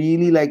you to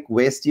really like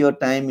waste your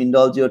time,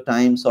 indulge your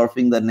time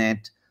surfing the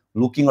net,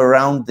 looking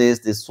around this.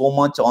 There's so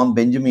much on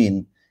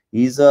Benjamin.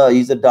 He's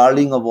a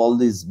darling of all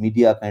these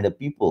media kind of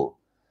people.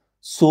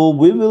 So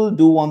we will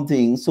do one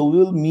thing. So we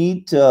will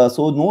meet.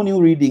 So no new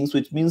readings,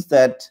 which means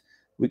that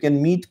we can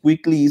meet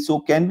quickly. So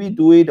can we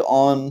do it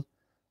on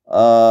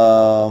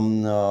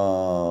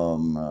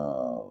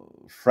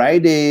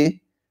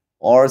Friday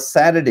or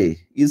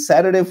Saturday? Is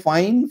Saturday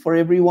fine for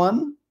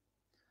everyone?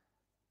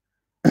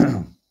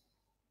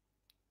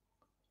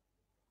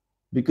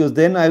 Because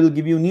then I will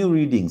give you new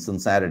readings on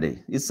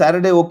Saturday. Is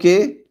Saturday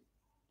okay?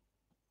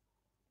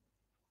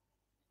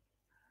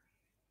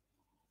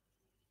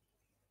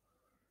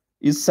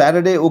 Is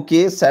Saturday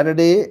okay?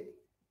 Saturday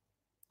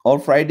or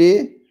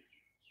Friday?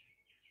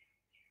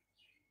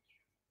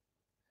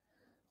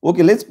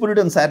 Okay, let's put it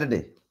on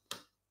Saturday.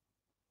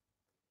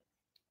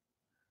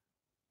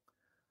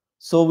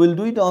 So we'll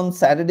do it on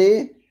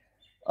Saturday.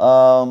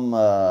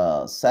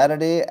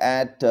 Saturday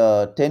at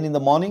 10 in the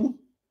morning.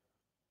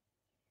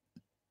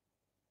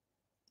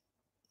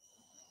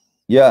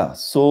 Yeah.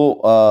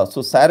 So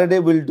Saturday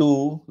we'll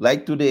do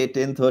like today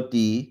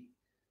 10:30.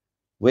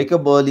 Wake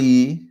up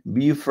early,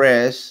 be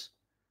fresh.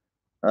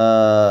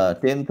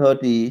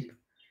 10:30.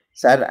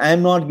 Saturday.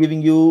 I'm not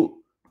giving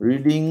you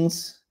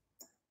readings.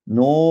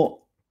 No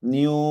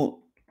new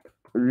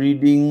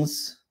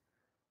readings.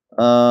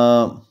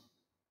 Uh,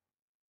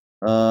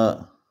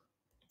 uh,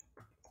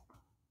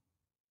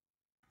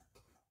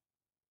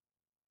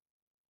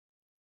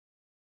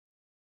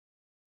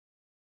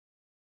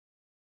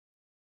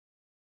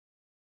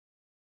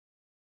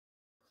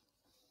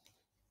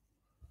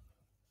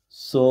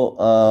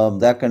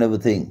 that kind of a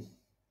thing.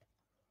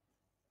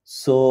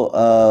 So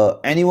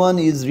anyone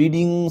is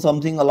reading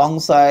something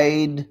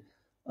alongside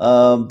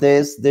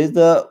there's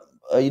the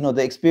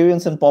the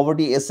experience and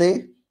poverty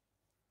essay,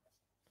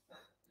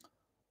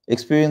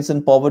 experience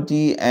and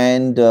poverty,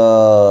 and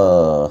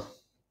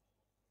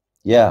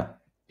yeah,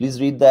 please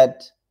read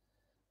that.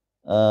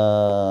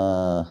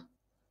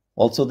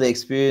 Also the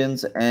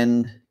experience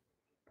and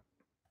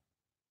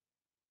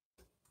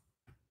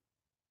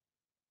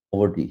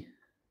poverty.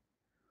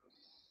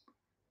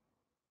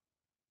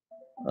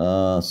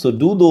 So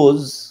do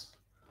those,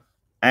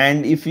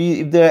 and if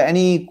there are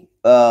any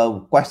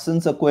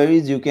questions or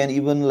queries, you can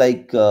even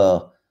like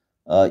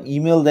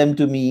email them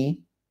to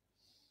me.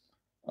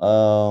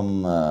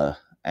 um, uh,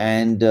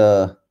 and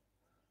uh,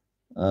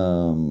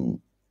 um,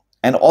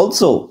 and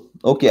also,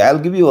 okay, I'll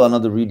give you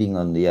another reading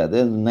on the, yeah,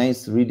 there's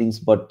nice readings,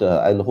 but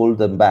I'll hold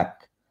them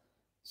back.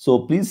 So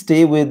please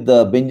stay with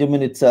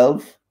Benjamin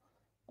itself.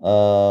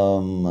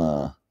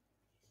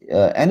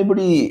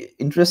 Anybody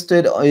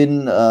interested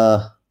in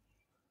uh,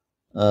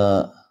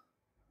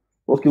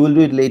 okay, we'll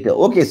do it later.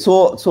 Okay,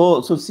 so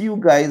see you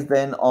guys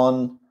then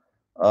on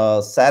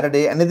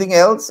Saturday. Anything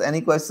else?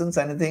 Any questions?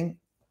 Anything?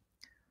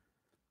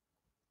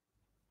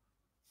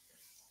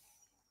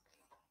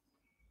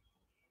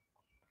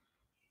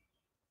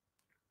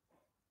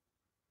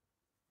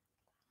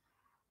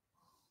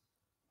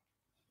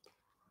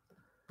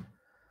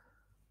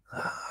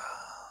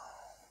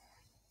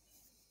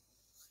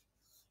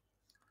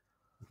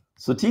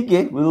 So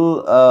TK,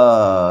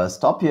 we'll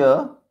stop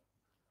here.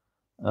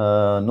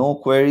 No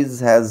queries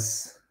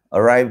has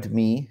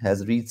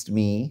reached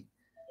me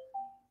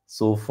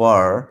so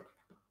far,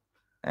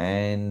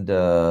 and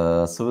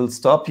so we'll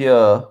stop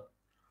here.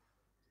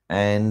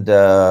 And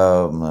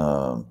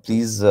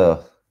please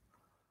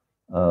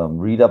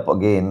read up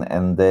again,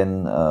 and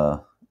then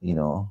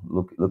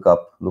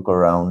look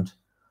around.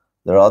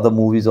 There are other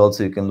movies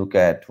also you can look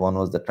at. One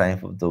was The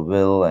Triumph of the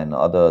Will, and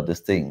other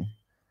this thing.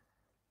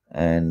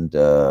 And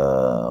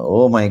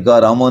oh my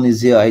God, Aman is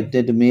here. I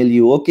did mail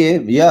you. Okay,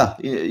 yeah,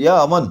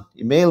 Aman,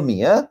 email me.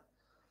 Yeah,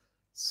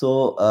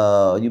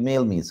 so you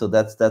mail me. So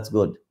that's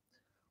good.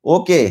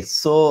 Okay,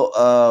 so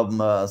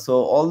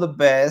all the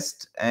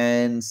best,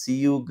 and see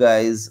you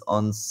guys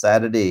on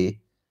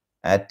Saturday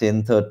at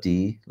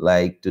 10:30,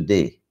 like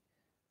today.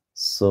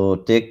 So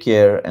take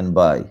care and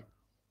bye.